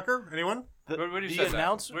 PJ Tucker, anyone? Where do you The say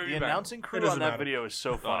that? the Where have you been? announcing It crew doesn't on that matter. video is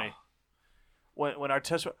so funny. When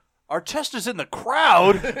Artest is in the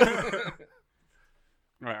crowd. All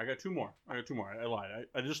right, I got two more. I lied.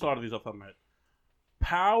 I just thought of these off the top of my head.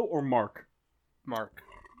 Pow or Mark? Mark.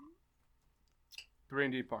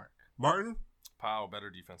 3-and-D Park. Martin? Powell,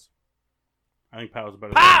 better defense. I think Pow's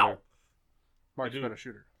better Pow! than Mark's I a do. better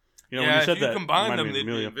shooter. You know, when you said if you that, combine reminded them, me of they'd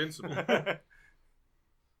be Amelia. invincible.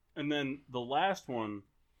 And then the last one,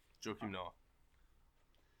 Joakim Noah.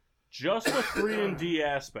 just the 3-and-D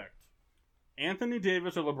aspect. Anthony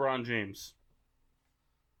Davis or LeBron James?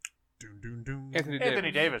 Doom, doom, doom.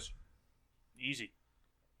 Anthony Davis. Easy.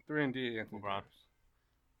 3-and-D Anthony LeBron. Davis.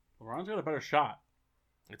 LeBron's got a better shot.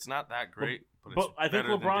 It's not that great, but But it's I think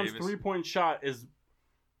better than LeBron's Davis. 3-point shot is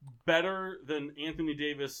better than Anthony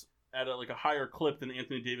Davis at a higher clip than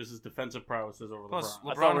Anthony Davis's defensive prowess is over Plus,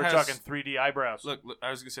 LeBron. I thought we were has- talking 3D eyebrows. Look,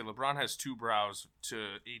 I was gonna say LeBron has 2 brows to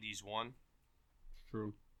AD's 1.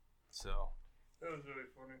 True. So That was really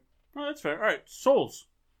funny. Oh, that's fair. All right, Souls.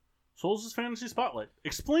 Souls' Fantasy Spotlight.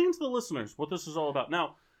 Explain to the listeners what this is all about.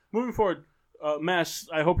 Now, moving forward, Mass,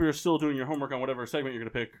 I hope you're still doing your homework on whatever segment you're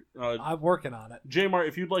going to pick. I'm working on it. J-Mart,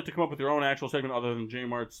 if you'd like to come up with your own actual segment other than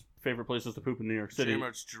J-Mart's favorite places to poop in New York City.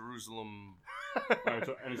 J-Mart's Jerusalem. All right,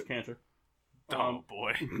 and his cancer. Oh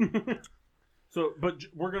boy. So, but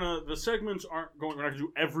the segments aren't going, we're not going to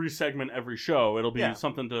do every segment every show. It'll be Yeah.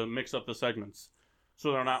 something to mix up the segments.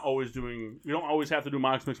 So they're not always we don't always have to do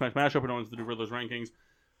Mox Mix Match Mashup. We don't have to do Riddler's Rankings.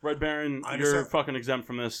 Red Baron, I just you're have- fucking exempt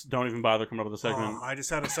from this. Don't even bother coming up with a segment. I just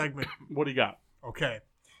had a segment. What do you got? Okay.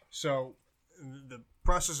 So, in the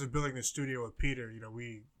process of building the studio with Peter,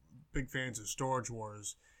 we big fans of Storage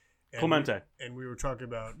Wars. And Clemente. and we were talking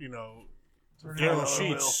about, Daryl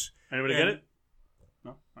Sheets. Anybody And- get it?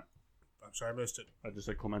 No? All right. I'm sorry, I missed it. I just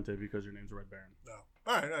said Clemente because your name's Red Baron. No.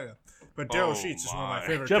 All right, yeah. But Daryl Oh, Sheets is one of my my.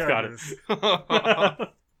 favorite Jeff got it. characters.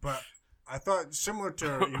 But I thought similar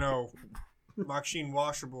to, Maxine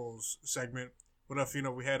Washable's segment, what if,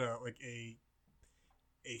 we had a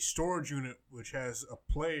storage unit which has a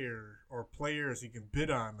player or players you can bid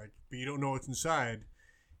on, but you don't know what's inside.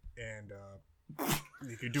 And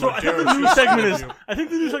you could do So a I think Daryl the new Sheets segment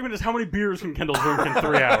interview. is how many beers can Kendall drink in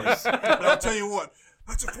 3 hours? And I'll tell you what,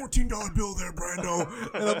 that's a $14 bill there, Brando.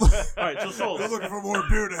 And I'm, All right, so Souls. I'm looking for more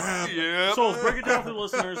beer to have. Yeah. Souls, break it down for the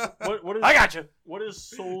listeners. What is I got you. What is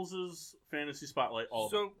Souls' Fantasy Spotlight all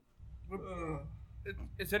about? So,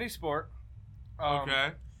 it's any sport.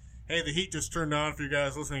 Okay. Hey, the heat just turned on for you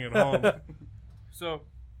guys listening at home. So,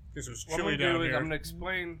 This was what I'm chilly going to down do is here. I'm going to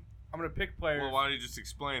explain. I'm going to pick players. Well, why don't you just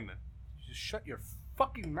explain that? Just shut your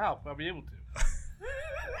fucking mouth. I'll be able to.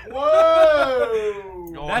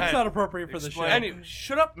 Whoa! Go That's ahead. not appropriate for the show. Explain. Anyway,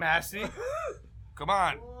 shut up, Massey. Come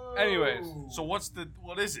on. Anyways, So what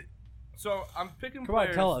is it? so I'm picking Come on,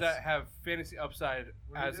 players tell us. that have fantasy upside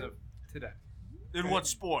as of today. In what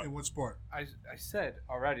sport? In what sport? I said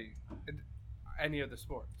already, any of the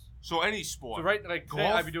sports. So any sport. So today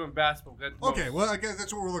Golf? I'd be doing basketball. That's Okay, most. well, I guess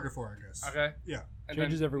that's what we're looking for, I guess. Okay. Yeah. And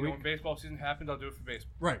Changes then, every When week. baseball season happens, I'll do it for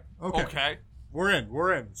baseball. Right. Okay. Okay. We're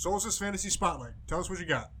in. Souls' Fantasy Spotlight. Tell us what you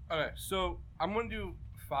got. Okay, so I'm gonna do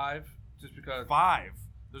 5 just because. 5.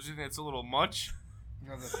 Don't you think that's a little much?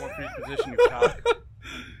 Another one for each position, you cock.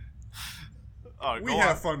 All right, We go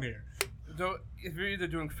have on. fun here. So if you're either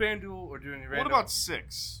doing FanDuel or doing your What random... about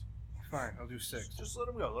 6? Fine, I'll do 6. Just let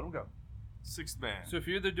him go. Let him go. 6th man. So if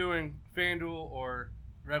you're either doing FanDuel or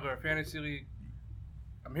regular fantasy league,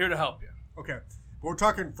 I'm here to help you. Okay. We're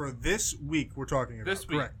talking for this week. We're talking about This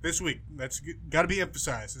week. correct. This week. That's got to be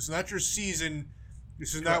emphasized. It's not your season.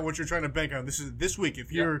 This is not Correct. what you're trying to bank on. This is this week.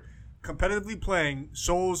 If you're competitively playing,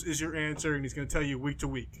 Souls is your answer, and he's going to tell you week to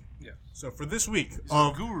week. Yeah. So for this week He's a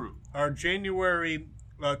of guru. our January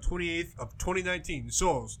 28th of 2019,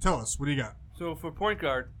 Souls, tell us what do you got? So for point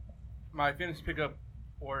guard, my fantasy pickup,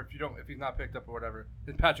 or if he's not picked up or whatever,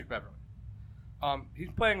 is Patrick Beverly.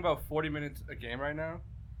 He's playing about 40 minutes a game right now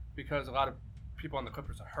because a lot of people on the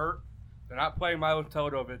Clippers are hurt. They're not playing Milo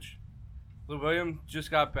Teletovic. Lou Williams just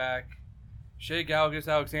got back. Shea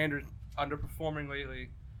Gilgeous-Alexander's underperforming lately,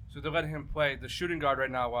 so they're letting him play the shooting guard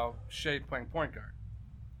right now while Shea playing point guard.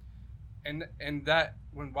 And that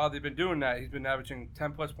while they've been doing that, he's been averaging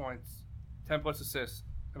 10 plus points, 10 plus assists,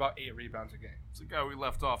 about 8 rebounds a game. It's the guy we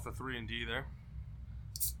left off the 3 and D there.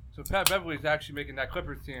 So Pat Beverly is actually making that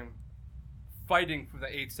Clippers team fighting for the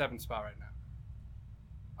 8-7 spot right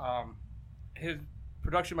now. His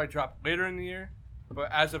production might drop later in the year,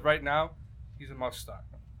 but as of right now, he's a must start.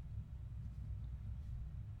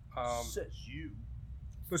 Says you.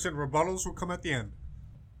 Listen, rebuttals will come at the end.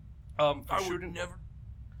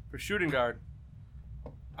 For shooting guard,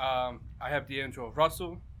 I have D'Angelo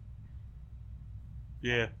Russell.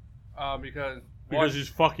 Yeah, Because he's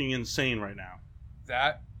fucking insane right now.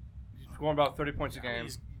 he's scoring about 30 points a game.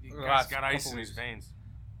 He's the last got ice couple in his weeks. veins.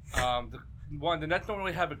 The Nets don't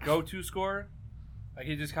really have a go-to scorer. Like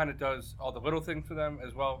he just kind of does all the little things for them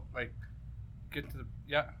as well. Like get to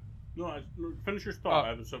the No, finish your thought. I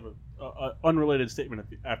have sort of a unrelated statement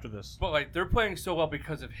after this. But like they're playing so well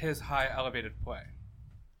because of his high elevated play.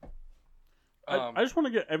 I just want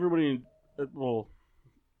to get everybody, well,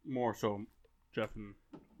 more so Jeff and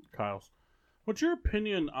Kyle's. What's your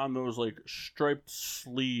opinion on those like striped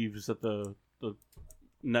sleeves that the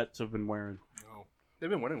Nets have been wearing? No. They've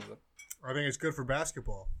been winning with it. I think it's good for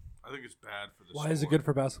basketball. I think it's bad for the Why is it sport. good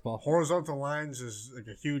for basketball? Horizontal lines is like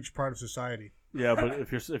a huge part of society. Yeah, but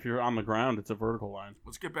if you're on the ground, it's a vertical line.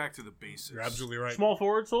 Let's get back to the basics. You're absolutely right. Small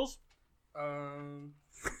forward, Souls?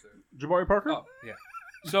 Jabari Parker? Oh yeah.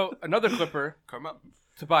 So another Clipper, Come up.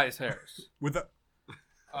 Tobias Harris. With the,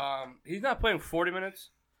 He's not playing 40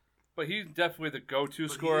 minutes, but he's definitely the go-to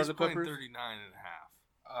scorer of the Clippers. 39 and a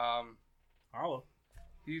half. Holla.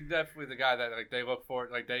 He's definitely the guy that they look for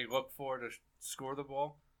to score the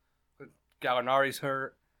ball. But Gallinari's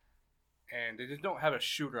hurt, and they just don't have a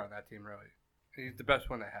shooter on that team really. He's the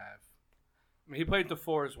best one they have. I mean, he played the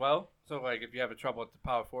 4 as well, so like if you have a trouble at the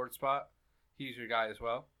power forward spot, he's your guy as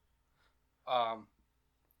well.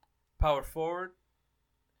 Power forward,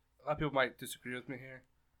 a lot of people might disagree with me here,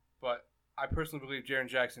 but I personally believe Jaren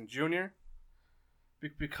Jackson Jr.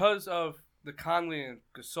 Because of the Conley and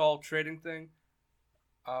Gasol trading thing,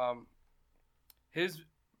 his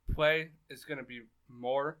play is going to be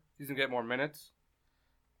more. He's going to get more minutes.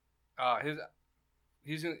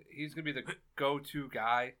 He's going to be the go-to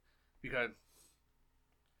guy because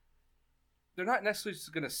they're not necessarily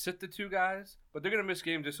just going to sit the 2 guys, but they're going to miss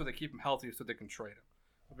games just so they keep him healthy so they can trade him.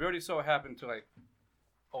 We already saw what happened to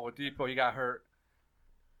Oladipo. He got hurt.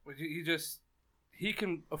 But he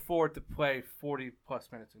can afford to play 40 plus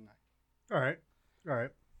minutes a night. all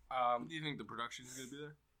right. Do you think the production is going to be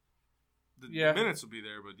there? Yeah. The minutes will be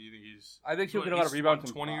there, but do you think he's... I think he'll get a lot of rebounds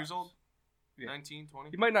and 20 years blocks. old? Yeah. 19, 20?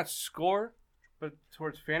 He might not score, but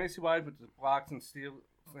towards fantasy-wise, with the blocks and steals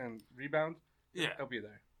and rebounds, Yeah. he'll be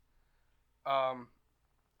there.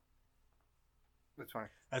 That's fine.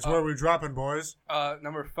 That's where we're dropping, boys.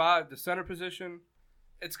 Number 5, the center position.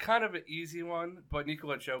 It's kind of an easy one, but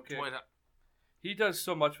Nikola Jokic. He does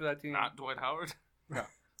so much for that team. Not Dwight Howard? No.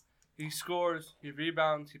 He scores, he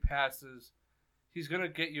rebounds, he passes. He's going to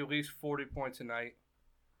get you at least 40 points a night.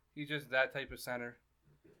 He's just that type of center.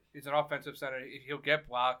 He's an offensive center. He'll get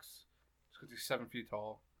blocks because he's 7 feet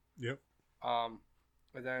tall. Yep. And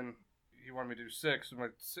then you want me to do 6. So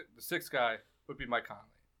the 6th guy would be Mike Conley.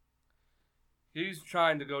 He's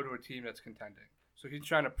trying to go to a team that's contending. So he's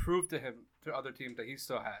trying to prove to other teams that he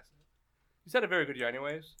still has it. He's had a very good year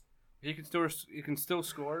anyways. He can still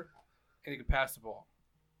score, and he can pass the ball.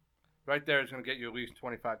 Right there is going to get you at least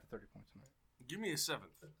 25 to 30 points a night. Give me a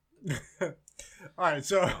 7th. All right,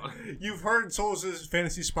 so you've heard Souls'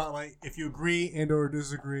 fantasy spotlight. If you agree and or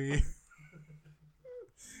disagree,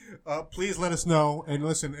 please let us know. And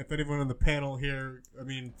listen, if anyone on the panel here, I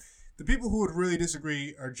mean, The people who would really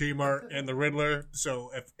disagree are J Mart and the Riddler. So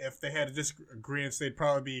if they had a disagreement, they'd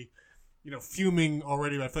probably be, fuming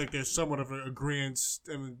already. I feel like there's somewhat of an agreement.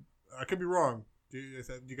 I mean, I could be wrong. Do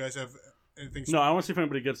you guys have anything? No, I want to see if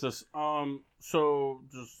anybody gets this. So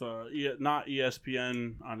just not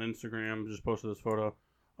ESPN on Instagram just posted this photo,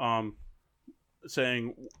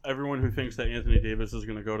 saying everyone who thinks that Anthony Davis is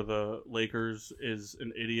going to go to the Lakers is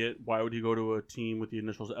an idiot. Why would he go to a team with the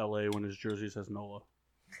initials LA when his jersey says NOLA?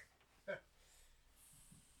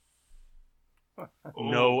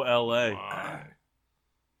 No LA.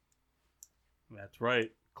 That's right.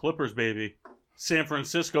 Clippers, baby. San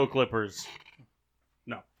Francisco Clippers.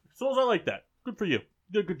 No. Souls, I like that. Good for you.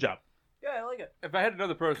 You did a good job. Yeah, I like it. If I had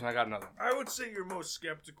another person, I got another. I would say your most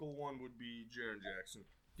skeptical one would be Jaren Jackson.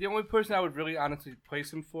 The only person I would really honestly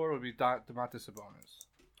place him for would be Domantas Sabonis.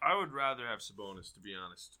 I would rather have Sabonis, to be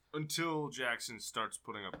honest, until Jackson starts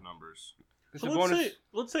putting up numbers. So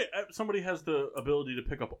let's say somebody has the ability to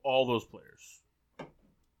pick up all those players.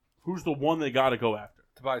 Who's the one they got to go after?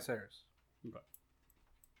 Tobias Harris.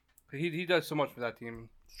 Okay. He does so much for that team.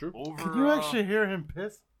 It's true. Can you actually hear him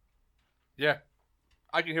piss? Yeah.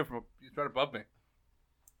 I can hear from he's right above me.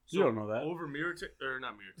 You don't know that. Over not Mirotic,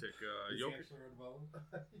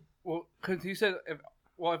 Jokic. Well, because he said if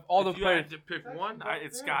all the if you players had to pick one,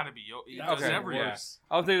 it's got to be Jokic. He Okay, does everything. yeah.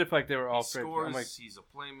 I was thinking if like they were all He fit. scores. I'm like, He's a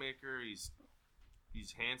playmaker.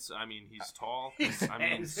 He's handsome. I mean, he's tall. He's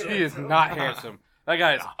handsome. he is not handsome. That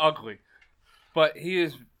guy is ugly. But he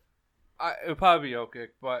is. It would probably be Jokic,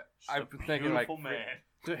 but I'm thinking like man.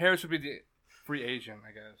 so Harris would be the free agent,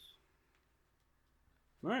 I guess.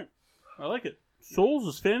 All right. I like it. Souls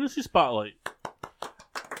is Fantasy Spotlight.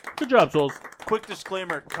 Good job, Souls. Quick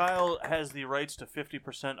disclaimer: Kyle has the rights to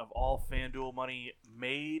 50% of all FanDuel money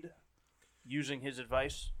made using his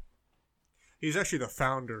advice. He's actually the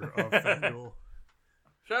founder of FanDuel.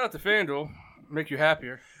 Shout out to FanDuel. Make you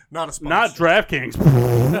happier. Not a sponsor. Not DraftKings.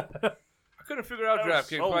 I couldn't figure out That was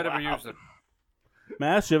DraftKings, so so I never loud. used it.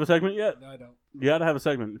 Mass, you have a segment yet? No, I don't. You got to have a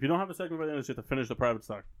segment. If you don't have a segment by the end, you have to finish the private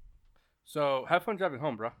stock. So have fun driving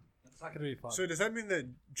home, bro. It's not going to be fun. So does that mean that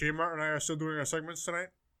J Mart and I are still doing our segments tonight?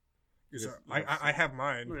 I have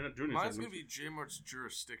mine. Mine's gonna be J Mart's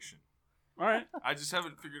jurisdiction. All right. I just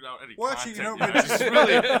haven't figured out any Well, actually, content you know,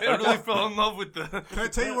 yet. I really fell in love with the. Can I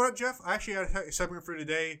tell you what, Jeff? I actually had a segment for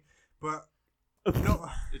today, but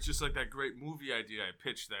It's just like that great movie idea I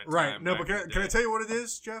pitched that right. time. No, back but in the can I day. tell you what it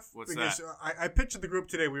is, Jeff? What's because that? I pitched to the group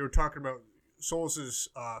today. We were talking about Souls'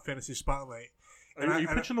 Fantasy Spotlight. Are you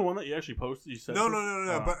pitching the one that you actually posted? You said No.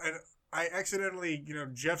 Oh. But I accidentally,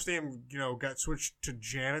 Jeff's name, got switched to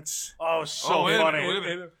Janet's. Oh, so wait a funny. minute, wait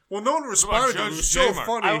a minute. Well, no one responded. Judge It was so J-Mart?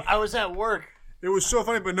 funny. I was at work. It was so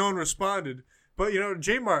funny, but no one responded. But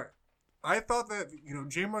J Mart, I thought that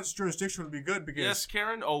J Mart's jurisdiction would be good because. Yes,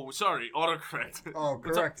 Karen. Oh, sorry, autocorrect. Oh,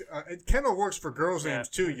 correct. It kind of works for girls' names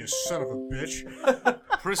too. You son of a bitch.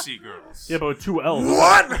 Prissy girls. Yeah, but with 2 L's.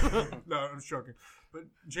 What? No, I'm just joking. But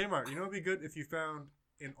J Mart, it'd be good if you found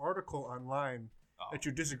an article online that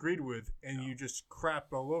you disagreed with and you just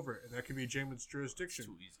crapped all over it, and that could be J Mart's jurisdiction.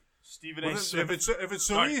 Too easy. Stephen Well, A. then, Smith. if it's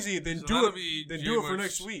so Alright, easy, then so do that'll it. be Then J do it for Mart's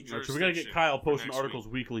next week. All right, so we got to get Kyle posting articles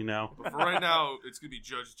weekly now. But for right now, it's gonna be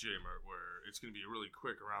Judge J Mart, where it's gonna be really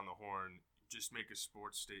quick around the horn. Just make a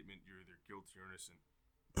sports statement. You're either guilty or innocent.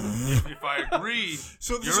 if I agree,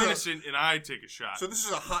 So this you're is a- innocent, and I take a shot. So this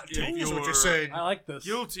is a hot If take, is what you're- you're saying. I like this.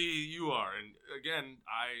 Guilty, you are, and again,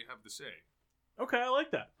 I have the say. Okay, I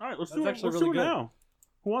like that. All right, let's That's do it. actually Let's really do it good. now.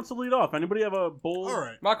 Who wants to lead off? Anybody have a bold? All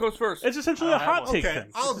right. Marco's first. It's essentially I a have hot one. take Okay,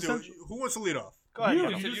 thing. I'll It's do it. essentially- Who wants to lead off? Go ahead. You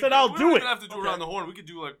Kyle. just said I'll we do don't it. even have to do Okay. around the horn. We could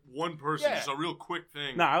do like one person, Yeah. just a real quick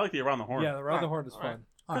thing. Nah, I like the around the horn. Yeah, the round the horn is Alright. fun.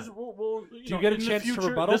 Because we'll Do you get a in the chance to future,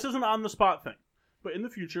 rebuttal? This isn't on the spot thing, but in the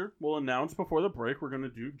future, we'll announce before the break we're going to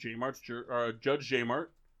do J Mart's Judge J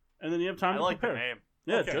Mart, and then you have time I to like the prepare. name.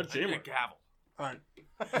 Yeah, Okay. Judge I J need a Mart. gavel. All right.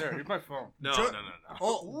 There, here's my phone. No, Ju- no.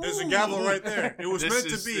 Oh, there's a gavel right there. It was meant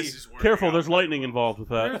to be. This is working Careful, out. there's lightning involved with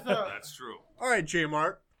that. That's true. All right, J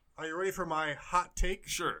Mart. Are you ready for my hot take?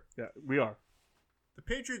 Sure. Yeah, we are. The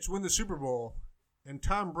Patriots win the Super Bowl, and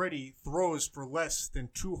Tom Brady throws for less than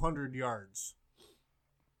 200 yards.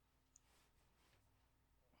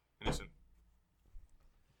 Innocent.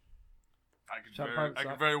 Shot I private could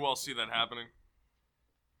stock. very well see that happening.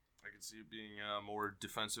 I could see it being a more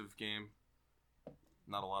defensive game.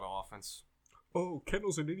 Not a lot of offense. Oh,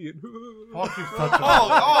 Kendall's an idiot. Hawk keeps touching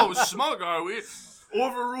Oh, smug are we?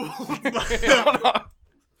 Overruled.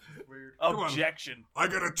 Weird. Come on. Objection. I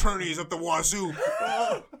got attorneys at the wazoo.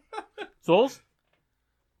 Souls?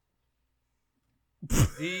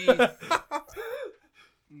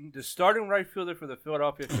 The starting right fielder for the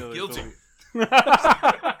Philadelphia Phillies. Guilty. will be-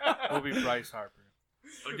 We'll be Bryce Harper.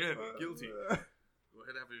 Again, guilty. Go ahead,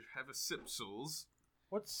 have a sip, Souls.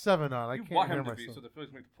 What's 7 on? I You can't want hear him to be, myself. so the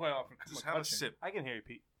Phillies make the playoff. And Just come have a clutching. sip. I can hear you,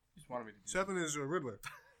 Pete. You just wanted me to do 7 is a Riddler.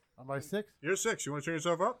 Am I 6? You're 6. You want to turn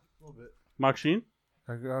yourself up? A little bit. Maxine?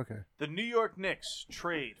 Okay. The New York Knicks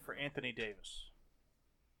trade for Anthony Davis.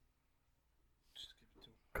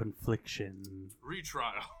 Confliction.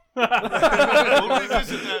 Retrial. We'll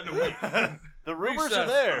revisit that in a week. The rumors Recess. are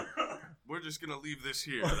there. We're just gonna leave this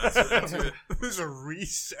here. That's it. There's a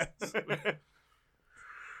recess.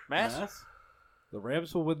 Mass? The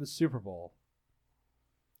Rams will win the Super Bowl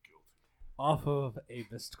off of a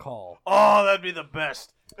missed call. Oh, that'd be the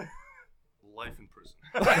best. Life in prison.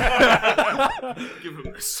 Give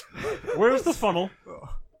him this. Where's the funnel?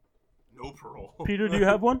 No parole. Peter, do you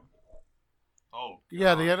have one? Oh.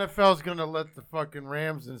 Yeah, the NFL's going to let the fucking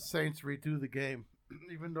Rams and Saints redo the game,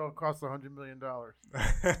 even though it costs $100 million.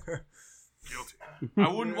 Guilty. I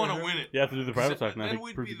wouldn't want to win it. You have to do the private talk now. I Then think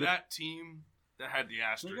we'd pretty be good. that team that had the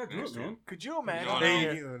asterisk gotta do next it, to man. him. Could you imagine? No, Hey,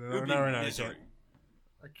 no. no, It no, would not be right now. misery.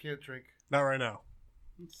 I can't drink. Not right now.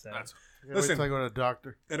 That's I gotta Listen. wait till I go to the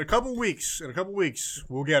doctor. In a couple weeks,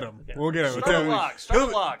 we'll get him. Okay. We'll get him. Start a log. Start a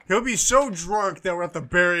log. He'll be so drunk that we'll have to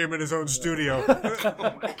bury him in his own studio.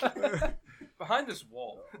 Behind this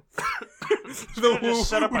wall. just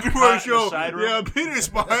set up a we'll do cot our in the show. side room. Yeah, Peter's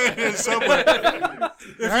behind it somewhere.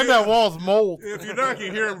 Behind that wall's mold. If you're not,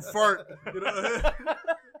 you hear him fart. You know?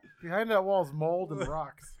 Behind that wall's mold and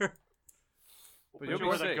rocks. But Put you'll you be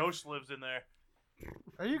where the safe. ghost lives in there.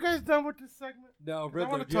 Are you guys done with this segment? No, 'Cause I Riddler,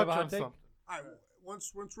 want do to you have touch a on hot take? something.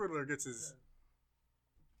 Once Riddler gets his.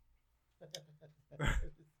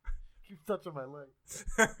 Keep touching my leg.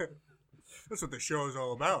 That's what the show is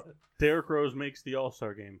all about. Derrick Rose makes the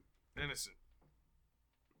All-Star game. innocent.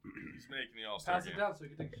 He's making the All-Star Pass game. it down so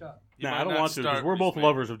you can take a shot. He Nah, might I don't not want to because start, we're but both he's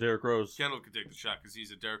lovers of Derrick Rose. Kendall could take the shot because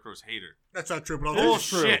he's a Derrick Rose hater. That's not true, but I'll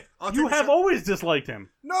Bullshit. take the shot. You have always disliked him.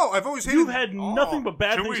 No, I've always hated You've had nothing but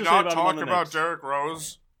bad Should things we to say not about him on talk the about Knicks. Derrick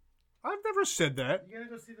Rose? I've never said that. You gonna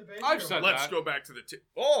go see the baby? I've or said what? Let's that. go back to the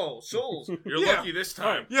Oh, Souls. You're Yeah. lucky this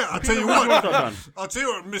time. Yeah, I'll tell you Peter, what's what. up, man? I'll tell you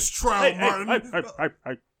what, Miss Trial Hey, Martin.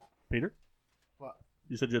 hey, Peter? What?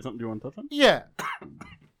 You said you had something you want to touch on? Yeah.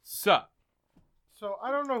 Sup? So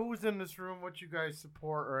I don't know who's in this room, what you guys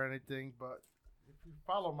support or anything, but if you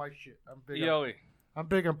follow my shit, I'm big. Yoey. I'm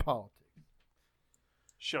big on politics.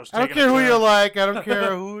 Show's I don't taking care a who turn. you like. I don't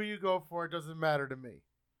care who you go for. It doesn't matter to me.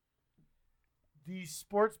 These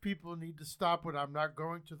sports people need to stop with I'm not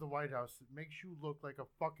going to the White House. It makes you look like a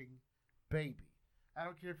fucking baby. I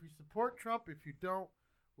don't care if you support Trump, if you don't.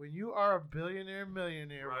 When you are a billionaire,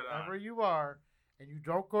 millionaire, Right whatever you are, and you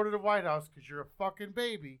don't go to the White House because you're a fucking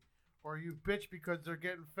baby, or you bitch because they're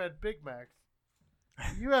getting fed Big Macs,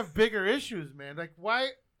 you have bigger issues, man. Like, why?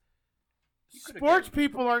 Sports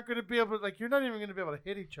people aren't going to be able to, like, you're not even going to be able to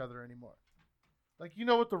hit each other anymore. Like, you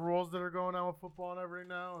know what the rules that are going on with football and everything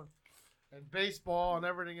now? And baseball and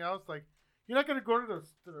everything else. Like, you're not going to go to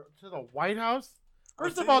the White House?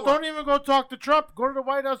 First I'll of tell all, you what. don't even go talk to Trump. Go to the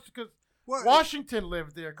White House because What? Washington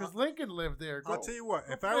lived there, because Lincoln lived there. I'll tell you what.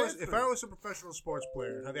 Go If I was for it. a professional sports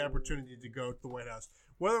player and had the opportunity to go to the White House,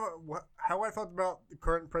 how I felt about the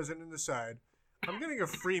current president and decide, I'm getting a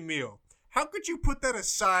free meal. How could you put that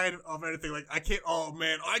aside of anything? Like, I can't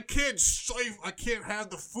have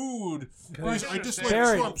the food because I just like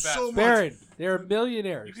Baron, Trump so much. Baron, they're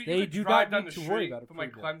millionaires. You They could do drive not down need the to worry street about it. from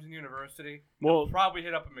like Clemson University. Well, Probably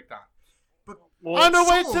hit up a McDonald's. well, On the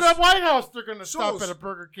way Souls. to the White House, they're going to stop Souls. at a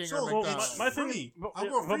Burger King Souls. or Well, McDonald's. my thing, Free. but, I'll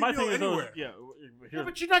go but free my meal thing is, anywhere. yeah, Yeah, here.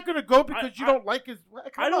 but you're not going to go because you I- don't like his.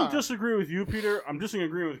 Come I don't on. disagree with you, Peter. I'm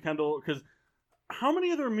disagreeing with Kendall because how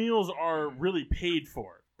many other meals are really paid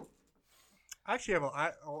for? I actually have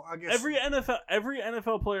I guess Every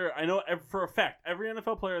NFL player I know for a fact, every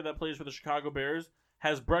NFL player that plays for the Chicago Bears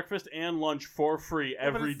has breakfast and lunch for free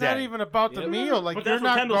Yeah, but every it's day. not even about the Yeah. meal. Like, but you're that's what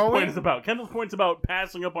not Kendall's going. point is about. Kendall's point's about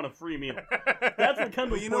passing up on a free meal. That's what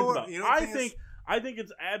Kendall's But you know point's what- about. you know what the I thing think is? I think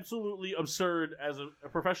it's absolutely absurd as a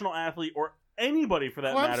professional athlete or anybody for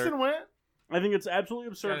that matter. Clemson went. I think it's absolutely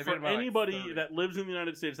Yeah, absurd they for made about, like, anybody 30. that lives in the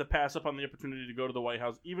United States to pass up on the opportunity to go to the White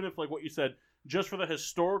House, even if, like what you said, just for the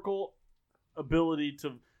historical ability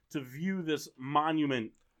to view this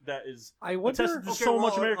monument that is I wonder. attested to Okay, so well,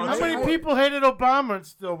 much American I'll How tell history. you many what. people hated Obama and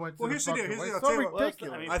still went to Well, the here's the deal, fucking here's the White deal, House? I'll So tell you what.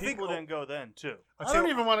 ridiculous. I mean, I think people didn't go then, too. I don't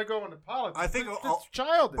even want to go into politics. I think it's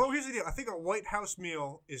childish. But here's the deal. I think a White House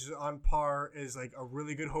meal is on par as like a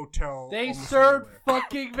really good hotel. They almost served anywhere.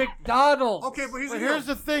 fucking McDonald's. Okay, but But here's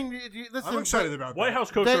the thing. Listen, I'm excited about White that. House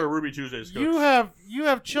coach They- or a Ruby Tuesdays coach? You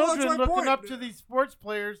have children my looking point. up to these sports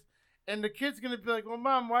players, and the kid's gonna be like, "Well,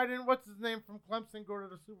 Mom, what's his name from Clemson go to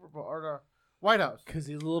the Super Bowl or the White House. Because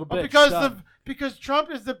he's a little Well, bit. because Trump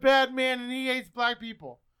is the bad man and he hates black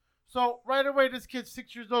people. So right away, this kid's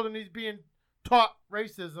 6 years old and he's being taught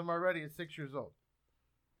racism already at 6 years old.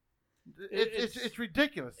 It's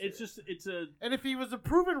ridiculous. And if he was a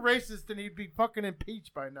proven racist, then he'd be fucking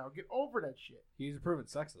impeached by now. Get over that shit. He's a proven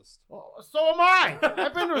sexist. Well, so am I.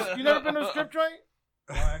 You never been to a strip joint?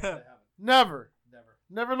 No, I actually haven't.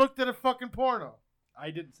 Never looked at a fucking porno. I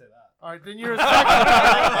didn't say that. All right, then you're a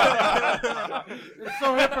sexist. It's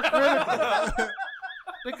so hypocritical.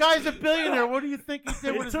 The guy's a billionaire. What do you think he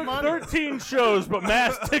did with his took money? 13 shows, but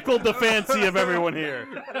Mass tickled the fancy of everyone here.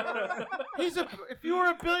 If you were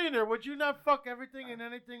a billionaire, would you not fuck everything and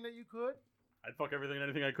anything that you could? I'd fuck everything and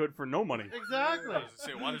anything I could for no money. Exactly. I was gonna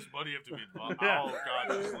say, why does Buddy have to be involved? Yeah. Oh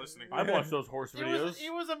God, just listening. I've watched those horse videos.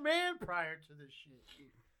 He was a man prior to this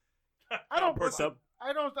shit. I don't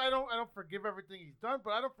forgive everything he's done,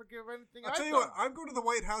 but I don't forgive anything I'll I've tell you done. what, I'm going to the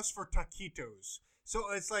White House for taquitos. So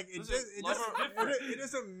it's like it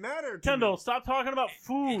doesn't matter. To Kendall, me. stop talking about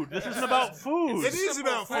food. This isn't about food. It is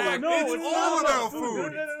about food. No, it's all not about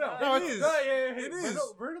food. No, It is. It is.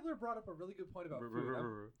 Riddler brought up a really good point about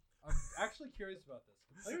food. I'm actually curious about this.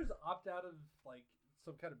 Do players opt out of like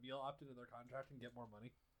some kind of meal opt into their contract and get more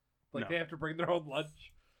money? Like No. they have to bring their own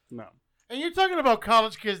lunch? No. And you're talking about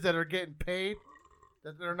college kids that are getting paid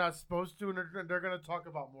that they're not supposed to, and they're going to talk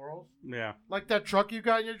about morals. Yeah. Like that truck you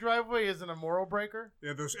got in your driveway isn't a moral breaker.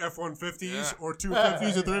 Yeah, those F-150s Yeah. or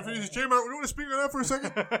 250s or 350s. J-Mart, we want to speak on that for a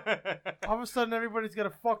second? All of a sudden, everybody's got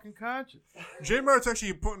a fucking conscience. J-Mart's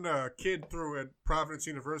actually putting a kid through at Providence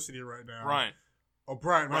University right now. Brian. Oh,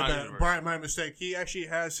 Brian, my Brian bad. University. Brian, my mistake. He actually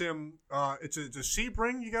has him. It's a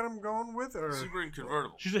Sebring you got him going with, or Sebring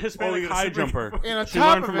convertible. She's a Hispanic you got a high Sebring. jumper. And on She top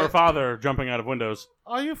learned of from her it, father jumping out of windows.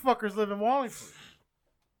 all you fuckers live in Wallingford.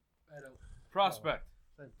 Prospect.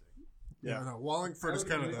 yeah, no, Wallingford is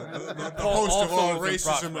kind of the Paul host of also all lives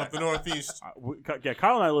in racism Prospect. of the Northeast. Yeah,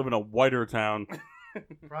 Kyle and I live in a whiter town.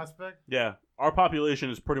 Prospect? Yeah, our population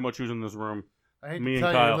is pretty much who's in this room. I hate Me to and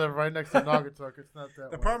tell you, Kyle. I live right next to Naugatuck. It's not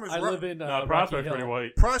that The way. problem is I live in No, Prospect's Rocky pretty Hill.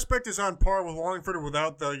 white. Prospect is on par with Wallingford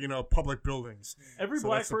without the public buildings. Every So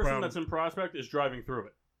black that's the person problem. that's in Prospect is driving through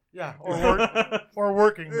it. Yeah, or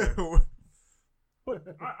working there. But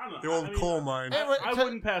I don't know. The old I mean, coal mine. Hey, wait, I so-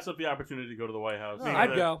 wouldn't pass up the opportunity to go to the White House. No, Me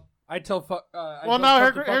I'd either. go. I'd tell Well, tell now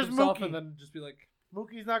Trump to fuck here's himself Mookie. and then just be like,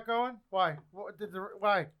 Mookie's not going? Why?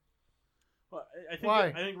 Why? Well, I think Why?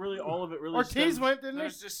 I think really all of it really Ortiz stems, went, didn't he?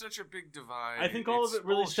 There's just such a big divide. I think all of It's it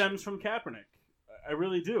really bullshit. stems from Kaepernick. I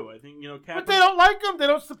really do. I think Kaepernick. But they don't like him. They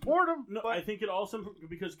don't support him. No, I think it also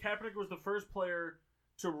because Kaepernick was the first player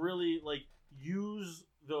to really use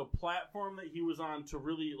the platform that he was on to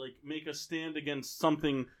really make a stand against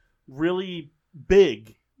something really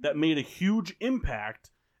big that made a huge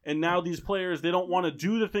impact. And now these players, they don't want to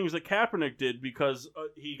do the things that Kaepernick did because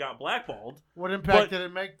he got blackballed. What impact But- did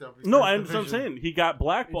it make, though? No, besides I the understand what I'm vision? saying. He got it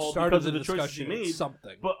blackballed started because the of the choices he discussion with made.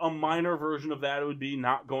 something. But a minor version of that would be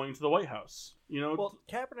not going to the White House. Well,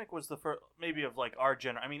 Kaepernick was the first, maybe of our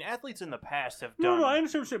generation. I mean, athletes in the past have No, done. I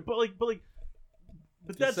understand what you're saying,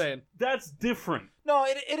 but Just saying. that's different. No,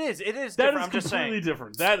 it is. It is That different. is I'm just completely saying.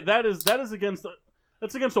 different. That is against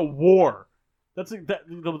a war.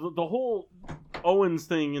 The whole Owens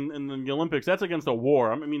thing in the Olympics. That's against a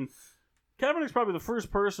war. I mean, Kaepernick's probably the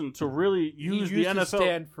first person to really use he the used to NFL.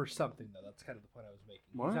 stand for something, though. That's kind of the point I was making.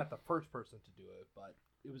 What? He's not the first person to do it, but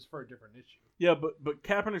it was for a different issue. Yeah, but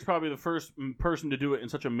Kaepernick's probably the first person to do it in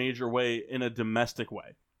such a major way, in a domestic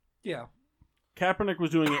way. Yeah. Kaepernick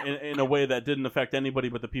was doing it in a way that didn't affect anybody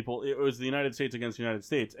but the people. It was the United States against the United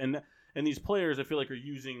States. And these players, I feel like, are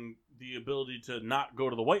using the ability to not go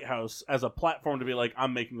to the White House as a platform to be like,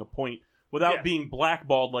 I'm making a point without Yeah. being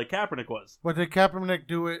blackballed like Kaepernick was. But did Kaepernick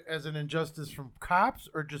do it as an injustice from cops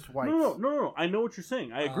or just whites? No. I know what you're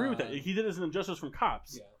saying. I agree with that. He did it as an injustice from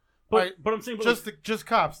cops. Yeah. But I'm saying, Just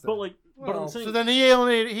cops. Then. but I'm saying, So then he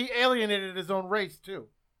alienated his own race too.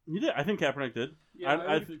 he did. I think Kaepernick did.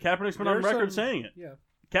 Yeah, Kaepernick's been on there's record some- saying it. Yeah.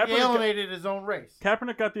 He alienated his own race.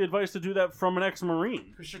 Kaepernick got the advice to do that from an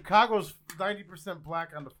ex-Marine. Because Chicago's 90%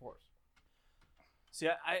 black on the force. See,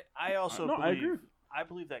 I also No, I believe agree. I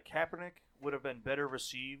believe that Kaepernick would have been better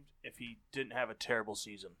received if he didn't have a terrible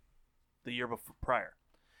season the year prior.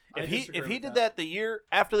 I If disagree he with did that. that the year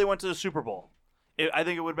after they went to the Super Bowl, I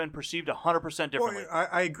think it would have been perceived 100% differently. Well,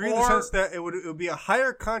 I agree in the sense that it would be a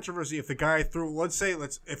higher controversy if the guy threw.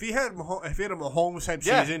 If he had a Mahomes type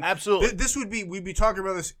Yeah, season, absolutely. This would be we'd be talking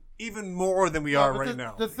about this even more than we are But right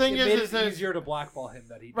now. The thing It made is it easier to blackball him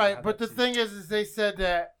that he didn't right. have But that the season. thing is they said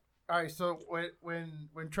that. All right. So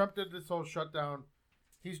when Trump did this whole shutdown,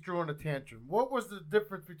 he's throwing a tantrum. What was the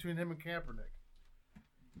difference between him and Kaepernick?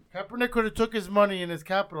 Kaepernick could have took his money and his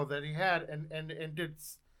capital that he had and did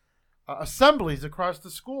assemblies across the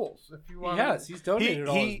schools. If you want, He's donated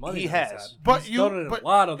all his money. He has. But He's donated but a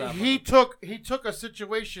lot of that. he took a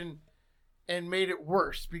situation and made it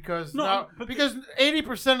worse because because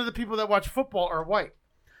 80% of the people that watch football are white.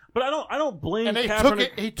 But I don't blame And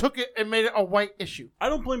Kaepernick. he took it and made it a white issue. I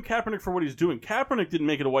don't blame Kaepernick for what he's doing. Kaepernick didn't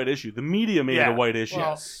make it a white issue. The media made it a white issue.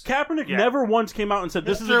 Well, Kaepernick never once came out and said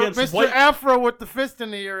this is against Mr. white. Afro with the fist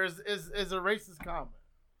in the ear is a racist comment.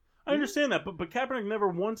 I understand that, but Kaepernick never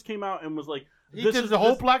once came out and was like, He did the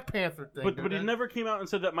whole Black Panther thing. But he never came out and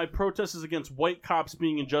said that my protest is against white cops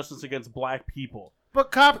being injustice against black people.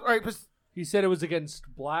 But cops, right? He said it was against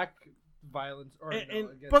black violence,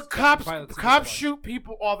 But cops shoot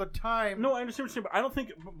people all the time. No, I understand what you're saying, but I don't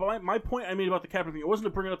think. But my point I made about the Kaepernick thing, it wasn't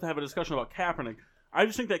to bring it up to have a discussion about Kaepernick. I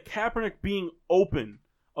just think that Kaepernick being open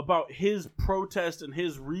about his protest and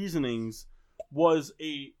his reasonings was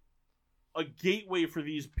a gateway for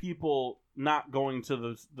these people not going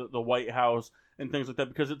to the White House and things like that,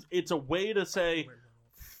 because it's a way to say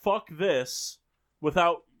fuck this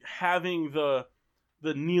without having the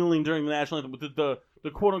kneeling during the national anthem, with the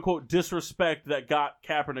quote unquote disrespect that got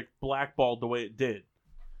Kaepernick blackballed the way it did.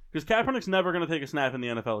 Because Kaepernick's never going to take a snap in the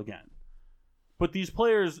NFL again. But these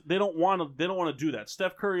players, they don't want to do that.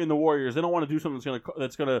 Steph Curry and the Warriors, they don't want to do something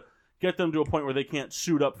that's going to get them to a point where they can't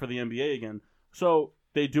suit up for the NBA again. So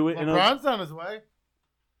they do it. LeBron's on his way.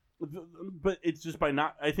 But it's just by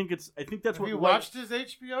not. I think that's Have what you watched his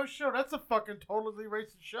HBO show? That's a fucking totally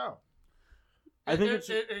racist show. I think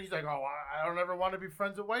he's like, oh, I don't ever want to be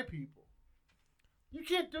friends with white people. You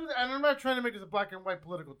can't do that. And I'm not trying to make this a black and white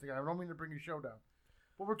political thing. I don't mean to bring your show down.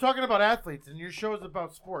 But we're talking about athletes, and your show is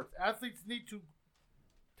about sports. Athletes need to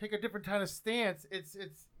take a different kind of stance. It's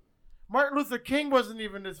Martin Luther King wasn't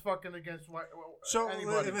even as fucking against white.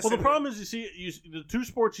 Anybody. Well, the problem is the two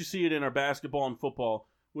sports you see it in are basketball and football,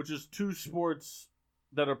 which is two sports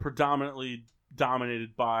that are predominantly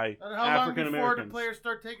dominated by and how African long before the Americans. players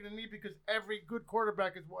start taking a knee because every good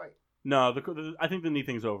quarterback is white? No, I think the knee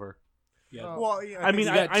thing's over. Yeah. Well, yeah, I mean,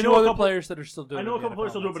 I know know a couple players that are still doing. I know a it couple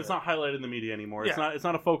players still do it, NFL, but it's not highlighted in the media anymore. Yeah. It's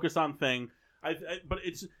not a focus on thing. But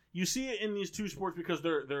it's you see it in these two sports because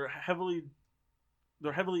they're heavily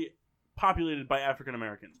populated by African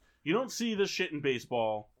Americans. You don't see this shit in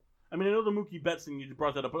baseball. I mean, I know the Mookie Betts thing, you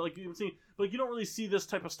brought that up, but like you don't really see this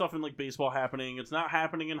type of stuff in like baseball happening. It's not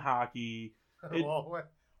happening in hockey. Well,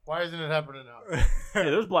 why isn't it happening now? Hey,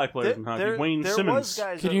 there's black players in hockey. Wayne Simmons.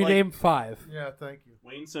 Can you name 5? Yeah, thank you.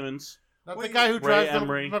 Wayne Simmons. Not the guy who drives the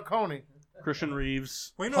Emery. Marconi. Christian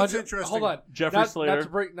Reeves. Well, you know what's interesting? Hold on, Jeffrey Slater.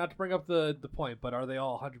 Not to bring up the point, but are they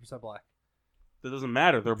all 100% black? That doesn't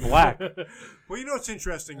matter. They're black. Well, you know what's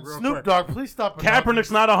interesting? Real Snoop quick. Dogg, please stop.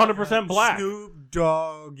 Kaepernick's not 100% black. Snoop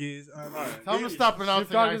Dogg is. Tell him to stop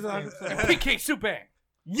announcing. Dogg is Ice-T. PK Subban.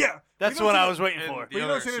 Yeah, That's You know what I what's- was waiting for. But you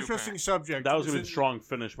know, it's an interesting subject. That was going to be a Since- strong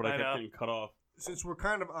finish, but I I kept know. getting cut off. Since we're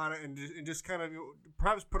kind of on it and just kind of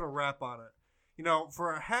perhaps put a wrap on it. You know,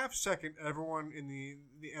 for a half second, everyone in the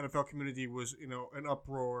NFL community was, an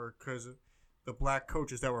uproar because of the black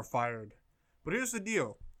coaches that were fired. But here's the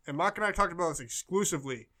deal, and Mark and I talked about this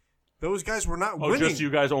exclusively. Those guys were not winning. Just you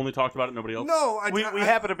guys only talked about it, nobody else? No, We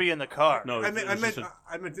happen to be in the car. No, I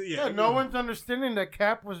meant, Yeah, no one's understanding that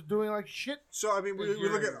Cap was doing like shit. So, I mean, we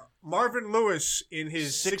look at Marvin Lewis in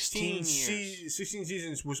his 16 16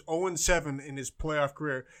 seasons was 0-7 in his playoff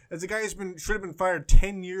career. As a guy should have been fired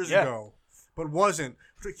 10 years ago, but wasn't.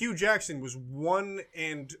 Hugh Jackson was 1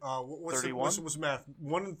 and what's the math?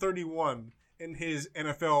 1-31 in his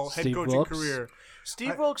NFL head coaching career.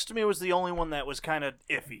 Steve Wilkes to me was the only one that was kind of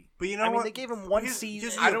iffy. But you know I mean, what? they gave him one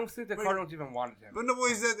season. I don't think the Cardinals even wanted him. But no,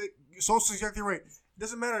 boys, Sol's exactly right. It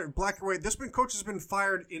doesn't matter, black or white. There's been coaches been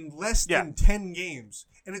fired in less than 10 games,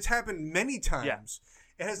 and it's happened many times.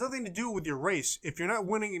 It has nothing to do with your race. If you're not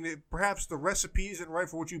winning and perhaps the recipe isn't right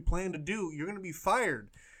for what you plan to do, you're going to be fired.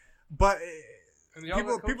 But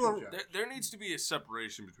people are. There needs to be a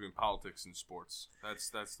separation between politics and sports. That's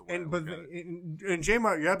the way. And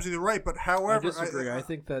J-Mart, you're absolutely right. But however, I disagree. I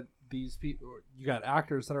think that these people, you got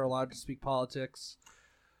actors that are allowed to speak politics.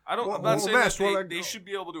 I'm not saying that they should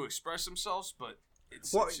be able to express themselves, but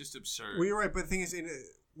it's just absurd. Well, you're right. But the thing is, in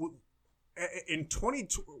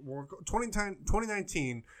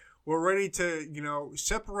 2019, we're ready to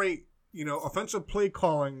separate offensive play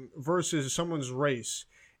calling versus someone's race.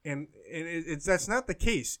 And that's not the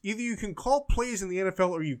case. Either you can call plays in the NFL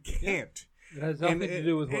or you can't. It has nothing to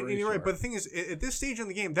do with what race you're right. you are. But the thing is, at this stage in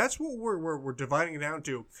the game, that's what we're dividing it down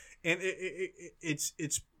to. And it's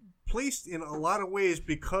placed in a lot of ways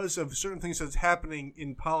because of certain things that's happening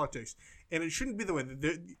in politics, and it shouldn't be the way.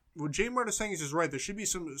 What J. Mart is saying is right. There should be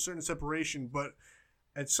some certain separation, but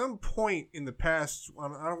at some point in the past,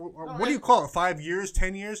 what do you call it? 5 years,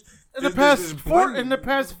 10 years? In the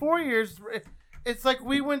past 4 years, it's like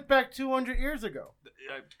we went back 200 years ago.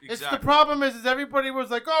 Exactly. It's the problem is everybody was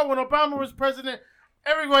like, oh, when Obama was president,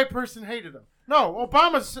 every white person hated him. No,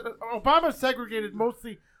 Obama segregated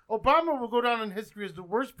mostly. Obama will go down in history as the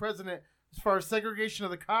worst president as far as segregation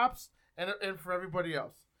of the cops and for everybody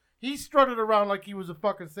else. He strutted around like he was a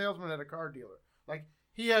fucking salesman at a car dealer. Like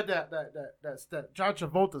he had that John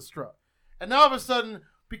Travolta strut. And now all of a sudden,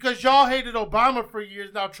 because y'all hated Obama for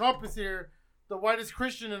years, now Trump is here, the whitest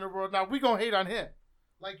Christian in the world. Now we gonna hate on him.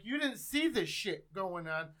 Like you didn't see this shit going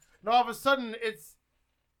on. Now all of a sudden it's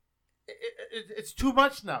too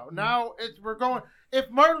much now. Now we're going. If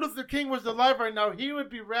Martin Luther King was alive right now, he would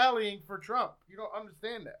be rallying for Trump. You don't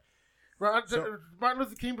understand that. Right? Martin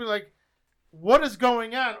Luther King would be like, what is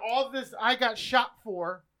going on? All this I got shot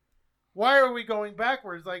for. Why are we going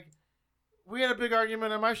backwards? Like, we had a big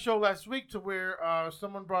argument on my show last week to where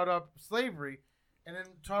someone brought up slavery. And then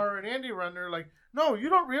Tara and Andy were on there like, no, you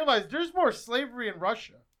don't realize there's more slavery in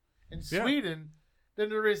Russia and Sweden than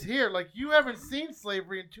there is here. Like, you haven't seen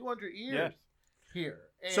slavery in 200 years here.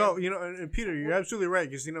 And so, and Peter, you're absolutely right.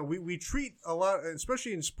 Because, we treat a lot,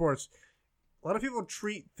 especially in sports, a lot of people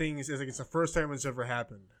treat things as like it's the first time it's ever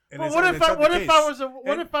happened. And what if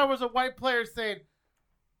I was a white player saying,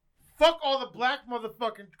 fuck all the black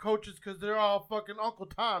motherfucking coaches because they're all fucking Uncle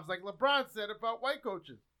Toms, like LeBron said about white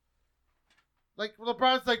coaches. Like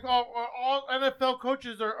LeBron's like, all NFL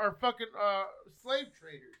coaches are fucking slave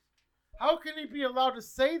traders. How can he be allowed to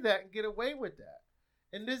say that and get away with that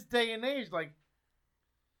in this day and age? Like,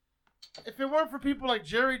 if it weren't for people like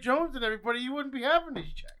Jerry Jones and everybody, you wouldn't be having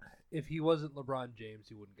these checks. If he wasn't LeBron James,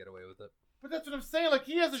 he wouldn't get away with it. But that's what I'm saying. Like,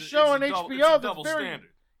 he has a show on HBO. It's a double standard.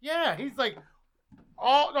 Yeah, he's like,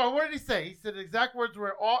 what did he say? He said the exact words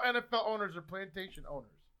were, all NFL owners are plantation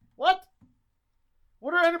owners. What?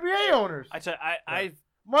 What are NBA owners?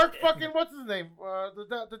 Mark fucking, what's his name?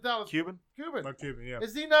 The Dallas. Cuban? Mark Cuban, yeah.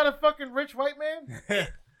 Is he not a fucking rich white man?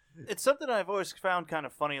 It's something I've always found kind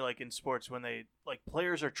of funny, like in sports, when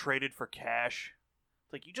players are traded for cash.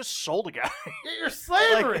 Like, you just sold a guy. Yeah, you're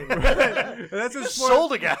slavery. That's you just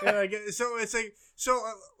sold a guy. Yeah, so it's like,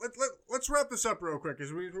 let's wrap this up real quick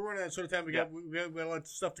because we're running out of sort of time. We got a lot of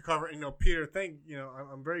stuff to cover. And, Peter,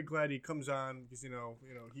 I'm very glad he comes on because he.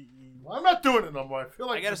 Well, I'm not doing it no more. I feel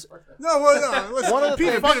like listen. One of the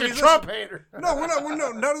Peter, fucking Trump hater. No.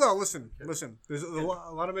 Listen. There's a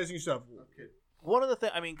lot of amazing stuff. Okay. One of the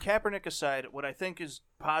things, Kaepernick aside, what I think is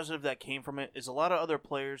positive that came from it is a lot of other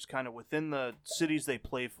players kind of within the cities they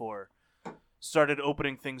play for started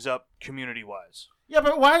opening things up community-wise. Yeah,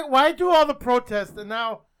 but why do all the protests and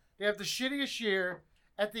now they have the shittiest year?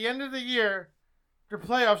 At the end of the year, their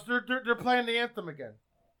playoffs, they're playing the anthem again.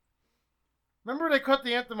 Remember they cut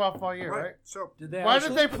the anthem off all year, right? So why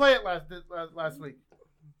did they play it last week?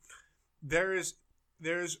 There's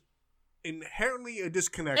inherently a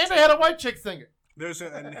disconnect. And they had a white chick sing it. There's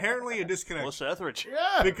inherently a disconnect. Melissa Etheridge.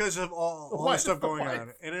 Yeah. Because of all the stuff going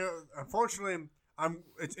on. And unfortunately,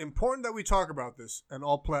 it's important that we talk about this on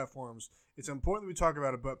all platforms. It's important that we talk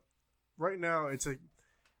about it, but right now, it's like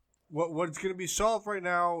what's going to be solved right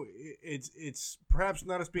now, it's perhaps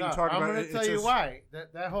not as being talked about. I'm going to tell you why.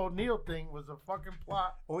 That whole Neil thing was a fucking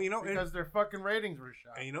plot. Well, because their fucking ratings were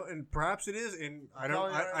shot. And perhaps it is, and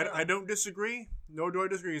I don't disagree. Nor do I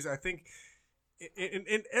disagree. I think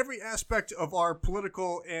in every aspect of our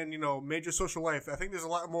political and major social life, I think there's a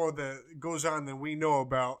lot more that goes on than we know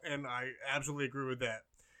about, and I absolutely agree with that.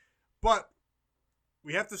 But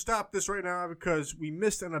we have to stop this right now because we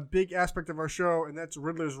missed on a big aspect of our show, and that's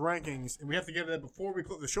Riddler's rankings. And we have to get to that before we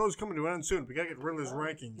close. The show's coming to an end soon. We got to get Riddler's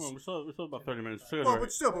rankings. Well, we still about 30 minutes. But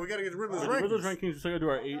we got to get Riddler's rankings. Riddler's rankings.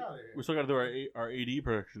 We still got to do our AD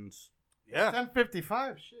predictions. Yeah.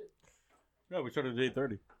 10:55. Shit. Yeah, we started at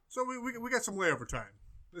 8:30. So we got some layover time.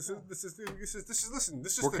 This is We're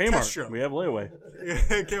the Kmart. test show. We have layaway.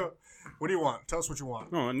 What do you want? Tell us what you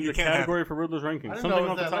want. No, I need a category for Riddler's rankings. Something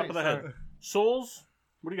off the top of the head. Souls.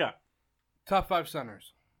 What do you got? Top 5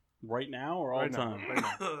 centers. Right now or all time? Right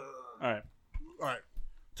now. All right.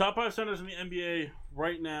 Top 5 centers in the NBA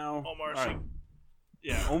right now. Omar Asik.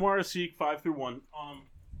 Yeah, Omar Asik, 5 through 1.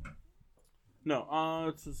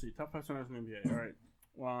 Let's see. Top 5 centers in the NBA. All right.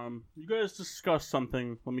 You guys discussed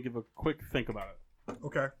something. Let me give a quick think about it.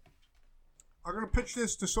 Okay. I'm going to pitch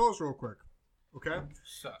this to Souls real quick. Okay?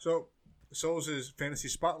 So, Souls' Fantasy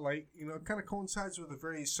Spotlight, kind of coincides with a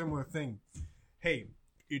very similar thing. Hey,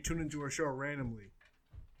 you tune into our show randomly.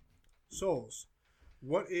 Souls,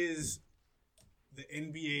 what is the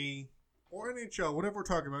NBA or NHL, whatever we're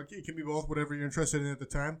talking about? It can be both, whatever you're interested in at the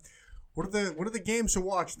time. What are the games to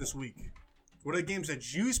watch this week? What are the games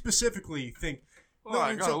that you specifically think? Well,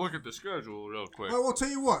 I gotta look at the schedule real quick. Well, I'll tell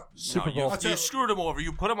you what. Super Bowl. You screwed him over.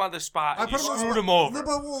 You put him on the spot. I And you put him on the screwed spot. him over. No,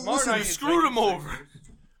 but, well, Tomorrow listen, night you it's screwed Lakers him over. Sixers.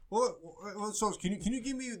 Well, so can you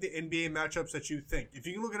give me the NBA matchups that you think? If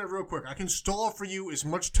you can look at it real quick, I can stall for you as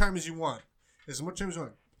much time as you want. As much time as you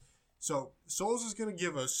want. So, Souls is going to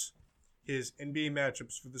give us his NBA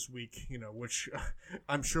matchups for this week, which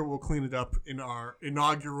I'm sure we'll clean it up in our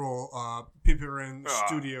inaugural PPRN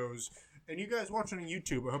studios. And you guys watching on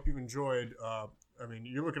YouTube, I hope you've enjoyed.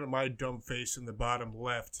 You're looking at my dumb face in the bottom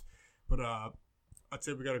left. But I'd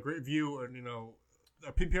say we got a great view. And,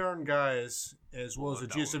 our PPRN guys, as well as the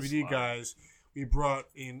GSWD guys, we brought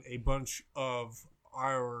in a bunch of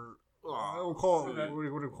our... we'll call it. What do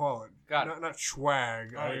you call it? Got it. Not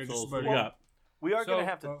swag. All right, just what do you got? We are So, going to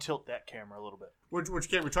have to tilt that camera a little bit. Which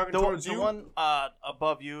camera? We're talking The towards you? one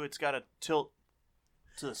above you, it's got to tilt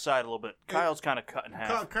to the side a little bit. Kyle's kind of cut in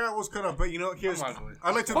half. Kyle was cut up, but here's. I'm ugly.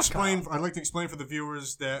 I'd like to explain. I'd like to explain for the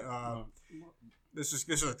viewers that this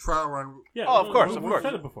is a trial run. Yeah, Oh, of course, of we've course.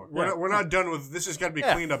 said it before. We're not done with this. Has got to be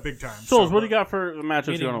Yeah. cleaned up big time. Souls, what do you got for the matchups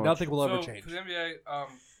you Meaning want to watch? nothing will ever So, change. for the NBA,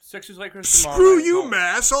 Sixers Lakers tomorrow. Screw night. you, Oh,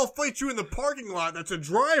 Mass! I'll fight you in the parking lot. That's a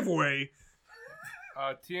driveway.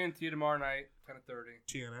 TNT tomorrow night, 10:30.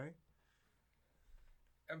 TNA.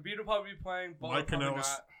 Embiid will probably be playing. Ball Mike probably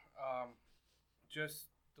Canellis. not. Just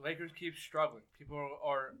the Lakers keep struggling. People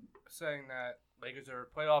are saying that Lakers are a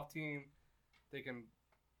playoff team. They can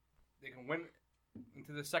win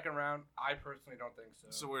into the second round. I personally don't think so.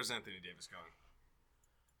 So where's Anthony Davis going?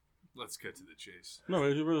 Let's get to the chase. No,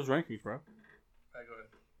 those are those rankings, bro. I go ahead.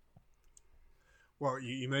 Well,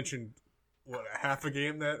 you mentioned half a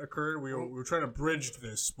game that occurred. We were trying to bridge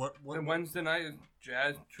this. What? And Wednesday night is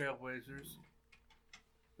Jazz Trailblazers.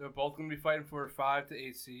 They're both going to be fighting for a 5 to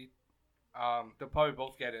 8 seed. They'll probably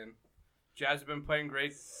both get in. Jazz have been playing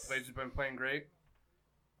great. Blazers have been playing great.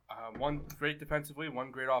 One great defensively,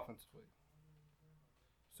 one great offensively.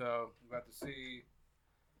 So we'll have to see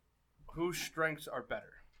whose strengths are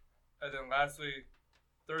better. And then lastly,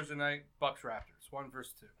 Thursday night, Bucks Raptors, 1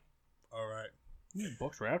 versus 2. All right.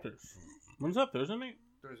 Bucks Raptors. When's that? Thursday night?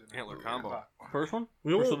 Thursday night. Antler combo. 8 o'clock. First one?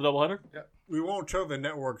 We First won't- of the doubleheader? We won't tell the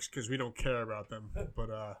networks because we don't care about them. But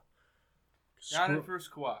Not in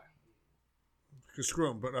first Kawhi. screw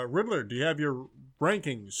them. But Riddler, do you have your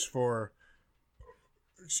rankings for?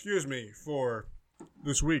 Excuse me, for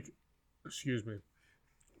this week. Excuse me.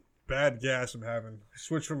 Bad gas I'm having.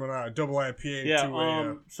 Switch from a double IPA Yeah, to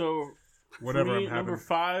a so whatever for me, I'm having. number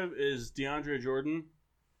 5 is DeAndre Jordan.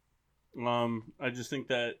 I just think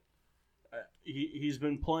that he's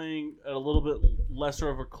been playing at a little bit lesser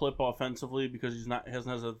of a clip offensively because he hasn't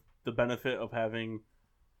has the benefit of having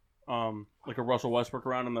like a Russell Westbrook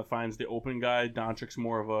around him that finds the open guy. Doncic's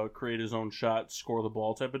more of a create his own shot, score the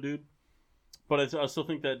ball type of dude. But I still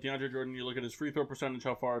think that DeAndre Jordan, you look at his free throw percentage,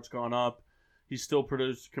 how far it's gone up. He still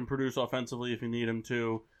can produce offensively if you need him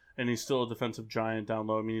to, and he's still a defensive giant down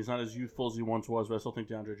low. I mean, he's not as youthful as he once was, but I still think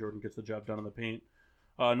DeAndre Jordan gets the job done in the paint.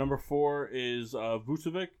 Number 4 is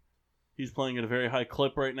Vucevic. He's playing at a very high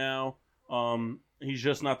clip right now. He's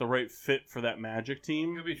just not the right fit for that Magic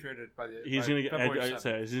team. He'll be traded by the. He's by going to February get.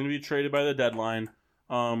 7th. He's going to be traded by the deadline,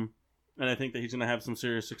 and I think that he's going to have some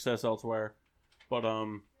serious success elsewhere. But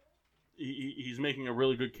he's making a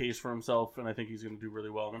really good case for himself, and I think he's going to do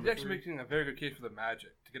really well. He's Number actually 3, making a very good case for the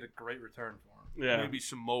Magic to get a great return for him. yeah. Maybe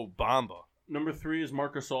some Mo Bamba. Number 3 is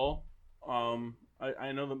Marc Gasol.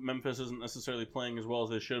 I know that Memphis isn't necessarily playing as well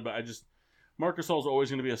as they should, but Marc Gasol is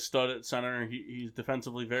always going to be a stud at center. He's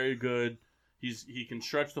defensively very good. He can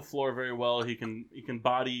stretch the floor very well. He can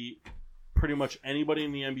body pretty much anybody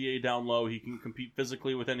in the NBA down low. He can compete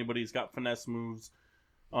physically with anybody. He's got finesse moves.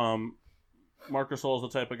 Marc Gasol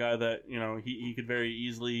is the type of guy that he could very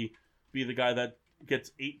easily be the guy that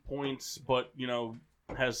gets 8 points, but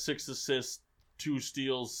has 6 assists, 2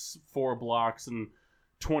 steals, 4 blocks, and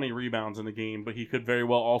 20 rebounds in the game. But he could very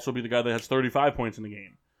well also be the guy that has 35 points in the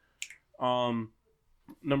game.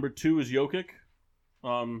 Number 2 is Jokic.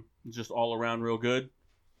 Just all around real good.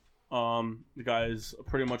 The guy's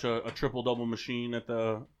pretty much a triple-double machine at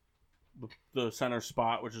the center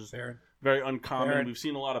spot, which is very uncommon. Aaron. We've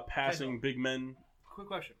seen a lot of passing big men. Quick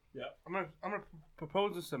question. Yeah. I'm gonna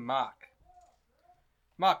propose this to Mock.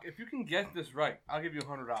 Mock, if you can get this right, I'll give you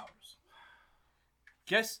 $100.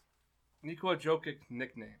 Guess Nikola Jokic's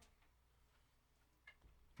nickname.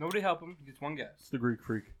 Nobody help him. He gets one guess. It's the Greek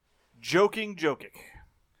freak. Jokic.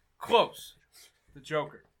 Close. The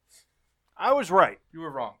Joker. I was right. You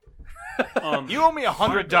were wrong. You owe me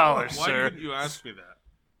 $100, Why sir. didn't you ask me that?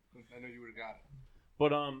 I know you would have got it.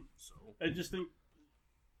 But I just think,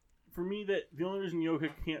 for me, that the only reason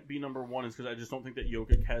Jokic can't be number one is because I just don't think that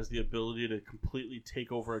Jokic has the ability to completely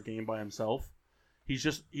take over a game by himself. He's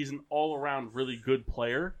an all-around really good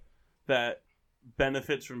player that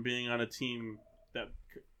benefits from being on a team that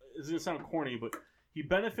is going to sound corny, but he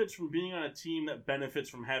benefits from being on a team that benefits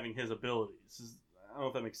from having his abilities. I don't know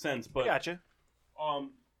if that makes sense, but Gotcha.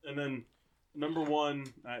 And then number one,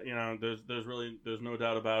 there's no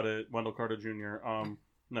doubt about it. Wendell Carter Jr.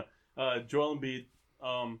 Joel Embiid.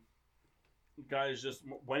 Guys, just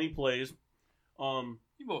when he plays,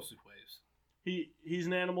 He mostly plays. he's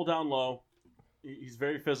an animal down low. He's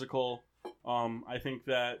very physical. I think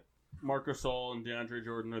that Marc Gasol and DeAndre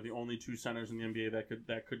Jordan are the only two centers in the NBA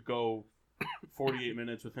that could go 48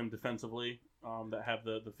 minutes with him defensively. That have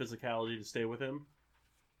the physicality to stay with him.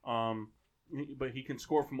 But he can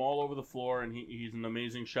score from all over the floor, and he's an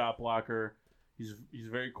amazing shot blocker. He's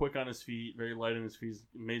very quick on his feet, very light on his feet. He's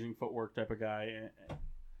an amazing footwork type of guy. And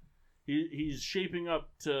he's shaping up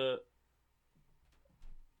to.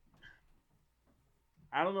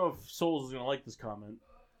 I don't know if Souls is going to like this comment,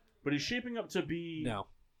 but he's shaping up to be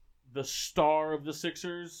the star of the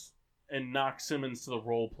Sixers and knock Simmons to the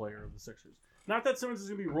role player of the Sixers. Not that Simmons is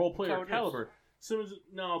going to be role player caliber. Simmons,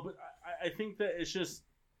 no, but I think that it's just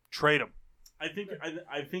trade him. I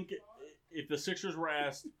think if the Sixers were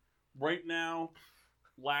asked right now,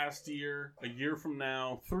 last year, a year from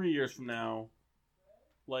now, 3 years from now,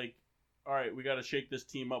 like, all right, we got to shake this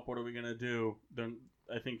team up. What are we going to do? Then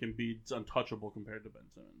I think Embiid's untouchable compared to Ben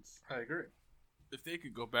Simmons. I agree. If they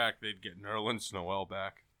could go back, they'd get Nerlens Noel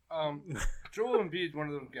back. Joel Embiid's one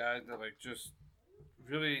of those guys that just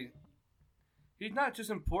really. He's not just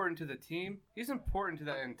important to the team; he's important to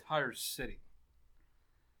that entire city.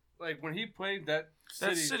 Like when he played, that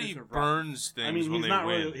city burns things. I mean, when he's not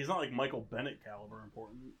win. really. He's not like Michael Bennett caliber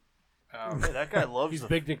important. Hey, that guy loves He's the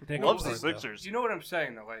big Nick Nichols. loves the Sixers. You know what I'm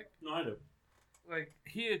saying, though. No, I do.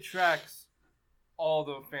 He attracts all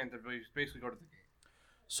the fans that basically go to the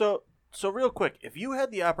game. So real quick, if you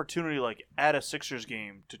had the opportunity, at a Sixers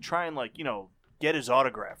game, to try and get his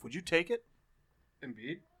autograph, would you take it?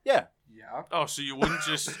 Embiid? Yeah. Yeah. Oh, so you wouldn't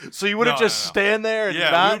just... So you wouldn't stand there and we'd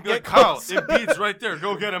not be get like, Kyle, close? Embiid's right there.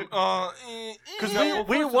 Go get him. Because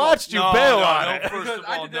we watched you bail on it. First of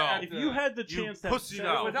all, no. If you had the chance to have pussied sex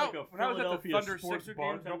out. with, When like, a I was at the Philadelphia Thunder sports Sixer games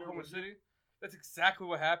in bartender, Oklahoma City, that's exactly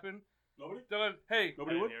what happened. Nobody? They're like, hey,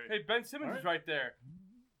 Nobody would? hey, Ben Simmons is right there.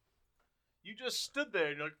 You just stood there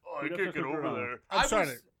and you're like, oh, We'd I have can't to get figure over out. there. I'm sorry.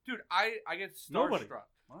 Dude, I get starstruck. Nobody.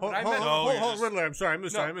 Hold I on, met- No, you're hold on, just- Riddler. I'm sorry. I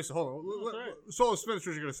missed No. it. Hold on. No, sorry. Souls, finish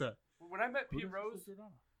what you're going to say. When I met Pete Rose,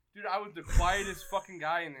 dude, I was the quietest fucking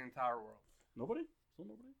guy in the entire world. Nobody? Still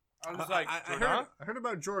nobody? I was just like, I heard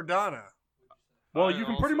about Jordana. Well, I you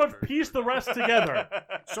can also pretty much heard piece the rest together.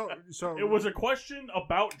 So It was a question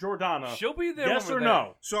about Jordana. she'll be there. Yes when or we're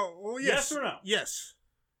no? So well, yes. Yes or no? Yes.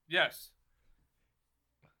 there. Yes.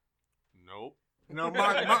 Nope. No,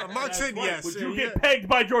 Mark That's said right. yes. Would you and get pegged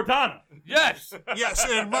by Jordana? Yes. yes,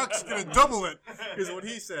 and Mark's gonna double it, is what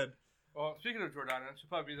he said. Well, speaking of Jordana, she'll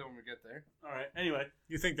probably be there when we get there. All right. Anyway,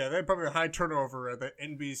 You think that? They had probably a high turnover at the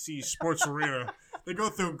NBC Sports Arena. They go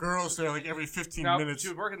through girls there like every 15 Now, minutes. she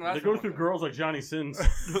was working the last they go one. through girls like Johnny Sins.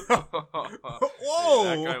 Whoa!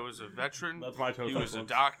 That guy was a veteran. That's my toast. He was a influence.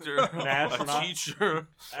 doctor, a astronaut. teacher,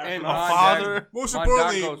 And a Mon- father, Most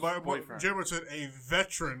Mondongo's importantly, my boyfriend. Jeremy said a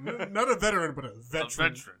veteran. Not a veteran, but a a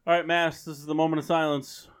veteran. veteran. All right, Mass. This is the moment of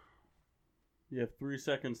silence. You have 3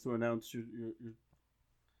 seconds to announce your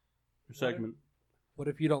segment. What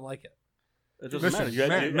if you don't like it? It doesn't Listen, matter. You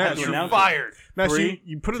have to Matt, You're announce it. fired. Now, see, 3,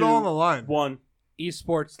 you put it 2, all on the line. 1.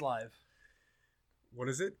 Esports Live. What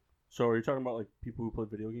is it? So, are you talking about like people who play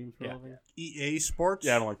video games for a living? EA Sports?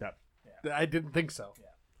 Yeah, I don't like that. I didn't think so.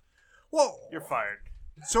 Well, You're fired.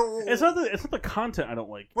 so It's not the content I don't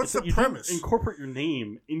like. What's It's the that you don't premise? Incorporate your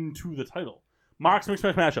name into the title. Mox Mix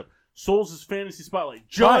Match Mashup. Souls' Fantasy Spotlight.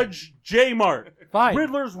 Judge J Mart. Fine.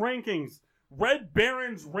 Riddler's Rankings. Red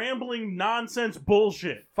Baron's rambling nonsense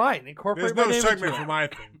bullshit. Fine. there's Incorporate my no name segment into for it. my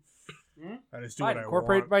thing. I just do Fine. what I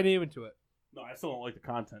Incorporate want. my name into it. No, I still don't like the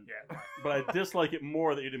content. Yeah. But I dislike it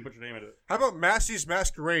more that you didn't put your name into it. How about Massey's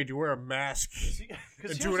Masquerade? You wear a mask.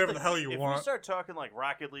 Because do whatever the hell you if want. If we start talking like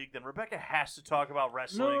Rocket League, then Rebecca has to talk about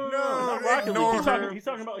wrestling. No, not Rocket ignore League. her. He's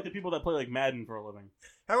talking about like the people that play like Madden for a living.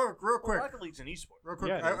 However, real Well, quick, Rocket League's an esport. real quick,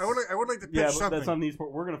 Yeah, it I would like to pitch Yeah, but something. that's not an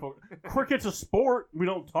esport. We're gonna focus. Cricket's a sport. We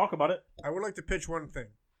don't talk about it. I would like to pitch one thing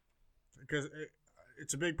because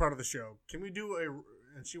it's a big part of the show. Can we do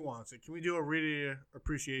and she wants it? Can we do a Rita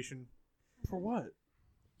appreciation? For what?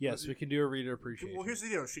 Yes, we can do a reader appreciation. Well, here's the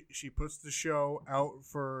deal. She puts the show out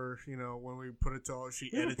for when we put it to all. She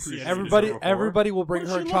edits. appreciate Everybody will bring What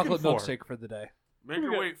is her a she chocolate looking for? milkshake for the day. Make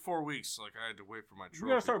her wait 4 weeks, like I had to wait for my You trophy.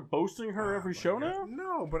 gotta start boasting her every show now?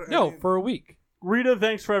 No, but I No, mean, for a week. Rita,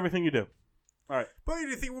 thanks for everything you do. All right. But do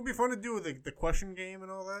you think it would be fun to do the question game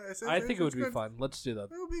and all that? I think it would be good. fun. Let's do that. It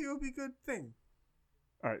would be a good thing.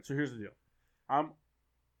 All right, so here's the deal. I'm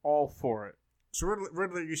all for it. So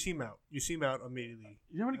Riddler, you seem out. You seem out immediately.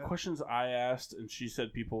 You know how many questions I asked and she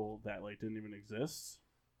said people that like didn't even exist?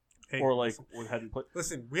 Hey, Or like hadn't played?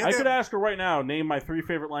 listen, we I had could that, ask her right now, name my 3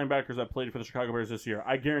 favorite linebackers that played for the Chicago Bears this year.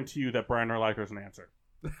 I guarantee you that Brian Urlacher is an answer.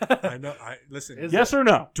 I know. Listen. Is Yes or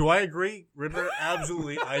no? Do I agree, Riddler?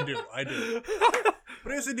 Absolutely, I do.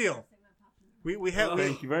 But here's the deal. We have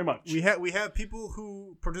Thank you very much. we have people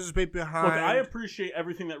who participate behind. Look, I appreciate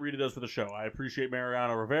everything that Rita does for the show. I appreciate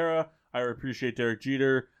Mariano Rivera. I appreciate Derek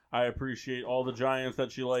Jeter. I appreciate all the Giants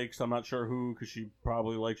that she likes. I'm not sure who, because she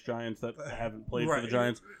probably likes Giants that haven't played for the Right.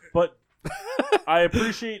 Giants. But I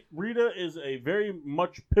appreciate Rita is a very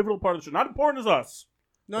much pivotal part of the show. Not important as us.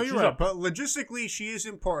 No, But you're she's right. up. But logistically, she is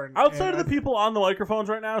important. Outside and of the people on the microphones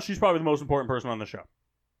right now, she's probably the most important person on the show.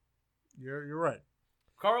 You're right.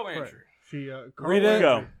 Carl Right. Landry. She Rita, There you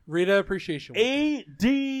go. Rita appreciation week.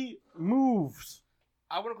 AD moves.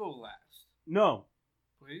 I want to go last, No.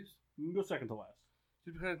 please. You can go second to last.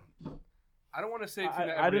 Just because I don't want to say something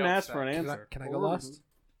that I didn't everybody ask else for an says. answer. Can I go last?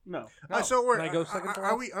 No. So we're, Can I go second to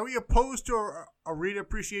are last? we opposed to a Rita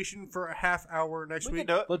appreciation for a half hour next We week?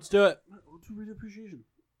 can do it. Let's do it. Let's do Rita appreciation.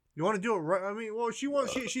 You want to do it right? I mean, well,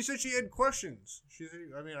 she said she had questions.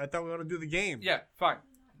 I thought we want to do the game. Yeah, fine.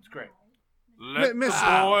 It's great. Let Miss- the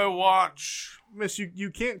boy watch. Miss,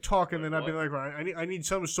 you can't talk and then I'd be like, right, I need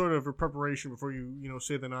some sort of a preparation before you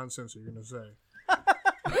say the nonsense you're gonna say.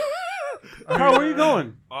 How are you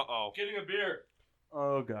going? Uh-oh. Getting a beer.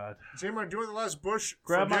 Oh, God. Zamar, doing the last bush.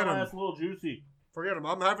 Grab my Forget him. last little juicy. Forget him.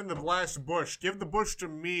 I'm having the last bush. Give the bush to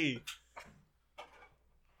me.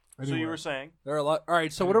 So you Anyway. were saying? There are a lot. All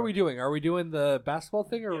right. So what are we doing? Are we doing the basketball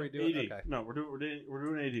thing, or are we doing? AD. Okay. No, we're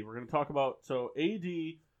doing AD. We're going to talk about AD.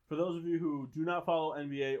 For those of you who do not follow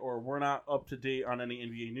NBA or were not up to date on any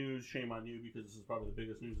NBA news, shame on you because this is probably the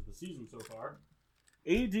biggest news of the season so far.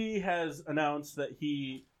 AD has announced that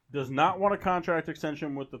he does not want a contract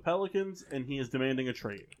extension with the Pelicans, and he is demanding a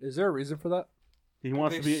trade. Is there a reason for that? He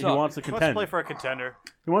wants They to be. suck. He wants to He wants to contend. play for a contender.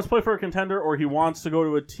 He wants to play for a contender, or he wants to go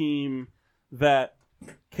to a team that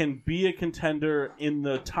can be a contender in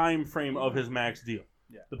the time frame of his max deal.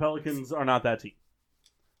 Yeah. The Pelicans are not that team.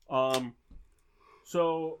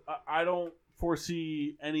 So I don't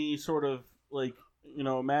foresee any sort of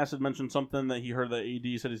Mass had mentioned something that he heard that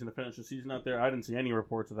AD said he's going to finish the season out there. I didn't see any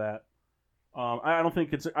reports of that. I don't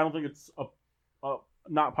think it's a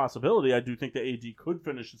not possibility. I do think that AD could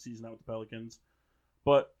finish the season out with the Pelicans.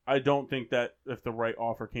 But I don't think that if the right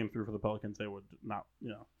offer came through for the Pelicans, they would not,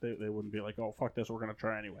 they wouldn't be like, oh, fuck this, we're going to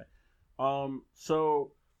try anyway.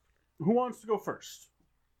 So who wants to go first?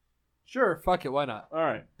 Sure. Fuck it. Why not? All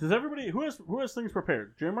right. Does everybody, who has things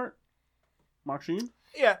prepared? J-Mart? Maxine?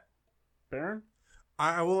 Yeah. Baron?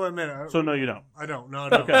 I will admit. So no, you don't. I don't. No, I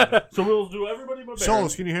don't. Okay. So we'll do everybody but Baron.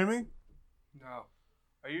 Souls, can you hear me? No.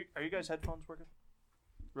 Are you guys headphones working?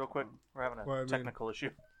 Real quick, we're having a Well, I mean- technical issue.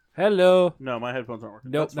 Hello. No, my headphones aren't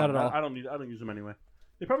working. Nope, That's fine. not at all. I don't use them anyway.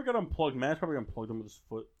 They probably got unplugged. Matt's probably unplugged them with his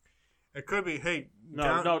foot. It could be. Hey, No,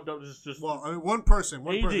 just. Well, I mean, one person.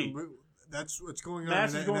 AD. That's what's going on.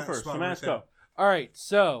 Matt's in is that- in going that first. spot So right Matt's there. go. All right.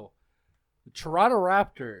 So the Toronto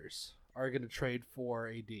Raptors are going to trade for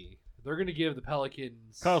AD. They're going to give the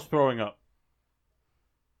Pelicans. Kyle's throwing up.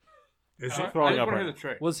 Is He's it? throwing I just up want to right hear the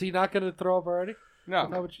trade. Was he not going to throw up already? Is that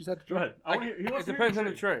No. what you said? Go ahead. I wanna hear- he wants It to hear depends your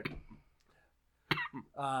on the trade. trade.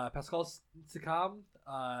 Pascal Siakam,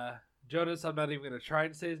 Jonas, I'm not even going to try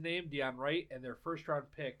and say his name, Deion Wright, and their first round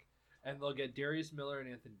pick, and they'll get Darius Miller and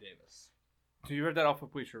Anthony Davis. So you read that off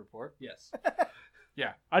of Bleacher Report? Yes.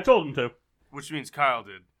 I told him to. Which means Kyle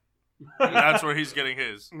did. And that's where he's getting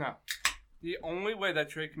his. No. The only way that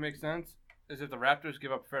trade can make sense is if the Raptors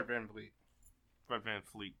give up Fred VanVleet. Fred Van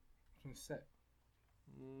Fleet. That's it.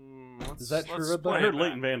 Is that true, let's Riddler? I play heard it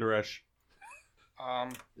Leighton back. Vander Esch.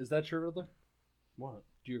 Is that true, Riddler? What?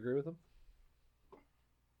 Do you agree with him?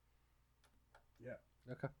 Yeah.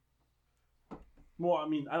 Okay. Well, I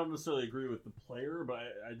mean, I don't necessarily agree with the player, but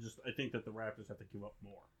I think that the Raptors have to give up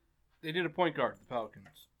more. They need a point guard, the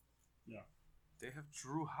Pelicans. They have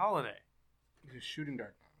Drew Holiday. He's a shooting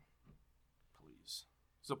guard. Please.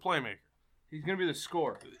 He's a playmaker. He's going to be the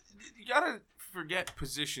scorer. You gotta forget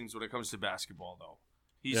positions when it comes to basketball, though.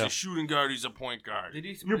 He's Yeah. a shooting guard. He's a point guard. They need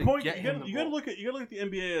Your somebody point. to get You him got the to ball. look at the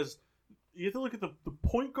NBA as you have to look at the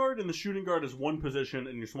point guard and the shooting guard as one position,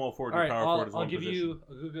 and your small forward All and right, your power forward is I'll one give position. you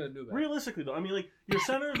a Guga and Nubek. Realistically, though, I mean, like your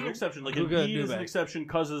center is an exception. Like Guga and Embiid is an Nubek. exception.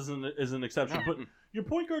 Cousins is an exception. But your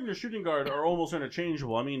point guard and your shooting guard are almost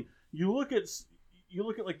interchangeable. I mean, you look at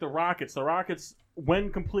like the Rockets. The Rockets,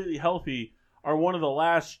 when completely healthy, are one of the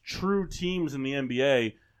last true teams in the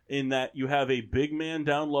NBA. In that you have a big man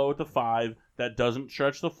down low at the 5 that doesn't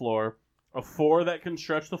stretch the floor, a 4 that can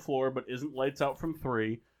stretch the floor but isn't lights out from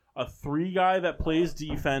 3, a 3 guy that plays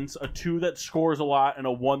defense, a 2 that scores a lot, and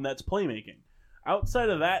a 1 that's playmaking. Outside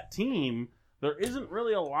of that team, there isn't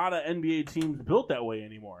really a lot of NBA teams built that way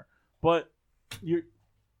anymore. But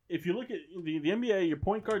if you look at the NBA, your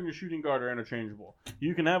point guard and your shooting guard are interchangeable.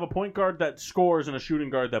 You can have a point guard that scores and a shooting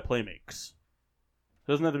guard that playmakes.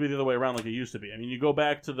 It doesn't have to be the other way around like it used to be. I mean, you go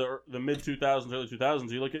back to the mid-2000s, early 2000s,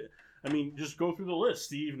 you look at, I mean, just go through the list.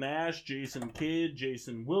 Steve Nash, Jason Kidd,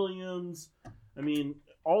 Jason Williams. I mean,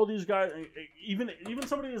 all these guys, even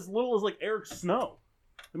somebody as little as like Eric Snow.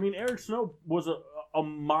 I mean, Eric Snow was a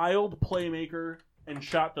mild playmaker and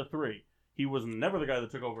shot the 3. He was never the guy that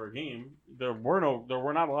took over a game. There were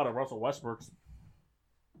not a lot of Russell Westbrooks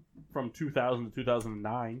from 2000 to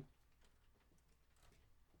 2009.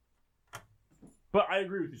 But I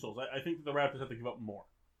agree with you, Souls. I think that the Raptors have to give up more.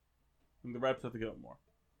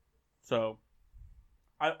 So,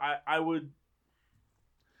 I'm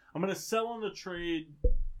going to sell on the trade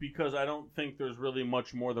because I don't think there's really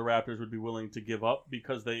much more the Raptors would be willing to give up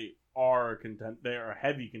because they are a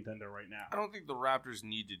heavy contender right now. I don't think the Raptors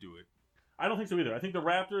need to do it. I don't think so either. I think the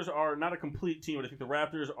Raptors are not a complete team, but I think the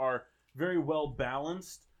Raptors are very well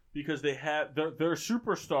balanced because they have their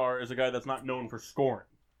superstar is a guy that's not known for scoring.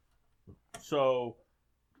 So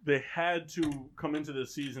they had to come into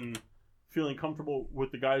this season feeling comfortable with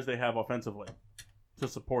the guys they have offensively to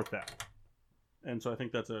support that. And so I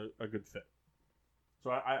think that's a good fit. So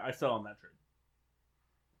I sell on that trade.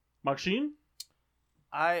 Maxine?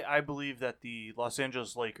 I believe that the Los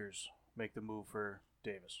Angeles Lakers make the move for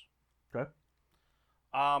Davis. Okay.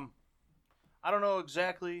 I don't know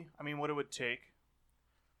exactly, what it would take,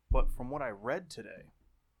 but from what I read today,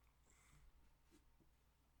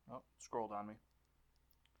 scrolled on me.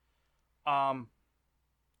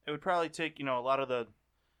 It would probably take, a lot of the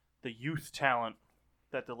youth talent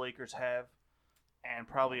that the Lakers have, and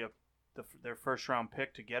probably their first round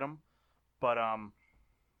pick to get him. But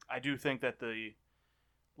I do think that the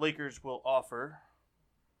Lakers will offer.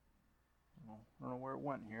 I don't know where it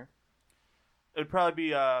went here. It would probably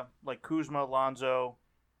be like Kuzma, Lonzo,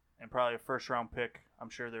 and probably a first round pick. I'm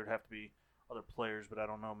sure there would have to be other players, but I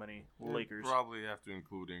don't know many Lakers. Probably have to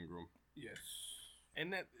include Ingram. Yes.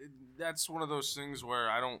 And that's one of those things where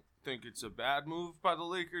I don't think it's a bad move by the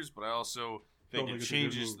Lakers, but I also think it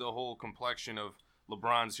changes the whole complexion of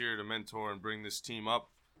LeBron's here to mentor and bring this team up.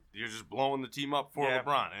 You're just blowing the team up for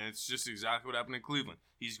LeBron, and it's just exactly what happened in Cleveland.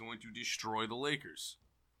 He's going to destroy the Lakers.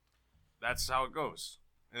 That's how it goes.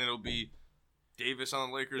 And it'll be Davis on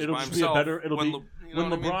the Lakers by himself. When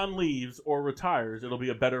LeBron leaves or retires, it'll be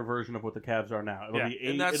a better version of what the Cavs are now.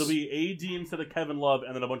 It'll be AD instead of Kevin Love,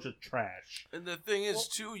 and then a bunch of trash. And the thing is,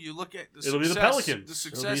 too, you look at the it'll be the Pelicans. The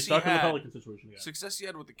success in the Pelican situation again. Success he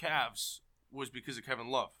had with the Cavs was because of Kevin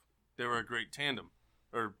Love. They were a great tandem,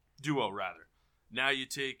 or duo rather. Now you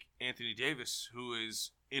take Anthony Davis, who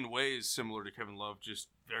is in ways similar to Kevin Love, just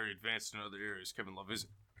very advanced in other areas Kevin Love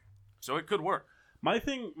isn't. So it could work. My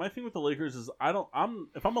thing with the Lakers is if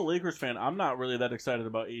I'm a Lakers fan, I'm not really that excited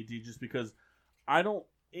about AD just because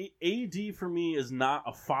AD for me is not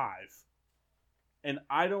a 5. And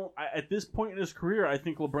at this point in his career, I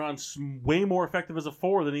think LeBron's way more effective as a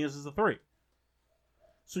 4 than he is as a 3.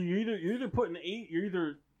 So you're either putting 8,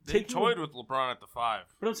 they toyed with LeBron at the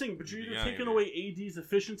 5. But I'm saying, you're either taking away AD's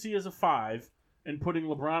efficiency as a 5 and putting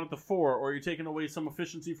LeBron at the 4, or you're taking away some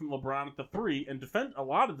efficiency from LeBron at the 3 and a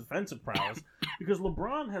lot of defensive prowess because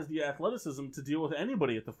LeBron has the athleticism to deal with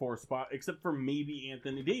anybody at the 4 spot except for maybe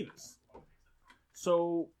Anthony Davis.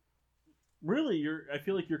 So really, I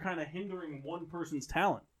feel like you're kind of hindering one person's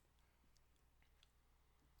talent.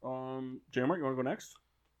 J-Mart, you want to go next?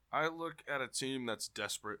 I look at a team that's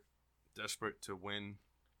desperate to win,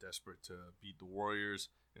 desperate to beat the Warriors,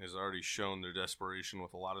 and has already shown their desperation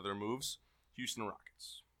with a lot of their moves. Houston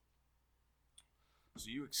Rockets. So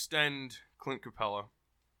you extend Clint Capella.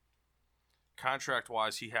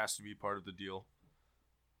 Contract-wise, he has to be part of the deal.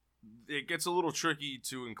 It gets a little tricky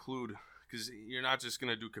to include because you're not just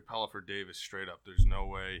going to do Capella for Davis straight up. There's no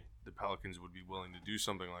way the Pelicans would be willing to do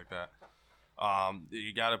something like that.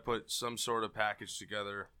 You got to put some sort of package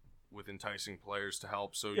together with enticing players to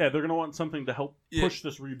help. So they're going to want something to help push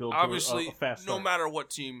this rebuild. Obviously, to a fast no start. matter what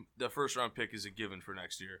team, the first-round pick is a given for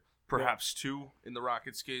next year. perhaps 2 in the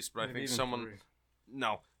Rockets' case, but I Maybe think even someone. 3.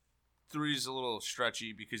 No, 3 is a little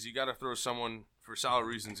stretchy because you got to throw someone for solid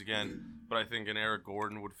reasons again. But I think an Eric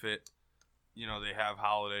Gordon would fit. You know, they have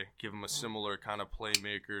Holiday, give him a similar kind of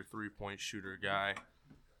playmaker, 3-point shooter guy.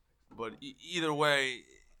 But either way,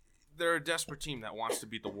 they're a desperate team that wants to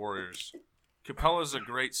beat the Warriors. Capella's a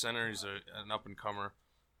great center. He's an up-and-comer.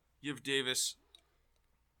 You have Davis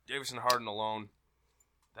and Harden alone.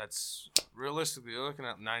 That's realistically, you're looking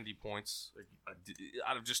at 90 points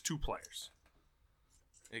out of just 2 players.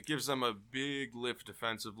 It gives them a big lift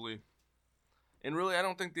defensively. And really, I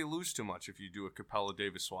don't think they lose too much if you do a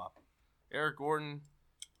Capella-Davis swap. Eric Gordon,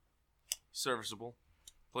 serviceable,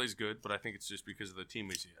 plays good, but I think it's just because of the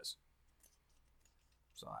teammates he has.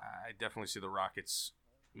 So I definitely see the Rockets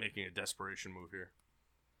making a desperation move here.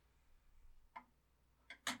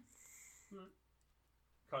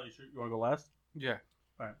 Kyle, you want to go last? Yeah.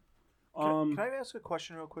 All right. Can I ask a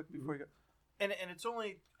question real quick before you go? And it's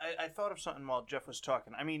only I thought of something while Jeff was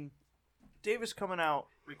talking. I mean, Davis coming out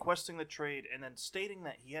requesting the trade and then stating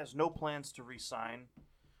that he has no plans to re-sign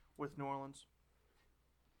with New Orleans.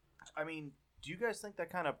 I mean, do you guys think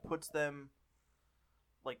that kind of puts them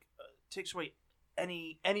takes away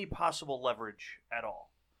any possible leverage at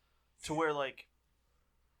all, to where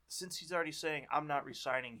since he's already saying I'm not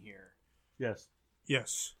re-signing here? Yes.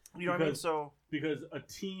 Yes. You know what I mean? So because a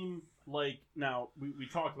team now we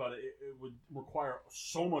talked about it, it would require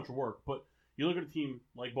so much work. But you look at a team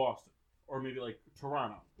like Boston or maybe like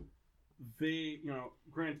Toronto. They,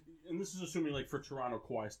 grant, and this is assuming for Toronto,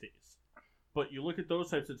 Kawhi stays. But you look at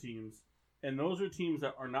those types of teams, and those are teams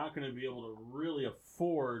that are not going to be able to really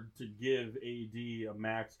afford to give AD a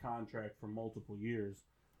max contract for multiple years.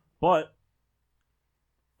 But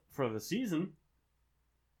for the season,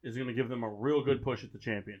 is going to give them a real good push at the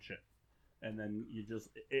championship. And then you just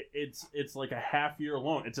it's like a half-year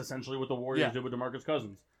loan. It's essentially what the Warriors did with DeMarcus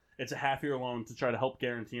Cousins. It's a half-year loan to try to help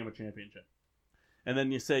guarantee him a championship. And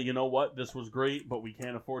then you say, you know what, this was great, but we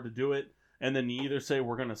can't afford to do it. And then you either say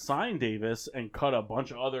we're going to sign Davis and cut a bunch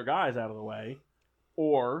of other guys out of the way,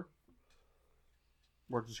 or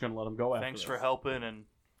we're just going to let him go after thanks this. for helping and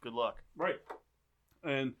good luck. Right.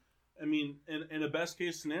 And I mean, in a best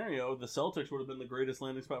case scenario, the Celtics would have been the greatest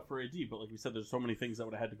landing spot for AD. But like we said, there's so many things that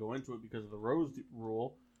would have had to go into it because of the Rose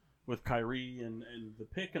rule with Kyrie and the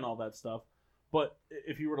pick and all that stuff. But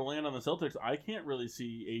if you were to land on the Celtics, I can't really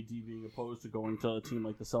see AD being opposed to going to a team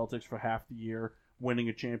like the Celtics for half the year, winning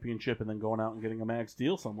a championship, and then going out and getting a max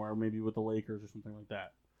deal somewhere, maybe with the Lakers or something like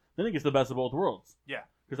that. I think it's the best of both worlds. Yeah.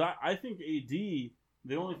 Because I think AD...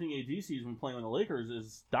 The only thing AD sees when playing on the Lakers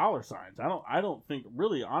is dollar signs. I don't think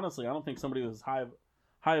somebody with as high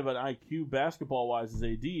of an IQ basketball wise as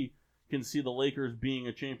AD can see the Lakers being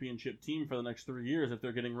a championship team for the next 3 years if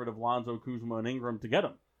they're getting rid of Lonzo, Kuzma, and Ingram to get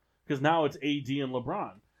them. Because now it's AD and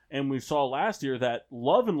LeBron. And we saw last year that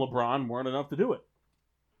Love and LeBron weren't enough to do it.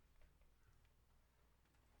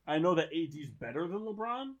 I know that AD's better than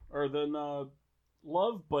LeBron or than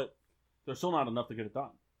Love, but they're still not enough to get it done.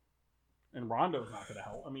 And Rondo's not going to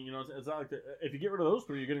help. I mean, it's not like if you get rid of those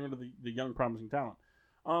 3, you're getting rid of the young, promising talent.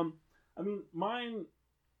 I mean, mine,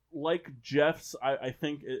 like Jeff's, I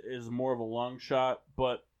think is more of a long shot,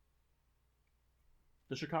 but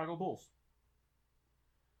the Chicago Bulls.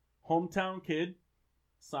 Hometown kid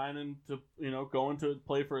signing to, going to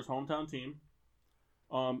play for his hometown team.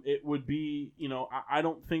 It would be, I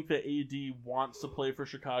don't think that AD wants to play for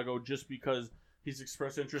Chicago just because he's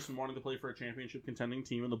expressed interest in wanting to play for a championship contending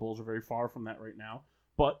team, and the Bulls are very far from that right now.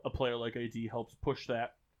 But a player like AD helps push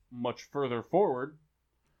that much further forward.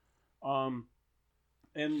 And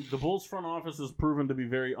the Bulls front office has proven to be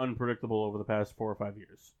very unpredictable over the past 4 or 5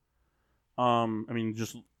 years. I mean,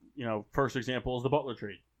 just, first example is the Butler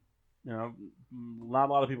trade. Not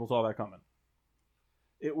a lot of people saw that coming.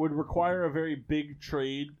 It would require a very big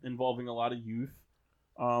trade involving a lot of youth.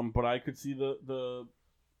 But I could see the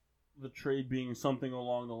trade being something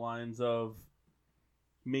along the lines of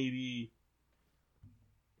maybe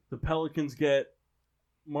the Pelicans get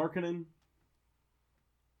Markkanen,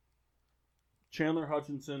 Chandler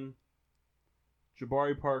Hutchinson,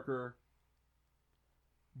 Jabari Parker,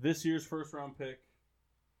 this year's first round pick.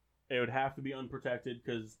 It would have to be unprotected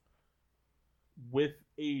because with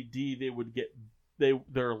AD they would get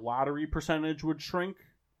their lottery percentage would shrink,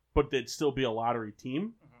 but they'd still be a lottery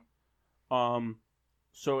team. Mm-hmm.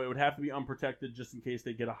 So it would have to be unprotected just in case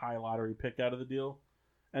they get a high lottery pick out of the deal.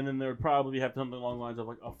 And then there would probably have something along the lines of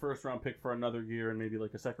like a first round pick for another year and maybe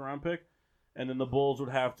like a second round pick. And then the Bulls would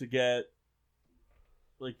have to get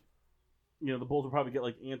the Bulls would probably get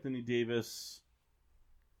like Anthony Davis,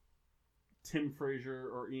 Tim Frazier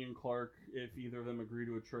or Ian Clark, if either of them agree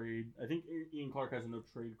to a trade. I think Ian Clark has a no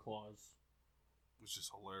trade clause. Which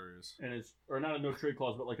is hilarious. And it's or not a no trade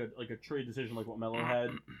clause, but like a trade decision, like what Melo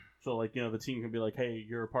had. So like the team can be like, hey,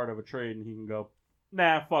 you're a part of a trade, and he can go,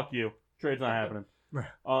 nah, fuck you, trade's not happening.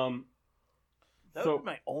 That would be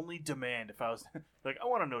my only demand if I was like, I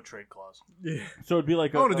want a no trade clause. Yeah. So it'd be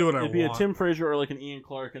like I want to do what I it'd be want. a Tim Frazier or like an Ian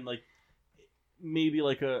Clark, and like maybe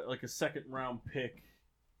like a second round pick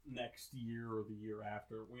next year or the year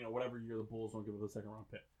after, whatever year the Bulls don't give it a second round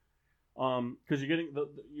pick. Because you're getting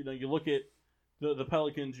you look at the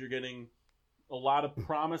Pelicans, you're getting a lot of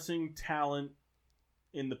promising talent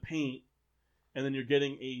in the paint, and then you're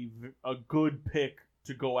getting a good pick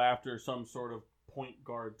to go after some sort of point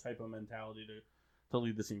guard type of mentality to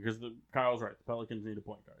lead the team. Because Kyle's right, the Pelicans need a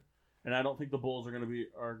point guard, and I don't think the Bulls are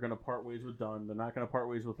going to part ways with Dunn. They're not going to part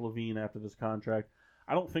ways with Levine after this contract.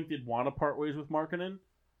 I don't think they'd want to part ways with Markkanen.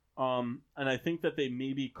 And I think that they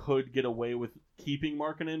maybe could get away with keeping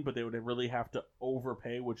Markkanen, but they would really have to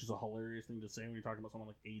overpay, which is a hilarious thing to say when you're talking about someone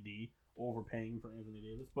like AD overpaying for Anthony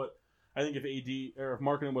Davis. But I think if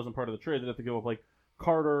Markkanen wasn't part of the trade, they'd have to give up like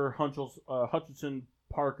Carter, Hutchinson,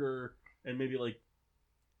 Parker, and maybe like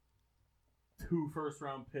 2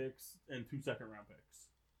 first-round picks and 2 second-round picks.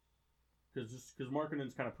 Because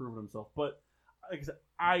Markkanen's kind of proven himself. But like I said,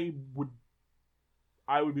 I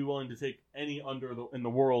would be willing to take any under in the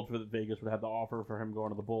world for that Vegas would have the offer for him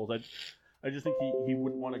going to the Bulls. I just think he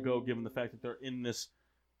wouldn't want to go given the fact that they're in this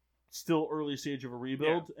still early stage of a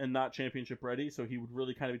rebuild and not championship ready. So he would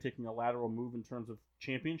really kind of be taking a lateral move in terms of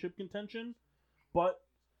championship contention. But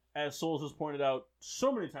as Souls has pointed out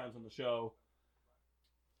so many times on the show,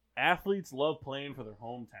 athletes love playing for their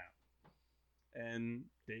hometown. And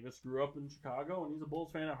Davis grew up in Chicago, and he's a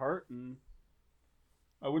Bulls fan at heart, and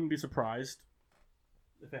I wouldn't be surprised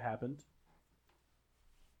if it happened.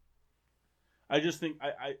 I just think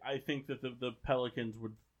I think that the Pelicans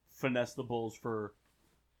would finesse the Bulls for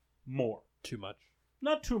more. Too much.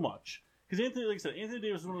 Not too much. Because Anthony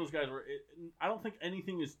Davis is one of those guys where I don't think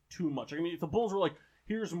anything is too much. I mean, if the Bulls were like,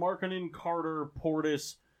 here's Markkanen, Carter,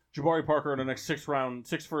 Portis, Jabari Parker in the next 6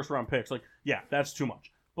 first-round picks, like, yeah, that's too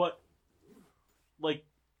much. But, like,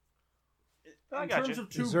 in terms of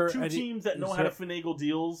two teams that know how to finagle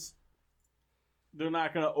deals, they're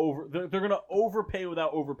not going to they're going to overpay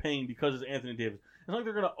without overpaying because it's Anthony Davis. It's not like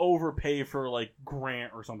they're going to overpay for like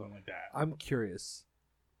Grant or something like that. I'm curious,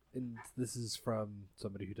 and this is from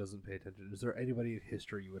somebody who doesn't pay attention. Is there anybody in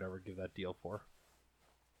history you would ever give that deal for?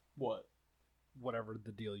 What? Whatever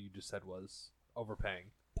the deal you just said was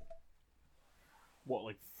overpaying. What,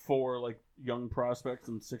 like 4 like young prospects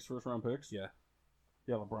and 6 first-round picks? Yeah.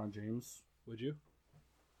 Yeah, LeBron James. Would you?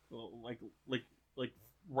 Like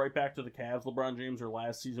right back to the Cavs LeBron James or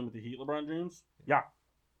last season with the Heat LeBron James? Yeah.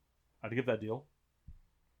 I'd give that deal.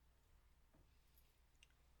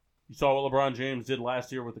 You saw what LeBron James did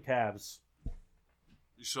last year with the Cavs.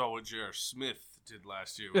 You saw what J.R. Smith did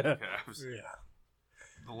last year with the Cavs. Yeah.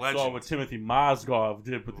 The legend. You saw what Timothy Mozgov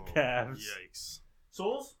did with the Cavs. Yikes.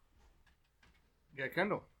 Souls? Yeah,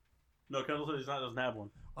 Kendall. No, Kendall said he doesn't have one.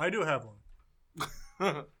 I do have one.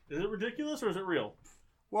 Is it ridiculous or is it real?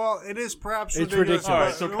 Well, it is perhaps It's ridiculous.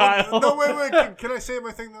 ridiculous. All right, so Kyle. No, wait. Can I say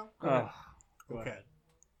my thing, though? Okay.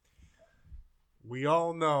 We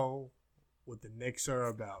all know what the Knicks are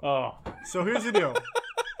about. Oh. So here's the deal.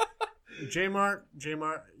 J-Mart,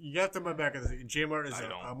 you got them my back of the seat. J-Mart is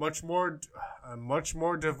a much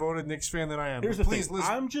more devoted Knicks fan than I am. Here's But the please thing.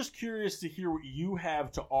 listen. I'm just curious to hear what you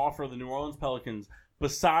have to offer the New Orleans Pelicans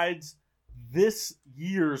besides this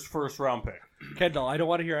year's first-round pick. Kendall, I don't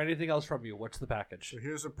want to hear anything else from you. What's the package? So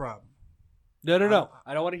here's the problem. No.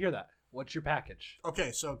 I don't want to hear that. What's your package?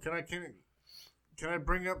 Okay, so can I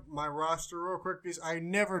bring up my roster real quick? Because I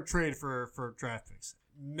never trade for draft picks.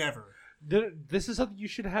 Never. This is something you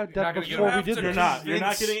should have You're done not gonna before get we after did it. You're this. not. You're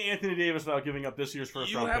not getting Anthony Davis without giving up this year's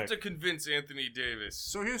first-round You pick. have to convince Anthony Davis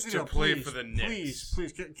So here's the to deal. play Please, for the Knicks.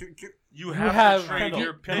 Please. You have have to trade Kendall,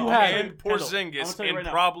 your pick you have- and Kendall, I'm Porzingis gonna tell you and right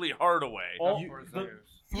now. probably Hardaway.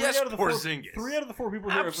 Yes, Porzingis. 3 out of the 4 people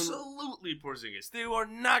here have been... Absolutely Porzingis. They are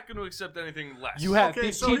not going to accept anything less. You have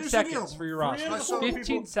Okay, so 15 here's the deal. seconds for your 3 roster. out of the 4 15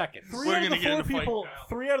 people- seconds. We're Three out gonna of get in the a fight people. now.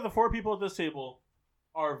 3 out of the 4 people at this table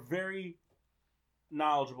are very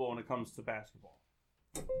knowledgeable when it comes to basketball,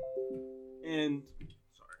 and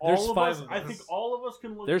There's all of 5 us. of I us. think all of us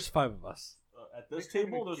can look. There's 5 of us. At this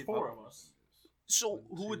table, there's 4 of us. So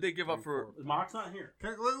who would they give up for? Mock's not here,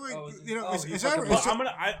 Wait, Oh, is it- oh, is he's that... fucking- but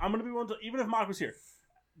I'm gonna be willing to, even if Mock was here.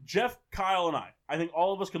 Jeff, Kyle, and I think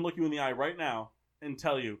all of us can look you in the eye right now and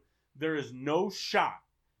tell you there is no shot,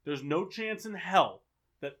 there's no chance in hell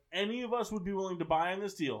that any of us would be willing to buy on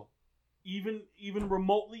this deal even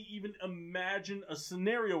remotely even imagine a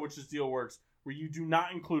scenario which this deal works where you do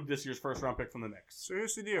not include this year's first round pick from the Knicks. So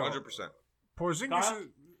here's the deal. 100%. Porzingis Kyle? is...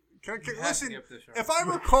 Can You have to listen, give this if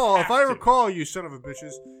round. I recall, you son of a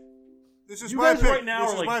bitches, this is You my guys pick. right now This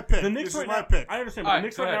are is like my pick. the Knicks This is right my now. pick. I understand, but All the right,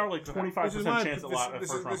 Knicks go right now ahead. are like This 25% is my chance at lot of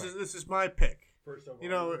first round pick. this is my pick. You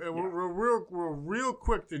know, we're real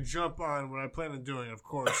quick to jump on what I plan on doing. Of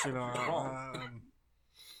course, you know.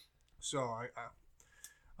 So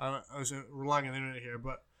I was relying on the internet here,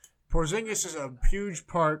 but Porzingis is a huge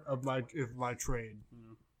part of my trade,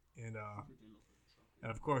 and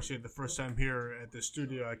of course, the first time here at the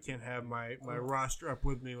studio, I can't have my roster up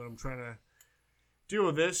with me when I'm trying to deal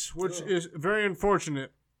with this, which is very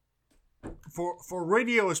unfortunate for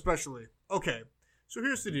radio especially. Okay, so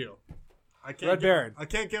here's the deal. I can't Red Baron. I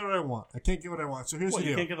can't get what I want. So here's What, the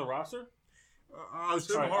you deal. can't get the roster? I was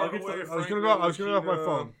All right, I'll get gonna the- I was gonna go off my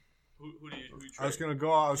phone. Who do you I was trade? gonna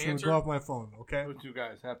go off my phone. Okay. Those two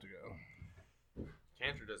guys have to go.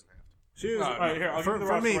 Cantor doesn't have to. Seriously, All right, here, I'll give you the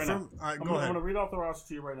roster right now. all right, I'm go ahead. going to read off the roster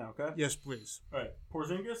to you right now, okay? Yes, please. All right.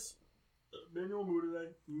 Porzingis, Manuel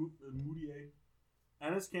Mudiay,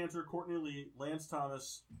 Enes Kanter, Courtney Lee, Lance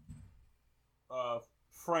Thomas,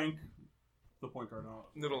 Frank, the point guard now.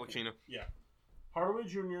 Little Aquino. Yeah. Hardaway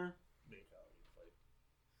Jr.,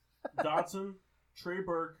 Dotson, Trey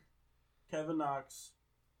Burke, Kevin Knox,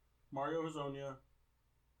 Mario Hezonja,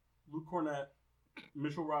 Luke Cornett,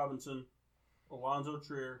 Mitchell Robinson, Alonzo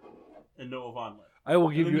Trier, and Noah Vonleh. I will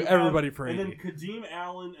give And then you have- everybody for AD. And then Kadeem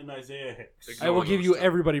Allen and Isaiah Hicks. I will give you those two.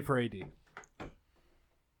 everybody for AD.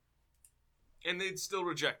 And they'd still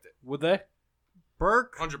reject it. Would they?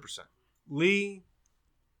 Burke, 100%. Lee,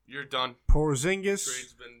 You're done. Porzingis,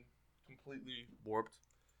 Trade's been completely warped.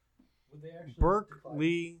 Burke,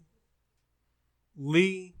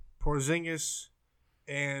 Lee, Porzingis,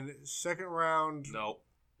 and second round. No,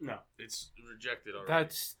 No. it's rejected already.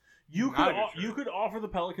 That's You Not could a good trade. you could offer the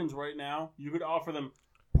Pelicans right now. You could offer them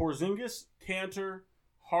Porzingis, Cantor,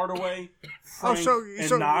 Hardaway, Frank,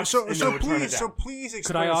 and Knox, and they would turn it down. Please Could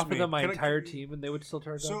explain I to offer me. them my Can I- entire team and they would still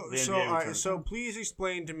turn it down? The NBA would turn it So down. please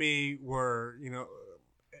explain to me where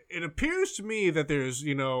it appears to me that there's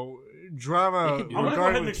drama I'm gonna go ahead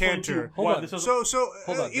regarding and with explain to you Cantor. Hold why on. this is So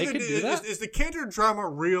Hold on, they either can do that? is the Cantor drama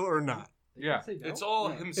real or not? yeah. It's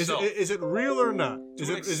all Is himself. it real or not? To Is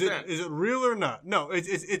an it extent. real or not? No,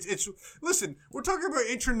 it's listen. We're talking about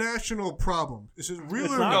international problem. Is it real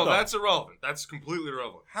It's or not, not? no, that's irrelevant. That's completely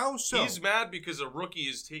irrelevant. How so? He's mad because a rookie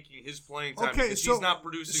is taking his playing time Okay, because so- he's not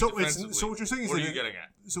producing so it's- defensively. so what you're saying is what are that you getting at?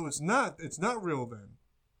 So it's not real then.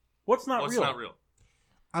 What's not What's real? not real?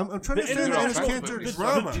 I'm trying to The understand the international- Cantor the-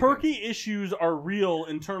 drama. The Turkey issues are real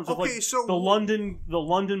in terms of Okay, like so- the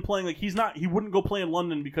London playing. Like he wouldn't go play in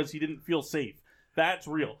London because he didn't feel safe. That's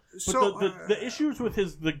real. But So, the issues with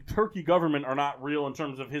the Turkey government are not real in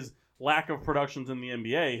terms of his lack of productions in the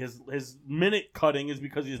NBA. His minute cutting is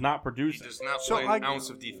because he's not He producing. does not So play an ounce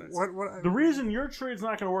of defense. What The reason your trade's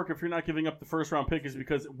not going to work if you're not giving up the first round pick is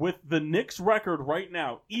because with the Knicks record right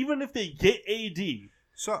now, even if they get AD,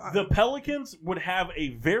 the Pelicans would have a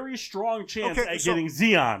very strong chance Okay, at so getting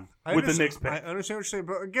Zion I with the understand- Knicks pick. I understand what you're saying,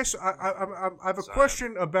 but I guess I have a Zion.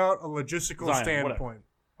 question about a logistical Zion, standpoint.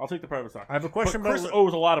 I'll take the private stock. I have a question But Chris about.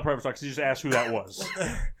 owes a lot of private stocks. He just asked who that was.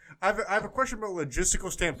 I have a question about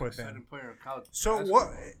logistical standpoint then. Second player in college So basketball.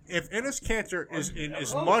 what if Enes Kanter is in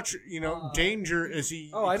as much danger as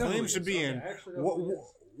he I know who claims he to is. be Okay, in? I actually know who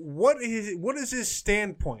he is. What is his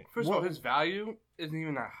standpoint? First of all, his value isn't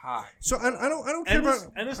even that high. So I don't care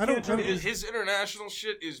about. Enes I don't- Kanter I don't- His international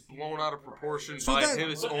shit is blown out of proportion So by that-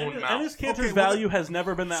 his But own Enes mouth. Kanter's Okay, well, value has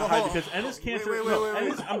never been that so high hold on. because Enes Kanter. Wait, no,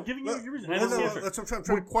 wait. Enes- I'm giving you your reason. No, Enes no, Kanter. I'm trying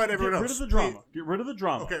to quiet everyone Get rid else. of the drama. Please. Get rid of the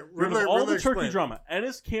drama. Okay, Get rid Riddler- of all Riddler the Turkey explain. drama.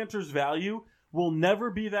 Enes Kanter's value will never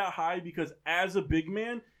be that high because as a big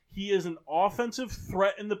man, he is an offensive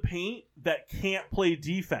threat in the paint that can't play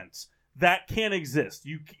defense. That can't exist.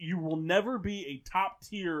 You will never be a top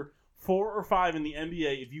tier 4 or 5 in the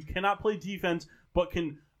NBA if you cannot play defense but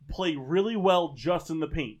can play really well just in the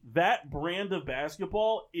paint. That brand of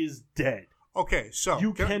basketball is dead. Okay, so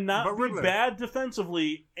You but cannot be Riddler- bad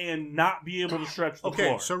defensively and not be able to stretch the Okay,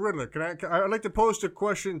 floor. so Riddler, I'd like to pose a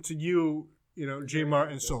question to you, J.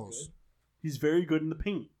 Martin Souls. He's very good in the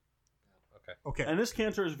paint. Okay. Enes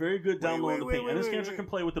Kanter is very good down low in the paint. Enes Kanter wait. can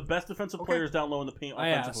play with the best defensive Okay. players down low in the paint I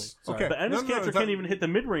offensively. asked. Sorry. Okay. But Enes No, Kanter that- can't even hit the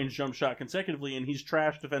mid-range jump shot consecutively, and he's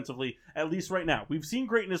trash defensively, at least right now. We've seen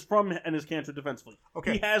greatness from Enes Kanter defensively.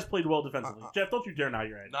 Okay. He has played well defensively. Jeff, don't you dare nod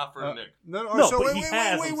your head. Not for a Nick. No, so but wait, he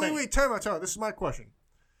has, I'm saying. wait, time out. This is my question.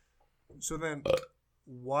 So then,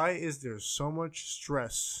 why is there so much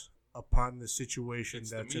stress upon the situation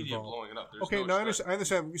It's that's the media involved. blowing it up. There's Okay, no no, I stress.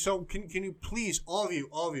 understand. So can you please, all of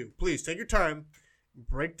you, please take your time,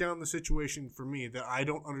 break down the situation for me that I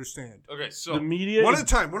don't understand. Okay, so The media One is at a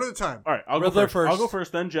time. All right, I'll go Riddler first. I'll first. go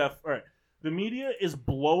first, then Jeff. All right. The media is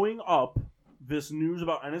blowing up this news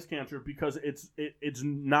about Enes Kanter because it's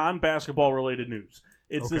non-basketball related news.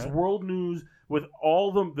 It's this Okay. world news with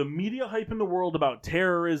all the media hype in the world about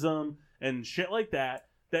terrorism and shit like that.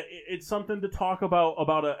 That it's something to talk about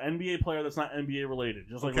an NBA player that's not NBA related.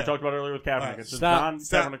 Just like we Okay. talked about earlier with Kaepernick. All right. It's just Stop.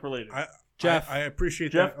 non-Kaepernick related. Jeff. I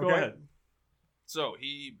appreciate Jeff, that. go Okay. ahead. So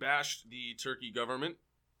he bashed the Turkey government,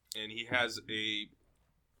 and he has a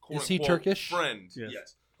Is he quote-unquote Turkish? friend,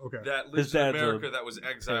 Yes. Okay. that His lives in dad's America a that was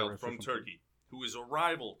exiled terrorist or from something. Turkey, who is a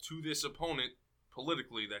rival to this opponent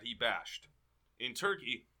politically that he bashed. In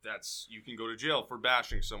Turkey, that's you can go to jail for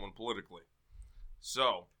bashing someone politically.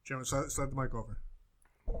 So Gentlemen, slide the mic over.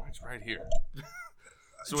 it's right here.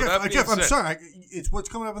 So Jeff, with that being I'm said- sorry. It's what's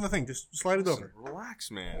coming up in the thing. Just slide it Listen, over. relax,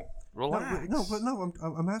 man. Relax.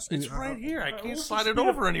 I'm asking. It's you. right here. I can't Let's slide it speed up-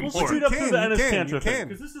 over anymore. Let's speed up You through the can, Enes you can, Kanter you thing can.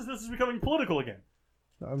 because this is becoming political again.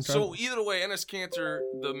 I'm So either way, Enes Kanter,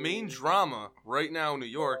 the main drama right now in New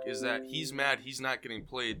York is that he's mad he's not getting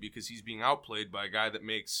played because he's being outplayed by a guy that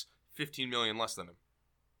makes $15 million less than him.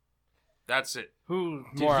 That's it. Who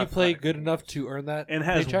Did more he play athletic? good enough to earn that And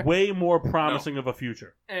has paycheck? way more promising of a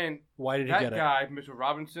future. And Why did he that get it? guy, Mitchell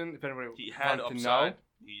Robinson, if anybody He had wants to upside. know,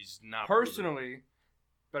 He's not proven. personally,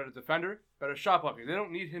 better defender, better shot blocker. They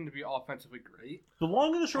don't need him to be offensively great. The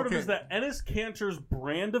long and the short of it Okay. is that Enes Kanter's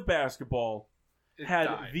brand of basketball It had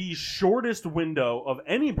died. the shortest window of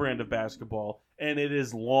any brand of basketball, and it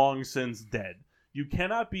is long since dead. You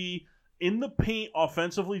cannot be in the paint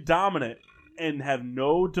offensively dominant and have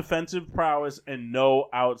no defensive prowess and no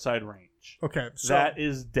outside range. Okay. So That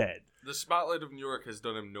is dead. The spotlight of New York has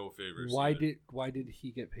done him no favors. Why did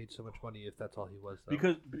he get paid so much money if that's all he was? Though?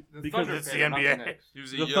 Because The because Thunder it's paid the him, not NBA. Knicks. he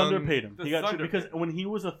was a the young, Thunder paid him. The He got Thunder because paid him. when he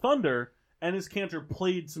was a Thunder, Enes Kanter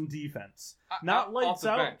played some defense. Not off lights the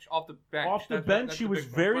out. bench. Off the bench. Off the That's bench, that's he the was big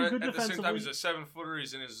one. very But good at the same time, defensively. he's a 7-footer.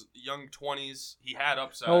 He's in his young 20s. He had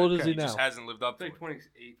upside. How old is he He just now? hasn't lived up to Like it.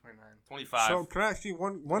 28, 29. 25. So can I ask you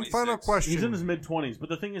one 26. final question? He's in his mid 20s, but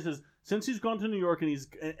the thing is since he's gone to New York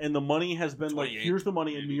and the money has been like, 28, here's the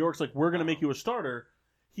money, and maybe. New York's like, we're going to make you a starter.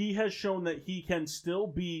 He has shown that he can still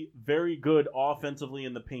be very good offensively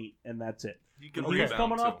in the paint, and that's it. he can When he was rebound,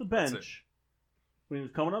 coming off too. the That's it.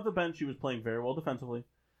 bench, he was playing very well defensively.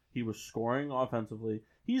 He was scoring offensively.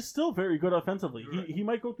 He's still very good offensively. You're right. He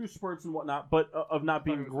might go through spurts and whatnot, but of not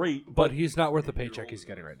being great. but he's not worth the paycheck he's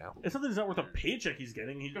getting right now. It's not that he's not worth a paycheck he's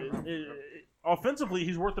getting. Offensively,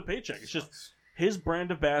 he's worth the paycheck. It's just his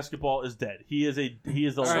brand of basketball is dead. He is the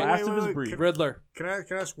All right, last wait, of his wait, breed. Riddler. Can I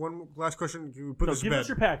ask one last question? Can we put No, this to give bed? us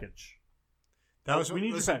your package. That was we need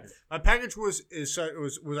your listen, package. My package was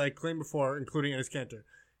I claimed before, including Enes Kanter.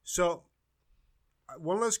 So,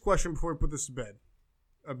 one last question before we put this to bed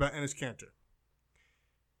about Enes Kanter.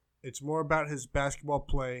 It's more about his basketball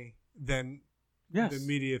play than Yes. the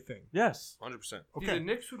media thing. Yes. 100%. See, Okay. the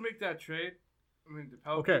Knicks would make that trade. I mean, the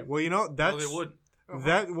Pelicans. Okay. Well, you know that's No, they would.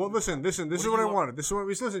 Listen. This is do what you I want? wanted. This is what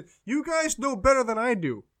we listen. You guys know better than I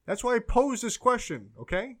do. That's why I posed this question.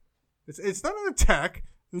 Okay. It's not an attack.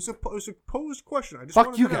 It was a posed question. I just Fuck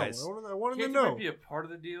wanted you to know. guys. I wanted to Can't know. might be a part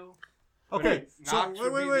of the deal. Okay. So Knox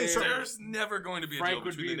would be wait. So there. There's never going to be a Frank deal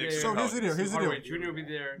would between be the Knicks there. and So here's the deal. Pelicans. Here's the deal. Hardaway Jr. would be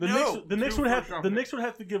there. The No. Knicks Two would have first-round the picks. Knicks would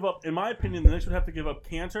have to give up. In my opinion, the Knicks would have to give up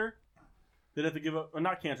Kanter. They'd have to give up, or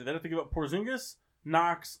not Kanter. They'd have to give up Porzingis,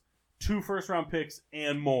 Knox, 2 first-round picks,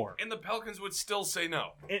 and more. And the Pelicans would still say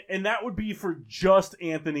no. And that would be for just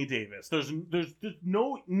Anthony Davis. There's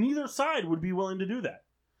no neither side would be willing to do that.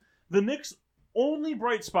 The Knicks' only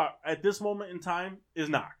bright spot at this moment in time is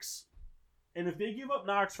Knox. And if they give up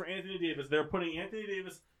Knox for Anthony Davis, they're putting Anthony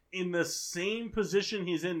Davis in the same position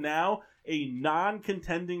he's in now, a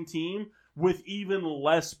non-contending team with even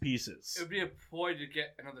less pieces. It would be a ploy to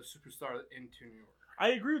get another superstar into New York. I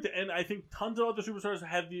agree with that, and I think tons of other superstars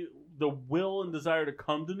have the will and desire to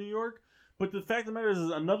come to New York. But the fact of the matter is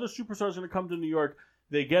another superstar is going to come to New York.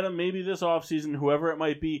 They get him maybe this offseason, whoever it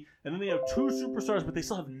might be, and then they have 2 superstars, but they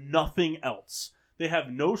still have nothing else. They have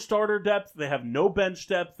no starter depth, they have no bench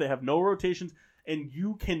depth, they have no rotations, and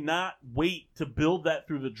you cannot wait to build that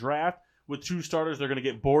through the draft with 2 starters. They're going to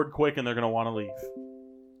get bored quick, and they're going to want to leave.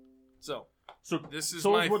 So, So this is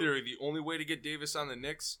so my what- theory. The only way to get Davis on the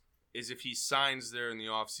Knicks is if he signs there in the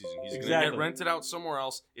offseason. He's going to Exactly. get rented out somewhere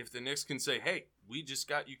else. If the Knicks can say, hey, we just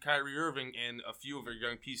got you Kyrie Irving and a few of our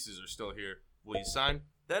young pieces are still here, will you sign?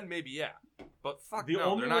 Then maybe, yeah. But fuck the no,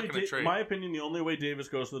 only they're not way, going to trade. in my opinion, the only way Davis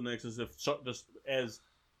goes to the Knicks is if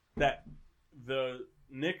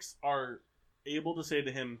Knicks are able to say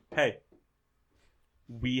to him, "Hey,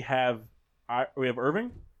 we have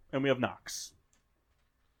Irving and we have Knox,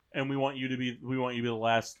 and we want you to be the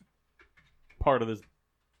last part of this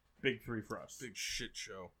big three for us." Big shit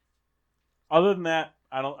show. Other than that,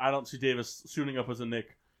 I don't see Davis suiting up as a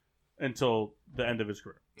Knick until the end of his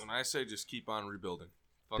career. When I say just keep on rebuilding,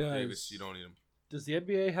 fuck Does- Davis, you don't need him. Does the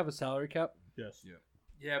NBA have a salary cap? Yes. Yeah.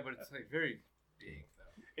 Yeah, but it's like very big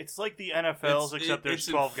though. It's like the NFL's, except there's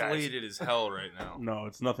 12 it's guys. inflated as hell right now. No,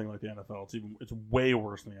 it's nothing like the NFL. It's way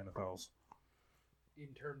worse than the NFL's. In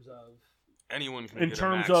terms of Anyone can In get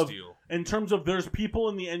terms a max of- deal. In terms of, there's people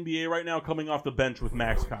in the NBA right now coming off the bench with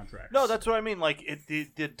max contracts. No, that's what I mean. Like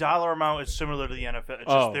the dollar amount is similar to the NFL. It's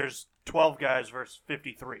Oh. just there's 12 guys versus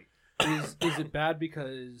 53. is it bad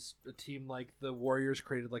because a team like the Warriors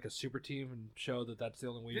created like a super team and show that that's the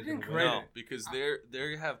only way They you're going didn't to win? create No, it. because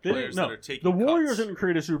they have They players didn't- that are taking the Warriors cuts. didn't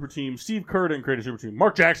create a super team. Steve Kerr didn't create a super team.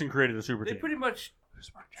 Mark Jackson created a super They team. pretty much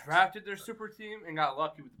drafted their super team and got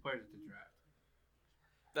lucky with the players that they drafted.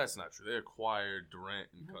 That's not true. They acquired Durant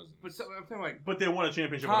and Cousins. But so, I'm saying like But they won a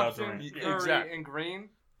championship without Thompson, Durant. Curry, Exactly. and Green.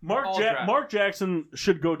 Mark all drafted. Mark Jackson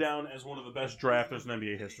should go down as one of the best drafters in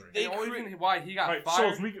NBA history. They The only cre- reason why he got All right,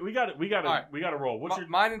 fired. so we got it. All right. We got to roll. What's your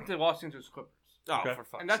Mine into the Los Angeles Clippers, Oh, Okay. for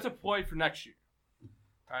fuck's and that's a sake. ploy for next year.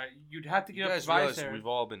 All right, you'd have to You give up guys Tobias realize Harris. we've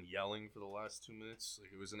all been yelling for the last 2 minutes?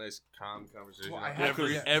 Like, it was a nice, calm conversation. Well, I Yeah, have to-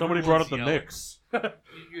 because yeah, somebody brought up everyone's the yelling.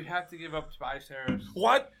 Knicks. You'd have to give up Tobias Harris,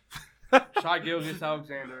 What? Shai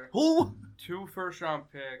Gilgeous-Alexander, Who? 2 first-round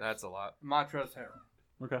picks, That's a lot. Montrezl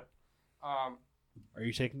Harrell. Okay. Are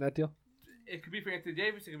you taking that deal? It could be for Anthony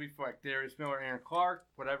Davis. It could be for like Darius Miller, Aaron Clark,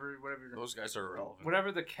 whatever. Those guys are irrelevant.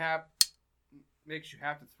 Whatever the cap makes you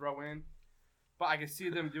have to throw in. But I can see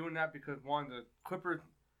them doing that because, one, the Clippers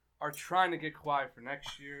are trying to get Kawhi for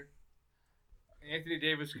next year. Anthony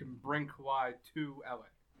Davis can bring Kawhi to LA.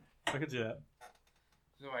 I can see that.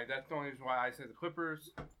 So like, that's the only reason why I say the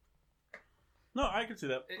Clippers. No, I can see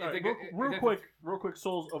that. It- All right, it- real it- quick,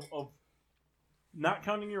 souls of not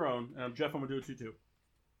counting your own. And Jeff, I'm gonna do it to you too.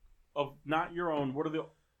 Of not your own, what are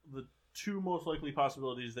the two most likely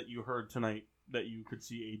possibilities that you heard tonight that you could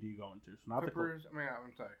see AD going to? So not Clippers,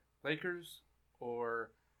 I'm sorry. Lakers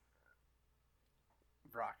or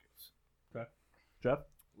Rockets. the Jeff.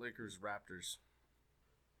 Lakers, Raptors.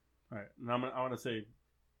 All right, and I want to say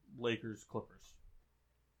Lakers, Clippers.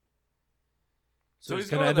 So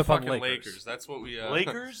he's gonna going to end the up on fucking Lakers. Lakers. That's what we...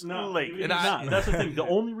 Lakers? Lakers. He's And I- not. That's the thing. The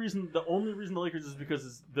only reason the Lakers is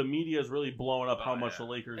because the media is really blowing up how much the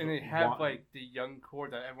Lakers And they have want. like the young core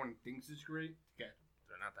that everyone thinks is great. Yeah,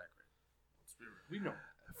 They're not that great. Let's be real. we know.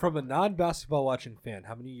 From a non-basketball watching fan,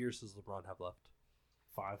 how many years does LeBron have left?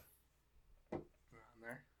 5. Around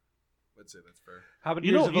there. I'd say that's fair. How many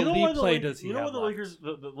You years know, of you know why elite the play Lakers, does he you know have what the left? Lakers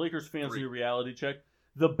the Lakers fans 3. need a reality check.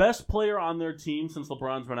 The best player on their team since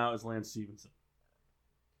LeBron's been out is Lance Stevenson.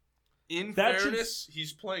 In That should- fairness,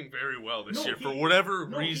 he's playing very well this No, year. he- For whatever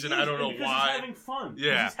No, reason, he I is, don't know because why. He's having fun.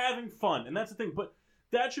 Yeah. He's having fun, and that's the thing. But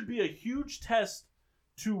that should be a huge test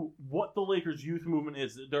to what the Lakers youth movement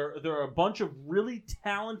is. There are a bunch of really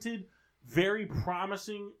talented, very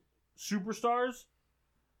promising superstars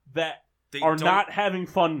that They are don't- not having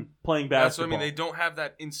fun playing That's what I basketball. mean. They don't have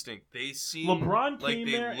that instinct. They seem LeBron like came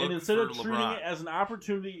they there, look and instead for of treating LeBron. it as an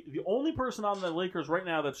opportunity, the only person on the Lakers right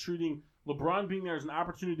now that's treating LeBron being there as an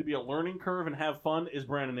opportunity to be a learning curve and have fun is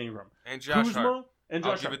Brandon Ingram. And Josh Kuzma Hart. and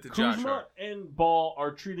I'll Josh give Hart. it to Josh Kuzma Hart. and Ball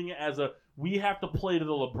are treating it as a we have to play to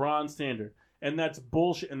the LeBron standard, and that's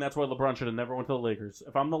bullshit. And that's why LeBron should have never went to the Lakers.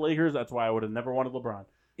 If I'm the Lakers, that's why I would have never wanted LeBron.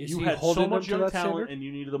 Is You he had holding so much them to young that talent, standard? and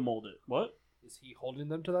you needed to mold it. What? Is he holding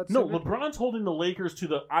them to that No, standard? LeBron's holding the Lakers to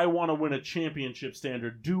the I want to win a championship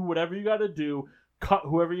standard. Do whatever you got to do. Cut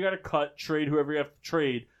whoever you got to cut. Trade whoever you have to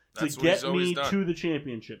trade That's to what he's get always me done. to the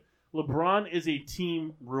championship. LeBron is a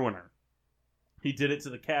team ruiner. He did it to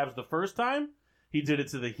the Cavs the first time. He did it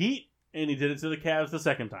to the Heat, and he did it to the Cavs the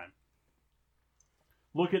second time.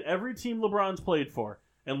 Look at every team LeBron's played for,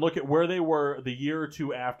 and look at where they were the year or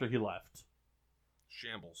two after he left.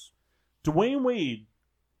 Shambles. Dwayne Wade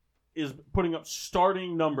is putting up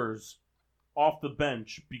starting numbers off the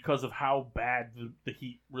bench because of how bad the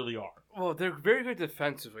Heat really are. Well, they're very good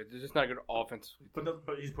defensively. They're just not good offensively. But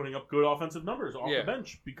he's putting up good offensive numbers off Yeah. the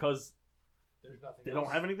bench because There's nothing they else.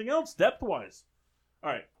 don't have anything else depth wise.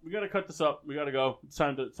 All right, we got to cut this up. We got to go. It's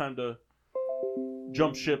time to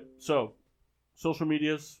jump ship. So, social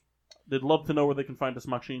medias. They'd love to know where they can find us,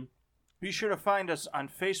 Machine. Be sure to find us on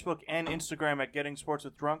Facebook and Instagram at Getting Sports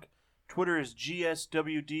with Drunk. Twitter is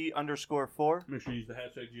GSWD_4. Make sure you use the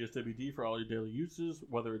hashtag GSWD for all your daily uses,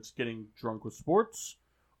 whether it's getting drunk with sports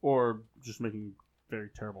or just making very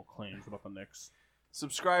terrible claims about the Knicks.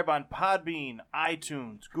 Subscribe on Podbean,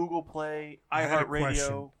 iTunes, Google Play, I had a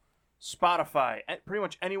question. iHeartRadio, Spotify. Pretty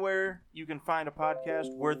much anywhere you can find a podcast,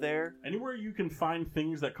 we're there. Anywhere you can find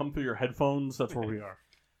things that come through your headphones, that's where we are.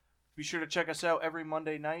 Be sure to check us out every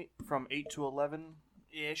Monday night from 8 to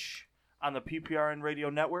 11-ish on the PPRN Radio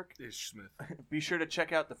Network. Ish Smith. Be sure to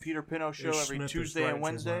check out the Peter Pino Show Ish every Smith is Tuesday right, and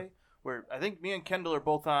Wednesday, trademark. where I think me and Kendall are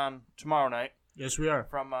both on tomorrow night Yes, we are.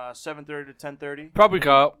 from 7:30 to 10:30. Probably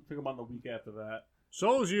Kyle. I think I'm on the week after that.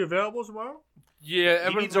 So, is you available tomorrow? Yeah,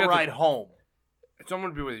 He needs a ride home.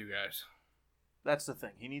 Someone to be with you guys. That's the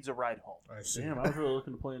thing. He needs a ride home. I see. Damn, I was really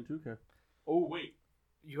looking to play in 2K. Oh, wait.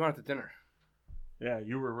 You want to dinner? Yeah,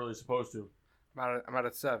 you were really supposed to. I'm out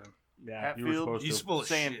at 7. Yeah, you were Hatfield, supposed He's to. full of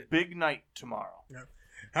saying shit. big night tomorrow.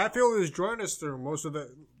 Hatfield has joined us through most of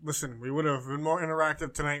the. Listen, we would have been more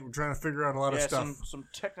interactive tonight. We're trying to figure out a lot of Yeah, stuff. some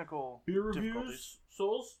technical Beer difficulties. reviews,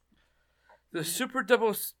 Souls? The Super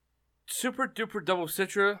Duper Double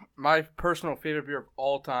Citra, my personal favorite beer of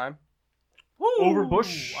all time. Over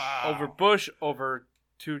Bush? Over Bush, over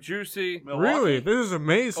Too Juicy, Really, this is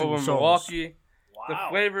amazing. over Souls. Milwaukee. Wow. The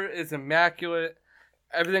flavor is immaculate.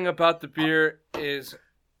 Everything about the beer is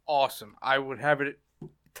awesome. I would have it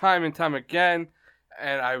time and time again,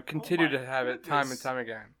 and I would continue to have it time and goodness. time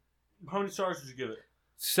again. How many stars did you give it?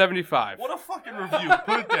 75. What a fucking review.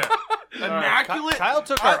 Put it there. Immaculate. Kyle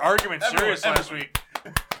took our argument serious last week.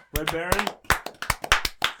 Red Baron?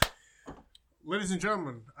 Ladies and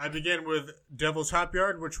gentlemen, I began with Devil's Hop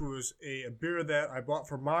Yard, which was a beer that I bought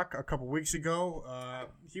for Mock a couple weeks ago.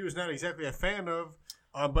 He was not exactly a fan of,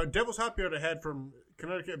 but Devil's Hop Yard I had from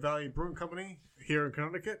Connecticut Valley Brewing Company here in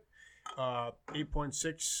Connecticut.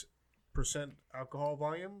 8.6% alcohol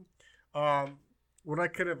volume. What I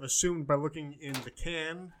could have assumed by looking in the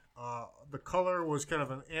can, the color was kind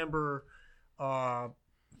of an amber, a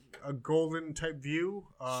golden type view.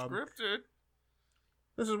 Scripted.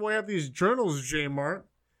 This is why I have these journals, J Mart.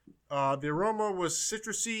 The aroma was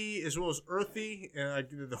citrusy as well as earthy, and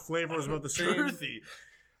the flavor was about the same. Earthy.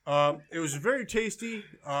 It was very tasty.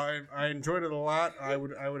 I enjoyed it a lot. I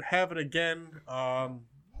would have it again.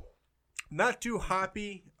 Not too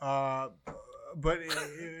hoppy, but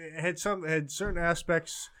it had certain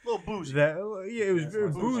aspects A little boozy. that it was very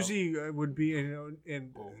boozy. Would be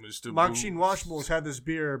and Oh, Mr. Maxine Booze. Washbowls had this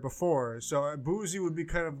beer before, so boozy would be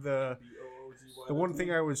kind of the one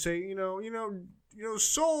thing I would say. You know,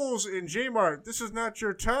 Souls in J Mart. This is not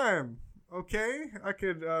your time. Okay, I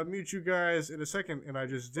could mute you guys in a second, and I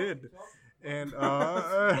just did, and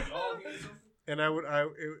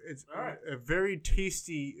it's a very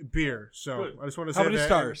tasty beer. So Good. I just want to say How many that.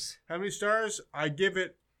 stars? How many stars? I give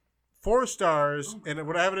it 4 stars, and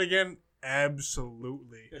would I have it again?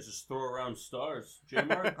 Absolutely. Yeah, just throw around stars.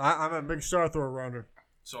 J-Mark? I'm a big star thrower rounder.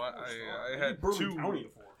 So I had Bourbon County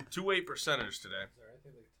before. two 8%ers today.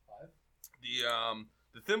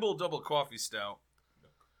 The Thimble Double Coffee Stout.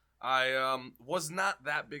 I was not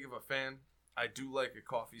that big of a fan. I do like a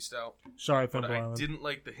coffee stout, Sorry, but Thimble I Island. didn't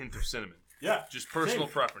like the hint of cinnamon. Yeah. Just personal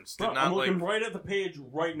Same. preference. Did Bro, not I'm like looking right at the page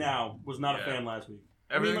right now. Was not a Yeah. fan last week.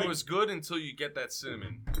 everything like- was good until you get that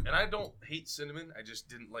cinnamon. And I don't hate cinnamon. I just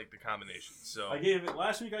didn't like the combination. So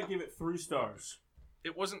Last week I gave it 3 stars.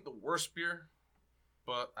 it wasn't the worst beer,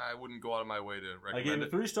 but I wouldn't go out of my way to I gave recommend it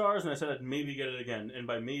it. 3 stars, and I said I'd maybe get it again. And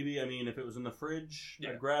by maybe, I mean if it was in the fridge, Yeah.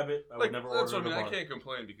 I'd grab it. I would Like, never that's order what I it. mean. at I a bar. can't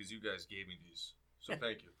complain because you guys gave me these. So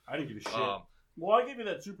thank you. I didn't give a shit. Um, Well, I gave you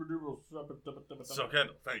that super duper. So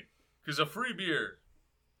Kendall, thank you. Because a free beer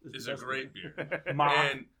It's is the a best great beer. beer. Ma-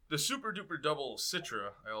 And the Super Duper Double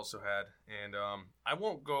Citra I also had. And I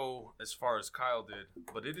won't go as far as Kyle did,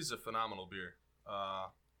 but it is a phenomenal beer.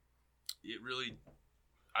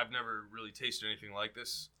 I've never really tasted anything like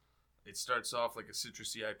this. It starts off like a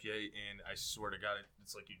citrusy IPA, and I swear to God,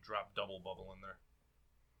 it's like you drop double bubble in there.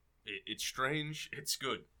 It's strange. It's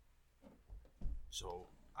good. So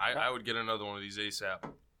I would get another one of these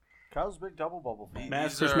ASAP. Kyle's a big double bubble fan.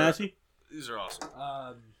 Chris Massey? These are awesome.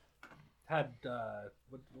 Had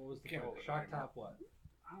what was the Shock Top? What?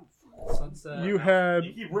 Sunset. You had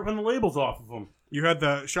You keep ripping the labels off of them.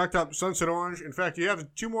 the Shock Top Sunset Orange. In fact, you have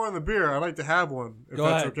 2 more in the beer. I'd like to have one. If Go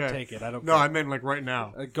that's ahead, okay. take it. I don't. No, care. I meant like right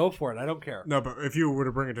now. Go for it. I don't care. No, but if you were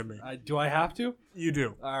to bring it to me, Do I have to? you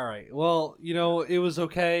do. All right. Well, it was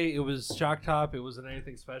okay. It was Shock Top. It wasn't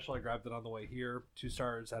anything special. I grabbed it on the way here. 2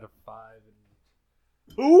 stars out of 5.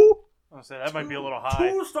 And 2? I was gonna say that might be a little high.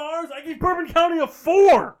 2 stars? I gave Bourbon County a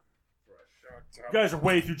 4! You guys are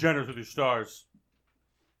way too generous with your stars.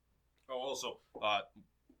 Oh, also,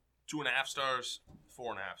 2.5 stars,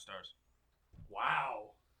 4.5 stars.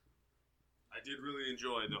 Wow. I did really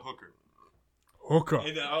enjoy the hooker. Hookah.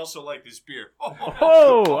 And I also like this beer.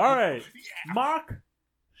 Oh, all right. Mock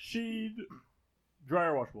Sheed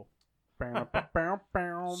Dryer Washable.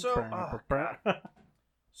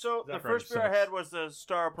 So the That first beer sucks. I had was the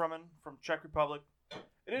Staropramen from Czech Republic.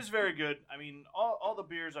 It is very good. I mean, all the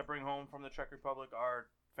beers I bring home from the Czech Republic are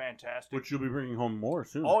fantastic. Which you'll be bringing home more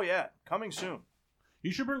soon. Oh yeah, coming soon.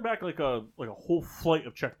 You should bring back like a whole flight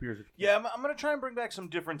of Czech beers. If you Yeah, can. I'm gonna try and bring back some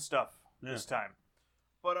different stuff Yeah. this time.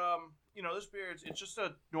 But this beer it's just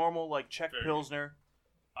a normal like Czech Pilsner.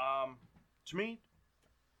 To me,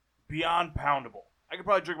 beyond poundable. I could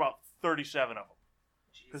probably drink about 37 of them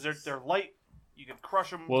because they're light. You can crush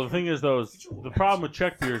them. Well, the thing is, though, the problem with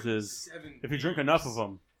Czech beers is if you drink enough of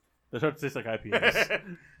them, they start to taste like IPAs.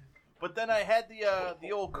 But then I had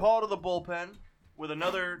the old call to the bullpen with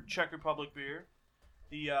another Czech Republic beer,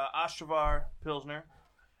 the Ostravar Pilsner,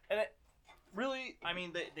 and it really, I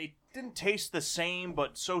mean, they didn't taste the same,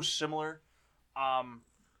 but so similar.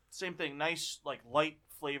 Same thing, nice like light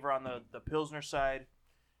flavor on the Pilsner side.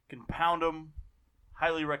 Can pound them.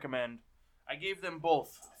 Highly recommend. I gave them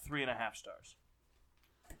both 3.5 stars.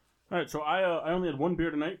 All right, so I only had one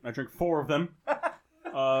beer tonight. I drank 4 of them.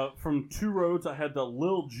 From Two Roads, I had the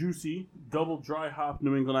Lil Juicy Double Dry Hop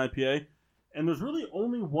New England IPA. And there's really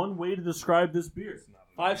only one way to describe this beer.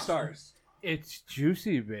 5 stars. It's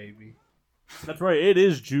juicy, baby. That's right, it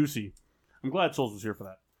is juicy. I'm glad Souls was here for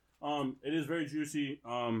that. It is very juicy.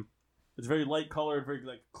 It's very light colored, very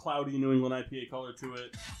like cloudy New England IPA color to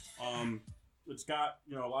it. It's got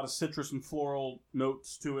a lot of citrus and floral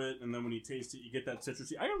notes to it, and then when you taste it, you get that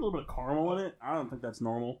citrusy. I got a little bit of caramel in it. I don't think that's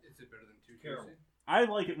normal. Is it better than Too Juicy? I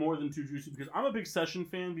like it more than Too Juicy because I'm a big session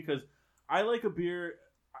fan because I like a beer.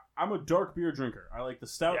 I'm a dark beer drinker. I like the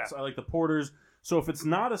stouts. Yeah. I like the porters. So if it's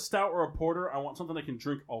not a stout or a porter, I want something I can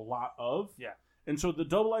drink a lot of. Yeah. And so the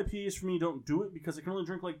double IPAs for me don't do it because I can only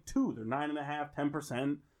drink like 2. They're 9.5%,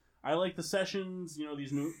 10%. I like the sessions,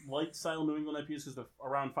 these new light style New England IPAs because they're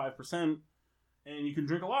around 5%. And you can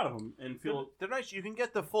drink a lot of them and feel... They're nice. You can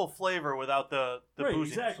get the full flavor without the right, booziness.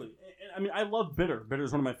 exactly. And, I mean, I love bitter. Bitter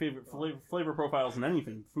is one of my favorite flavor profiles in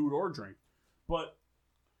anything, food or drink. But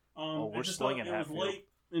we're I just thought slinging it was Hatfield. light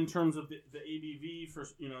in terms of the ABV. For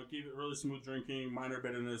gave it really smooth drinking, minor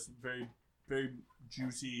bitterness, very very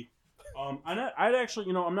juicy. I'd actually,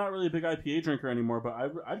 I'm not really a big IPA drinker anymore, but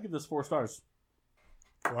I'd give this 4 stars.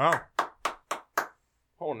 Wow.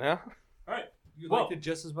 Oh, now? All right. You Well- liked it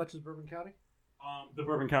just as much as Bourbon County? The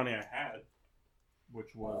Bourbon County I had,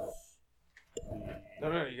 which was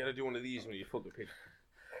No, you gotta do one of these when you flip the page.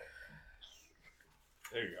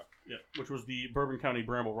 There you go. yeah, which was the Bourbon County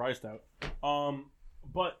Bramble Rye Stout.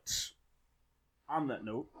 But on that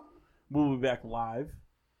note, we'll be back live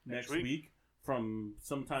next week from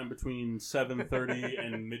sometime between 7:30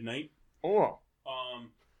 and midnight. Oh.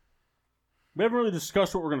 We haven't really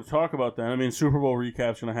discussed what we're going to talk about then. I mean, Super Bowl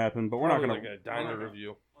recap's going to happen, but we're not going like a diner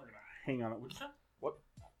review. We're going to hang on it. What?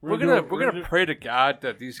 We're gonna pray to God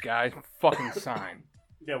that these guys fucking sign.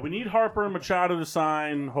 Yeah, we need Harper and Machado to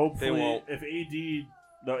sign. Hopefully, They won't. if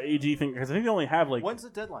the AD thing, because I think they only have When's the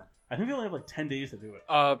deadline? I think they only have like 10 days to do it.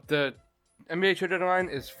 The NBA trade deadline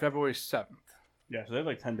is February 7th. Yeah, so they have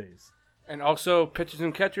like 10 days. And also, pitchers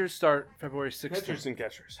and catchers start February 16th. Pitchers and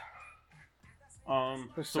catchers.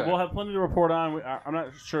 So we'll have plenty to report on. I'm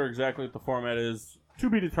not sure exactly what the format is. To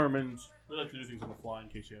be determined. We like to do things on the fly in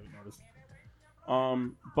case you haven't noticed.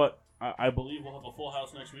 But I believe we'll have a full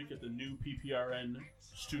house next week at the new PPRN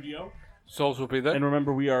studio. Souls will be there. And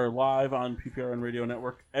remember, we are live on PPRN Radio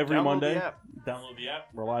Network every Download Monday. the app. Download the app.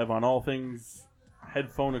 We're live on all things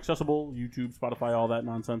headphone accessible, YouTube, Spotify, all that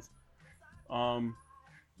nonsense.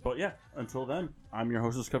 But yeah, until then, I'm your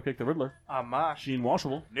hostess, Cupcake the Riddler. I'm Mosh. Sheen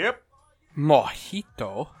Washable. Yep.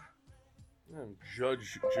 Mojito. I'm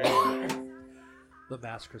Judge James. The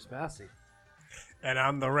Mask Chris Massey. And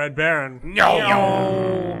I'm the Red Baron.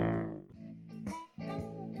 No.